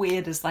it's as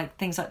weird as like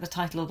things like the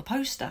title or the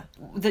poster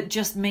that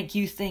just make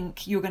you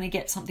think you're going to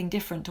get something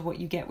different to what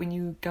you get when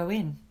you go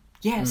in.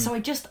 So I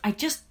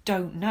just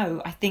don't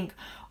know. I think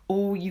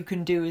all you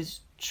can do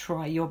is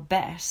try your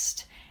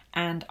best,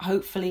 and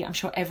hopefully, I'm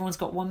sure everyone's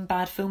got one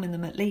bad film in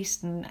them at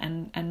least,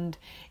 and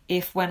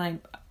if when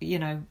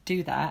I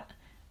do that,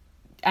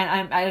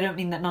 and I don't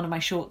mean that none of my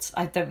shorts,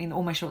 I don't mean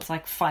all my shorts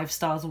like 5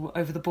 stars all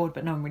over the board,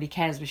 but no one really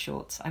cares with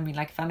shorts. I mean,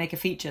 like, if I make a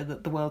feature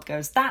that the world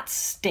goes, that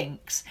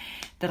stinks,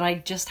 that I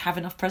just have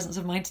enough presence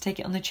of mind to take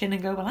it on the chin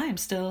and go, well, I am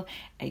still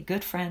a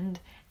good friend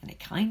and a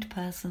kind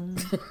person,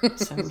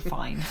 so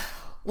fine.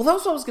 Well, that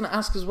was what I was going to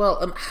ask as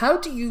well. How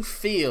do you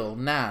feel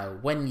now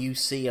when you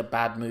see a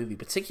bad movie,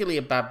 particularly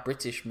a bad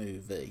British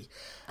movie,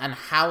 and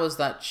how has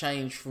that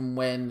changed from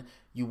when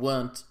you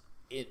weren't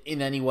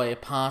in any way a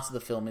part of the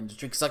film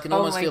industry? Because I can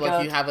almost feel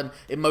like you have an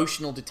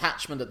emotional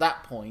detachment at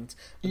that point,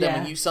 but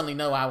then when you suddenly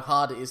know how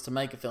hard it is to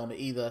make a film, it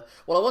either,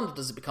 well, I wonder,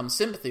 does it become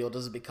sympathy or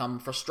does it become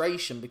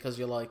frustration? Because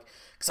you're like,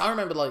 because I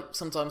remember like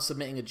sometimes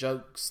submitting a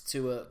jokes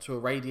to a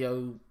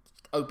radio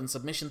open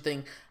submission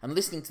thing and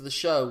listening to the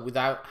show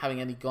without having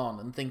any gone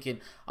and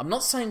thinking, I'm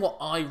not saying what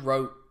I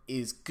wrote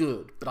is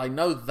good, but I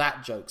know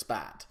that joke's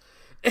bad.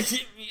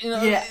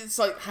 It's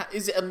like,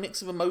 is it a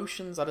mix of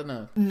emotions? I don't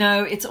know.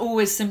 No, it's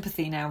always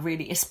sympathy now,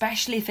 really,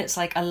 especially if it's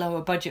like a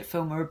lower budget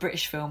film or a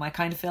British film. I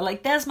kind of feel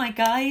like, there's my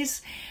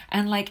guys,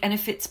 and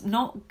if it's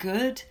not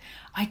good,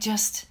 I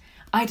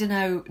don't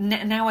know.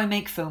 Now I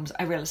make films,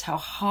 I realise how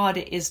hard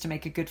it is to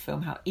make a good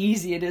film, how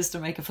easy it is to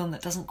make a film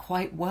that doesn't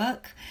quite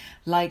work.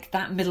 Like,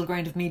 that middle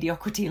ground of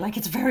mediocrity, like,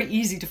 it's very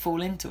easy to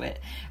fall into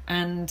it.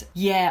 And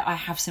yeah, I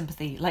have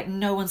sympathy. Like,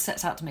 no one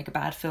sets out to make a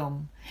bad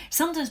film.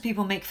 Sometimes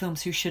people make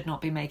films who should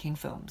not be making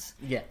films.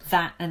 Yeah.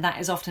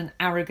 That is often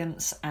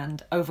arrogance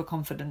and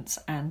overconfidence,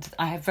 and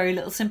I have very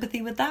little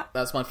sympathy with that.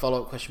 That's my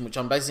follow-up question, which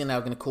I'm basically now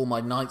going to call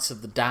my Knights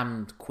of the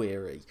Damned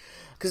query.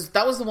 Because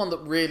that was the one that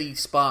really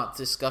sparked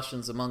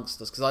discussions amongst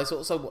us. Because I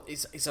thought, so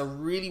it's a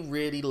really,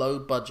 really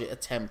low-budget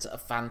attempt at a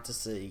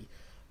fantasy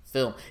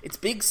film. Its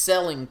big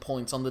selling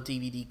point on the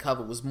DVD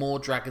cover was more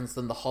dragons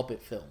than the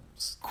Hobbit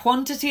films.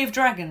 Quantity of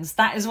dragons,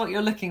 that is what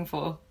you're looking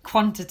for.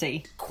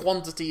 Quantity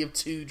of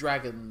 2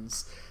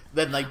 dragons.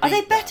 Then they beat Are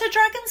they better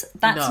dragons?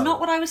 That's No. not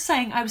what I was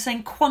saying. I was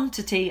saying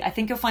quantity. I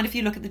think you'll find if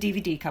you look at the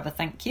DVD cover.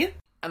 Thank you.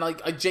 And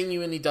I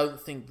genuinely don't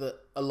think that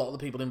a lot of the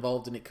people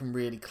involved in it can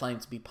really claim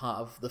to be part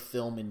of the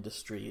film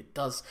industry. It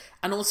does.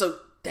 And also,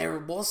 there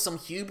was some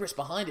hubris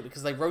behind it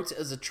because they wrote it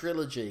as a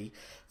trilogy,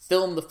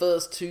 filmed the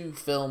first 2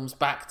 films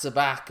back to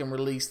back and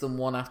released them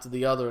one after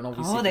the other. And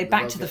obviously, they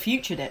Back to the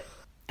Futured it.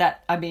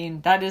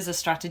 That is a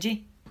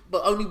strategy.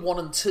 But only 1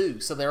 and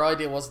 2, so their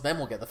idea was then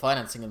we'll get the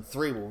financing and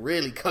 3 will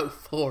really go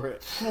for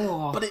it.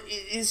 Oh. But it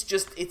is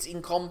just, it's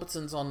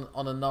incompetent on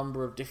a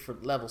number of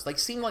different levels. They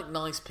seem like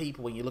nice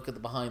people when you look at the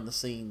behind the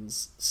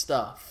scenes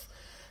stuff.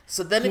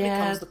 So then it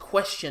becomes the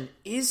question,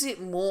 is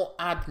it more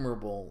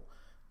admirable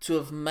to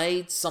have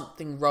made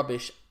something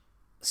rubbish,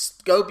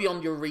 go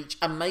beyond your reach,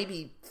 and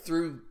maybe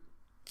through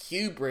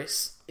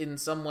hubris in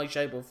some way,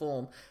 shape or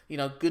form,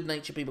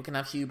 good-natured people can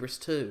have hubris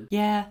too.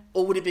 Yeah.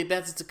 Or would it be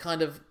better to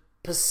kind of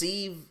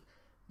perceive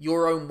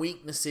your own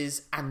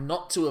weaknesses and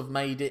not to have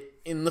made it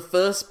in the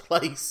first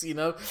place, you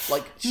know?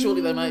 Like,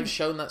 surely they may have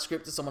shown that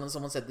script to someone and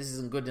someone said, this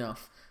isn't good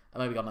enough.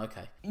 And maybe gone,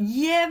 okay.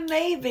 Yeah,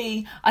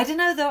 maybe. I don't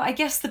know, though. I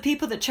guess the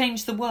people that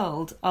change the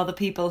world are the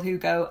people who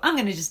go, I'm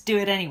going to just do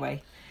it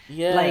anyway.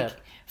 Yeah. Like,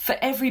 for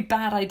every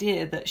bad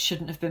idea that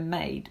shouldn't have been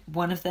made,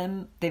 one of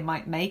them they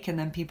might make, and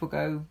then people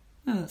go,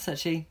 oh, it's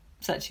actually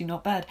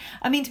not bad.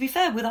 I mean, to be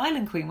fair, with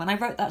Island Queen, when I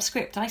wrote that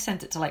script, I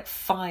sent it to like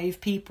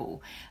 5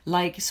 people,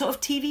 like sort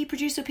of TV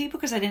producer people,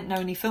 because I didn't know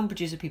any film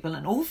producer people,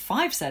 and all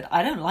 5 said,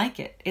 I don't like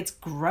it. It's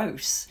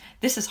gross.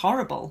 This is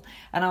horrible.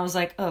 And I was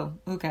like, oh,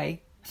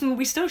 okay.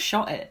 We still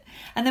shot it.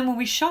 And then when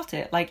we shot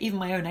it, like, even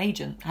my own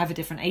agent, I have a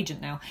different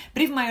agent now,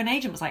 but even my own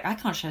agent was like, I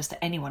can't show this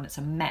to anyone, it's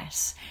a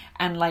mess.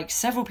 And like,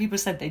 several people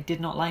said they did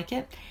not like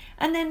it.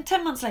 And then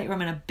 10 months later,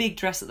 I'm in a big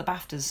dress at the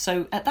BAFTAs.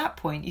 So at that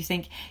point, you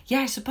think, yeah,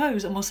 I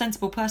suppose a more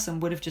sensible person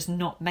would have just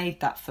not made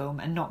that film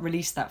and not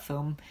released that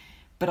film.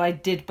 But I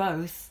did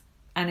both,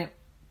 and it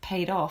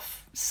paid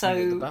off. So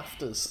the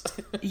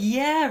BAFTAs.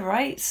 Yeah,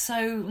 right. So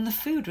and the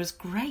food was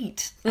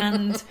great,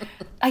 and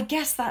I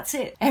guess that's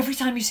it. Every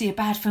time you see a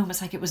bad film,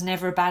 it's like it was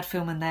never a bad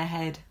film in their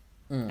head.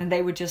 And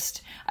they were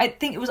just, I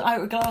think it was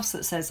Ira Glass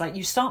that says, like,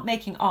 you start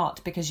making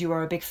art because you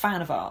are a big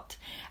fan of art,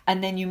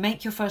 and then you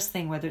make your first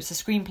thing, whether it's a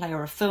screenplay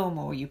or a film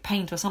or you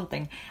paint or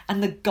something,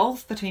 and the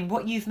gulf between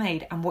what you've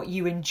made and what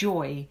you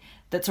enjoy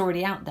that's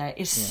already out there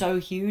is so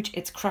huge,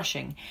 it's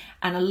crushing.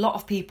 And a lot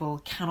of people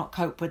cannot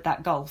cope with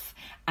that gulf,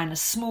 and a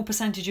small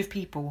percentage of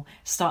people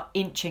start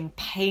inching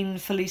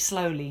painfully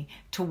slowly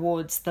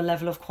towards the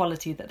level of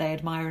quality that they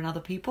admire in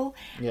other people.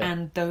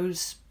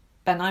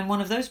 And I'm one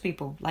of those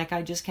people. Like,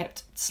 I just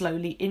kept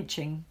slowly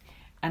inching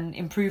and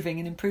improving,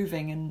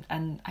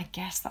 and I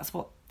guess that's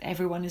what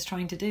everyone is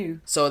trying to do.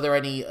 So are there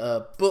any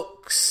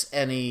books,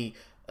 any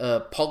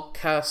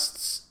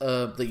podcasts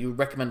that you would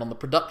recommend on the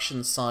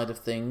production side of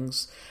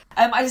things?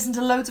 I listen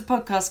to loads of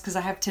podcasts because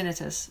I have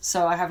tinnitus,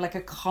 so I have like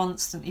a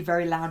constantly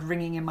very loud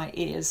ringing in my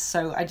ears,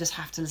 so I just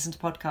have to listen to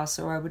podcasts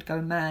or I would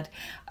go mad.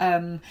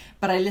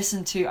 But I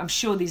listen to, I'm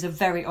sure these are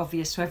very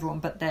obvious to everyone,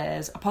 but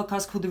there's a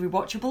podcast called The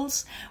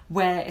Rewatchables,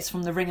 where it's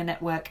from the Ringer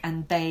Network,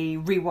 and they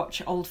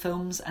rewatch old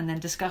films and then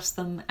discuss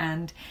them,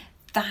 and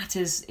that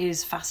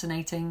is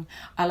fascinating.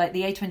 I like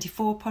the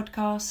A24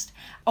 podcast.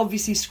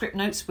 Obviously, Script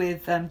Notes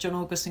with John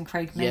August and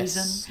Craig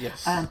Mazin.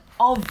 Yes.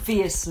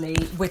 Obviously,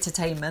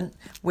 Wittertainment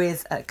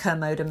with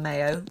Kermode and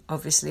Mayo,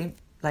 obviously,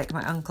 like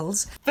my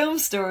uncles. Film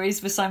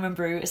Stories with Simon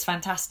Brew is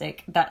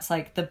fantastic. That's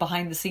like the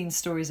behind-the-scenes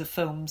stories of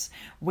films,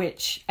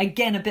 which,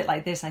 again, a bit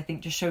like this, I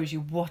think just shows you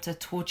what a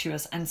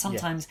tortuous and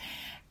sometimes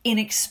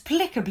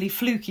inexplicably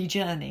fluky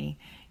journey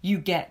you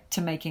get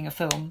to making a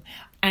film.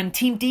 And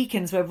Team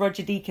Deakins, where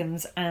Roger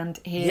Deakins and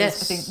his,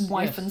 I think,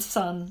 wife and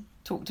son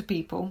talk to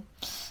people.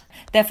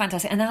 They're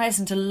fantastic. And then I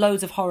listen to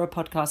loads of horror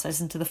podcasts. I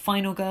listen to The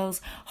Final Girls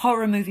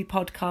horror movie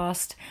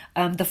podcast.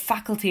 The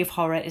Faculty of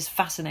Horror is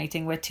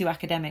fascinating, where 2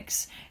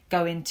 academics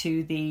go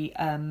into the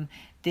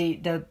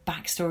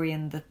backstory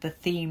and the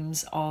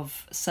themes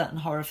of certain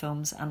horror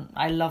films, and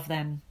I love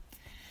them.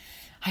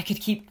 I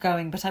could keep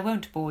going, but I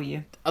won't bore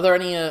you. Are there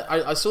any...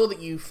 I saw that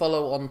you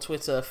follow on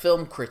Twitter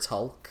Film Crit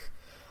Hulk.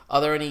 Are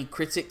there any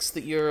critics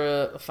that you're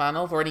a fan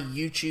of, or any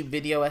YouTube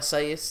video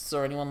essayists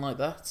or anyone like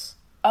that?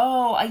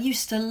 Oh, I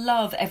used to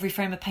love Every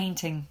Frame of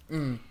Painting.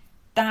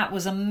 That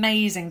was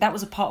amazing. That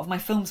was a part of my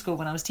film school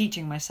when I was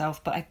teaching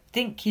myself, but I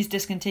think he's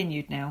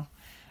discontinued now,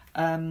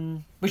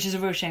 which is a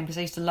real shame because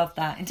I used to love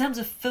that. In terms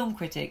of film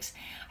critics,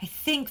 I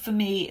think for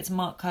me it's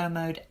Mark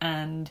Kermode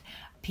and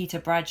Peter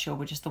Bradshaw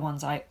were just the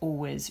ones I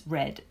always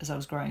read as I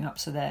was growing up.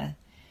 So there,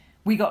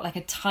 we got like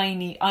a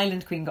tiny,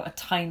 Island Queen got a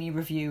tiny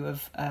review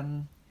of...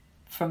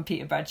 from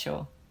Peter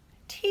Bradshaw.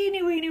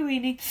 Teeny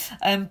weeny.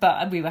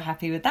 But we were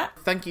happy with that.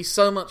 Thank you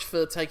so much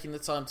for taking the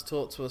time to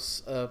talk to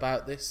us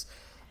about this.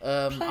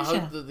 I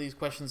hope that these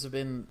questions have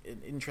been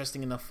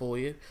interesting enough for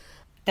you.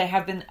 They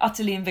have been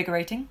utterly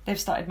invigorating. They've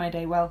started my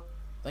day well.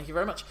 Thank you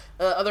very much.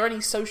 Are there any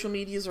social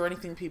medias or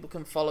anything people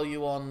can follow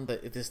you on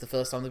that if this is the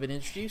first time they've been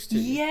introduced to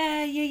you?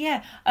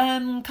 Yeah.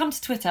 Come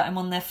to Twitter. I'm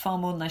on there far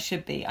more than I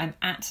should be. I'm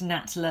at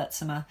Nat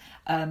Lertsemer.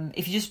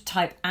 If you just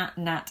type at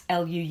Nat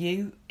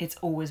LUU, it's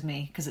always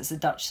me because it's a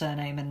Dutch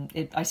surname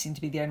and I seem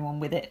to be the only one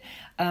with it.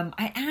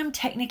 I am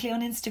technically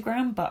on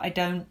Instagram, but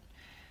I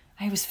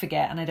always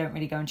forget and I don't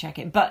really go and check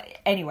it. But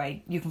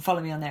anyway, you can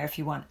follow me on there if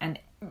you want. And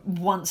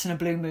once in a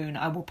blue moon,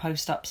 I will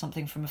post up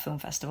something from a film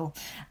festival.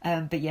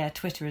 But yeah,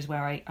 Twitter is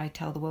where I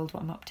tell the world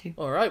what I'm up to.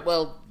 All right,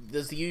 well,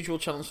 there's the usual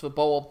channels for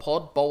Bowob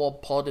Pod.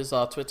 Bowob Pod is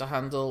our Twitter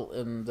handle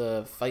and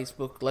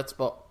Facebook,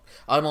 Letterboxd.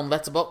 I'm on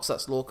Letterboxd,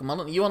 that's Lorcan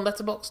Mullen. Are you on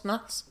Letterboxd,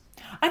 Nat?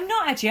 I'm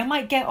not actually. I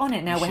might get on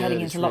it now. We're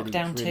heading into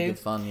lockdown too. It's really good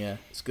fun, yeah.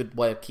 It's a good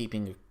way of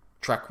keeping a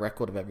track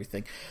record of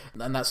everything.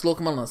 And that's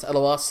Lorcan Mullen. That's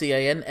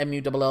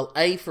Lorcan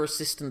Mulla for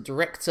assistant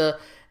director,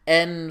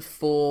 N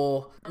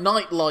for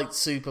nightlight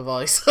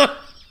supervisor.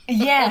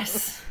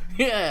 Yes.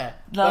 Yeah.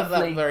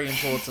 Lovely. That very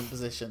important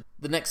position.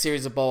 The next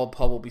series of Bowob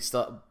Pod will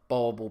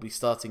be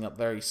starting up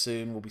very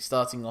soon. We'll be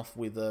starting off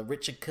with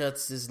Richard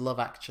Curtis's Love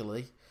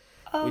Actually.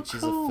 which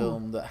is a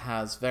film that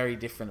has very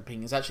different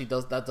opinions. Actually,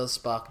 does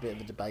spark a bit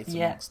of a debate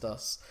amongst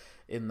us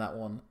in that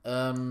one.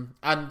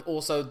 And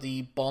also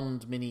the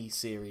Bond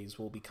mini-series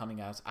will be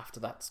coming out after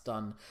that's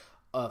done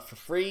for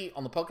free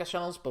on the podcast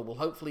channels, but we'll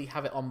hopefully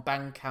have it on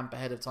Bandcamp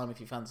ahead of time if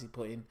you fancy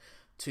putting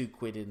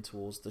 £2 in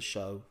towards the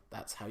show.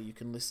 That's how you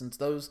can listen to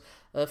those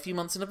a few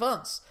months in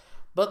advance.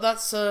 But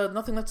that's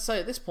nothing left to say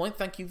at this point.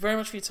 Thank you very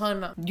much for your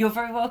time. You're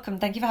very welcome.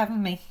 Thank you for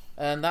having me.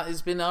 And that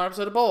has been our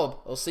episode of Bob.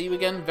 I'll see you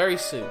again very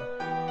soon.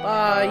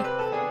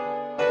 Bye.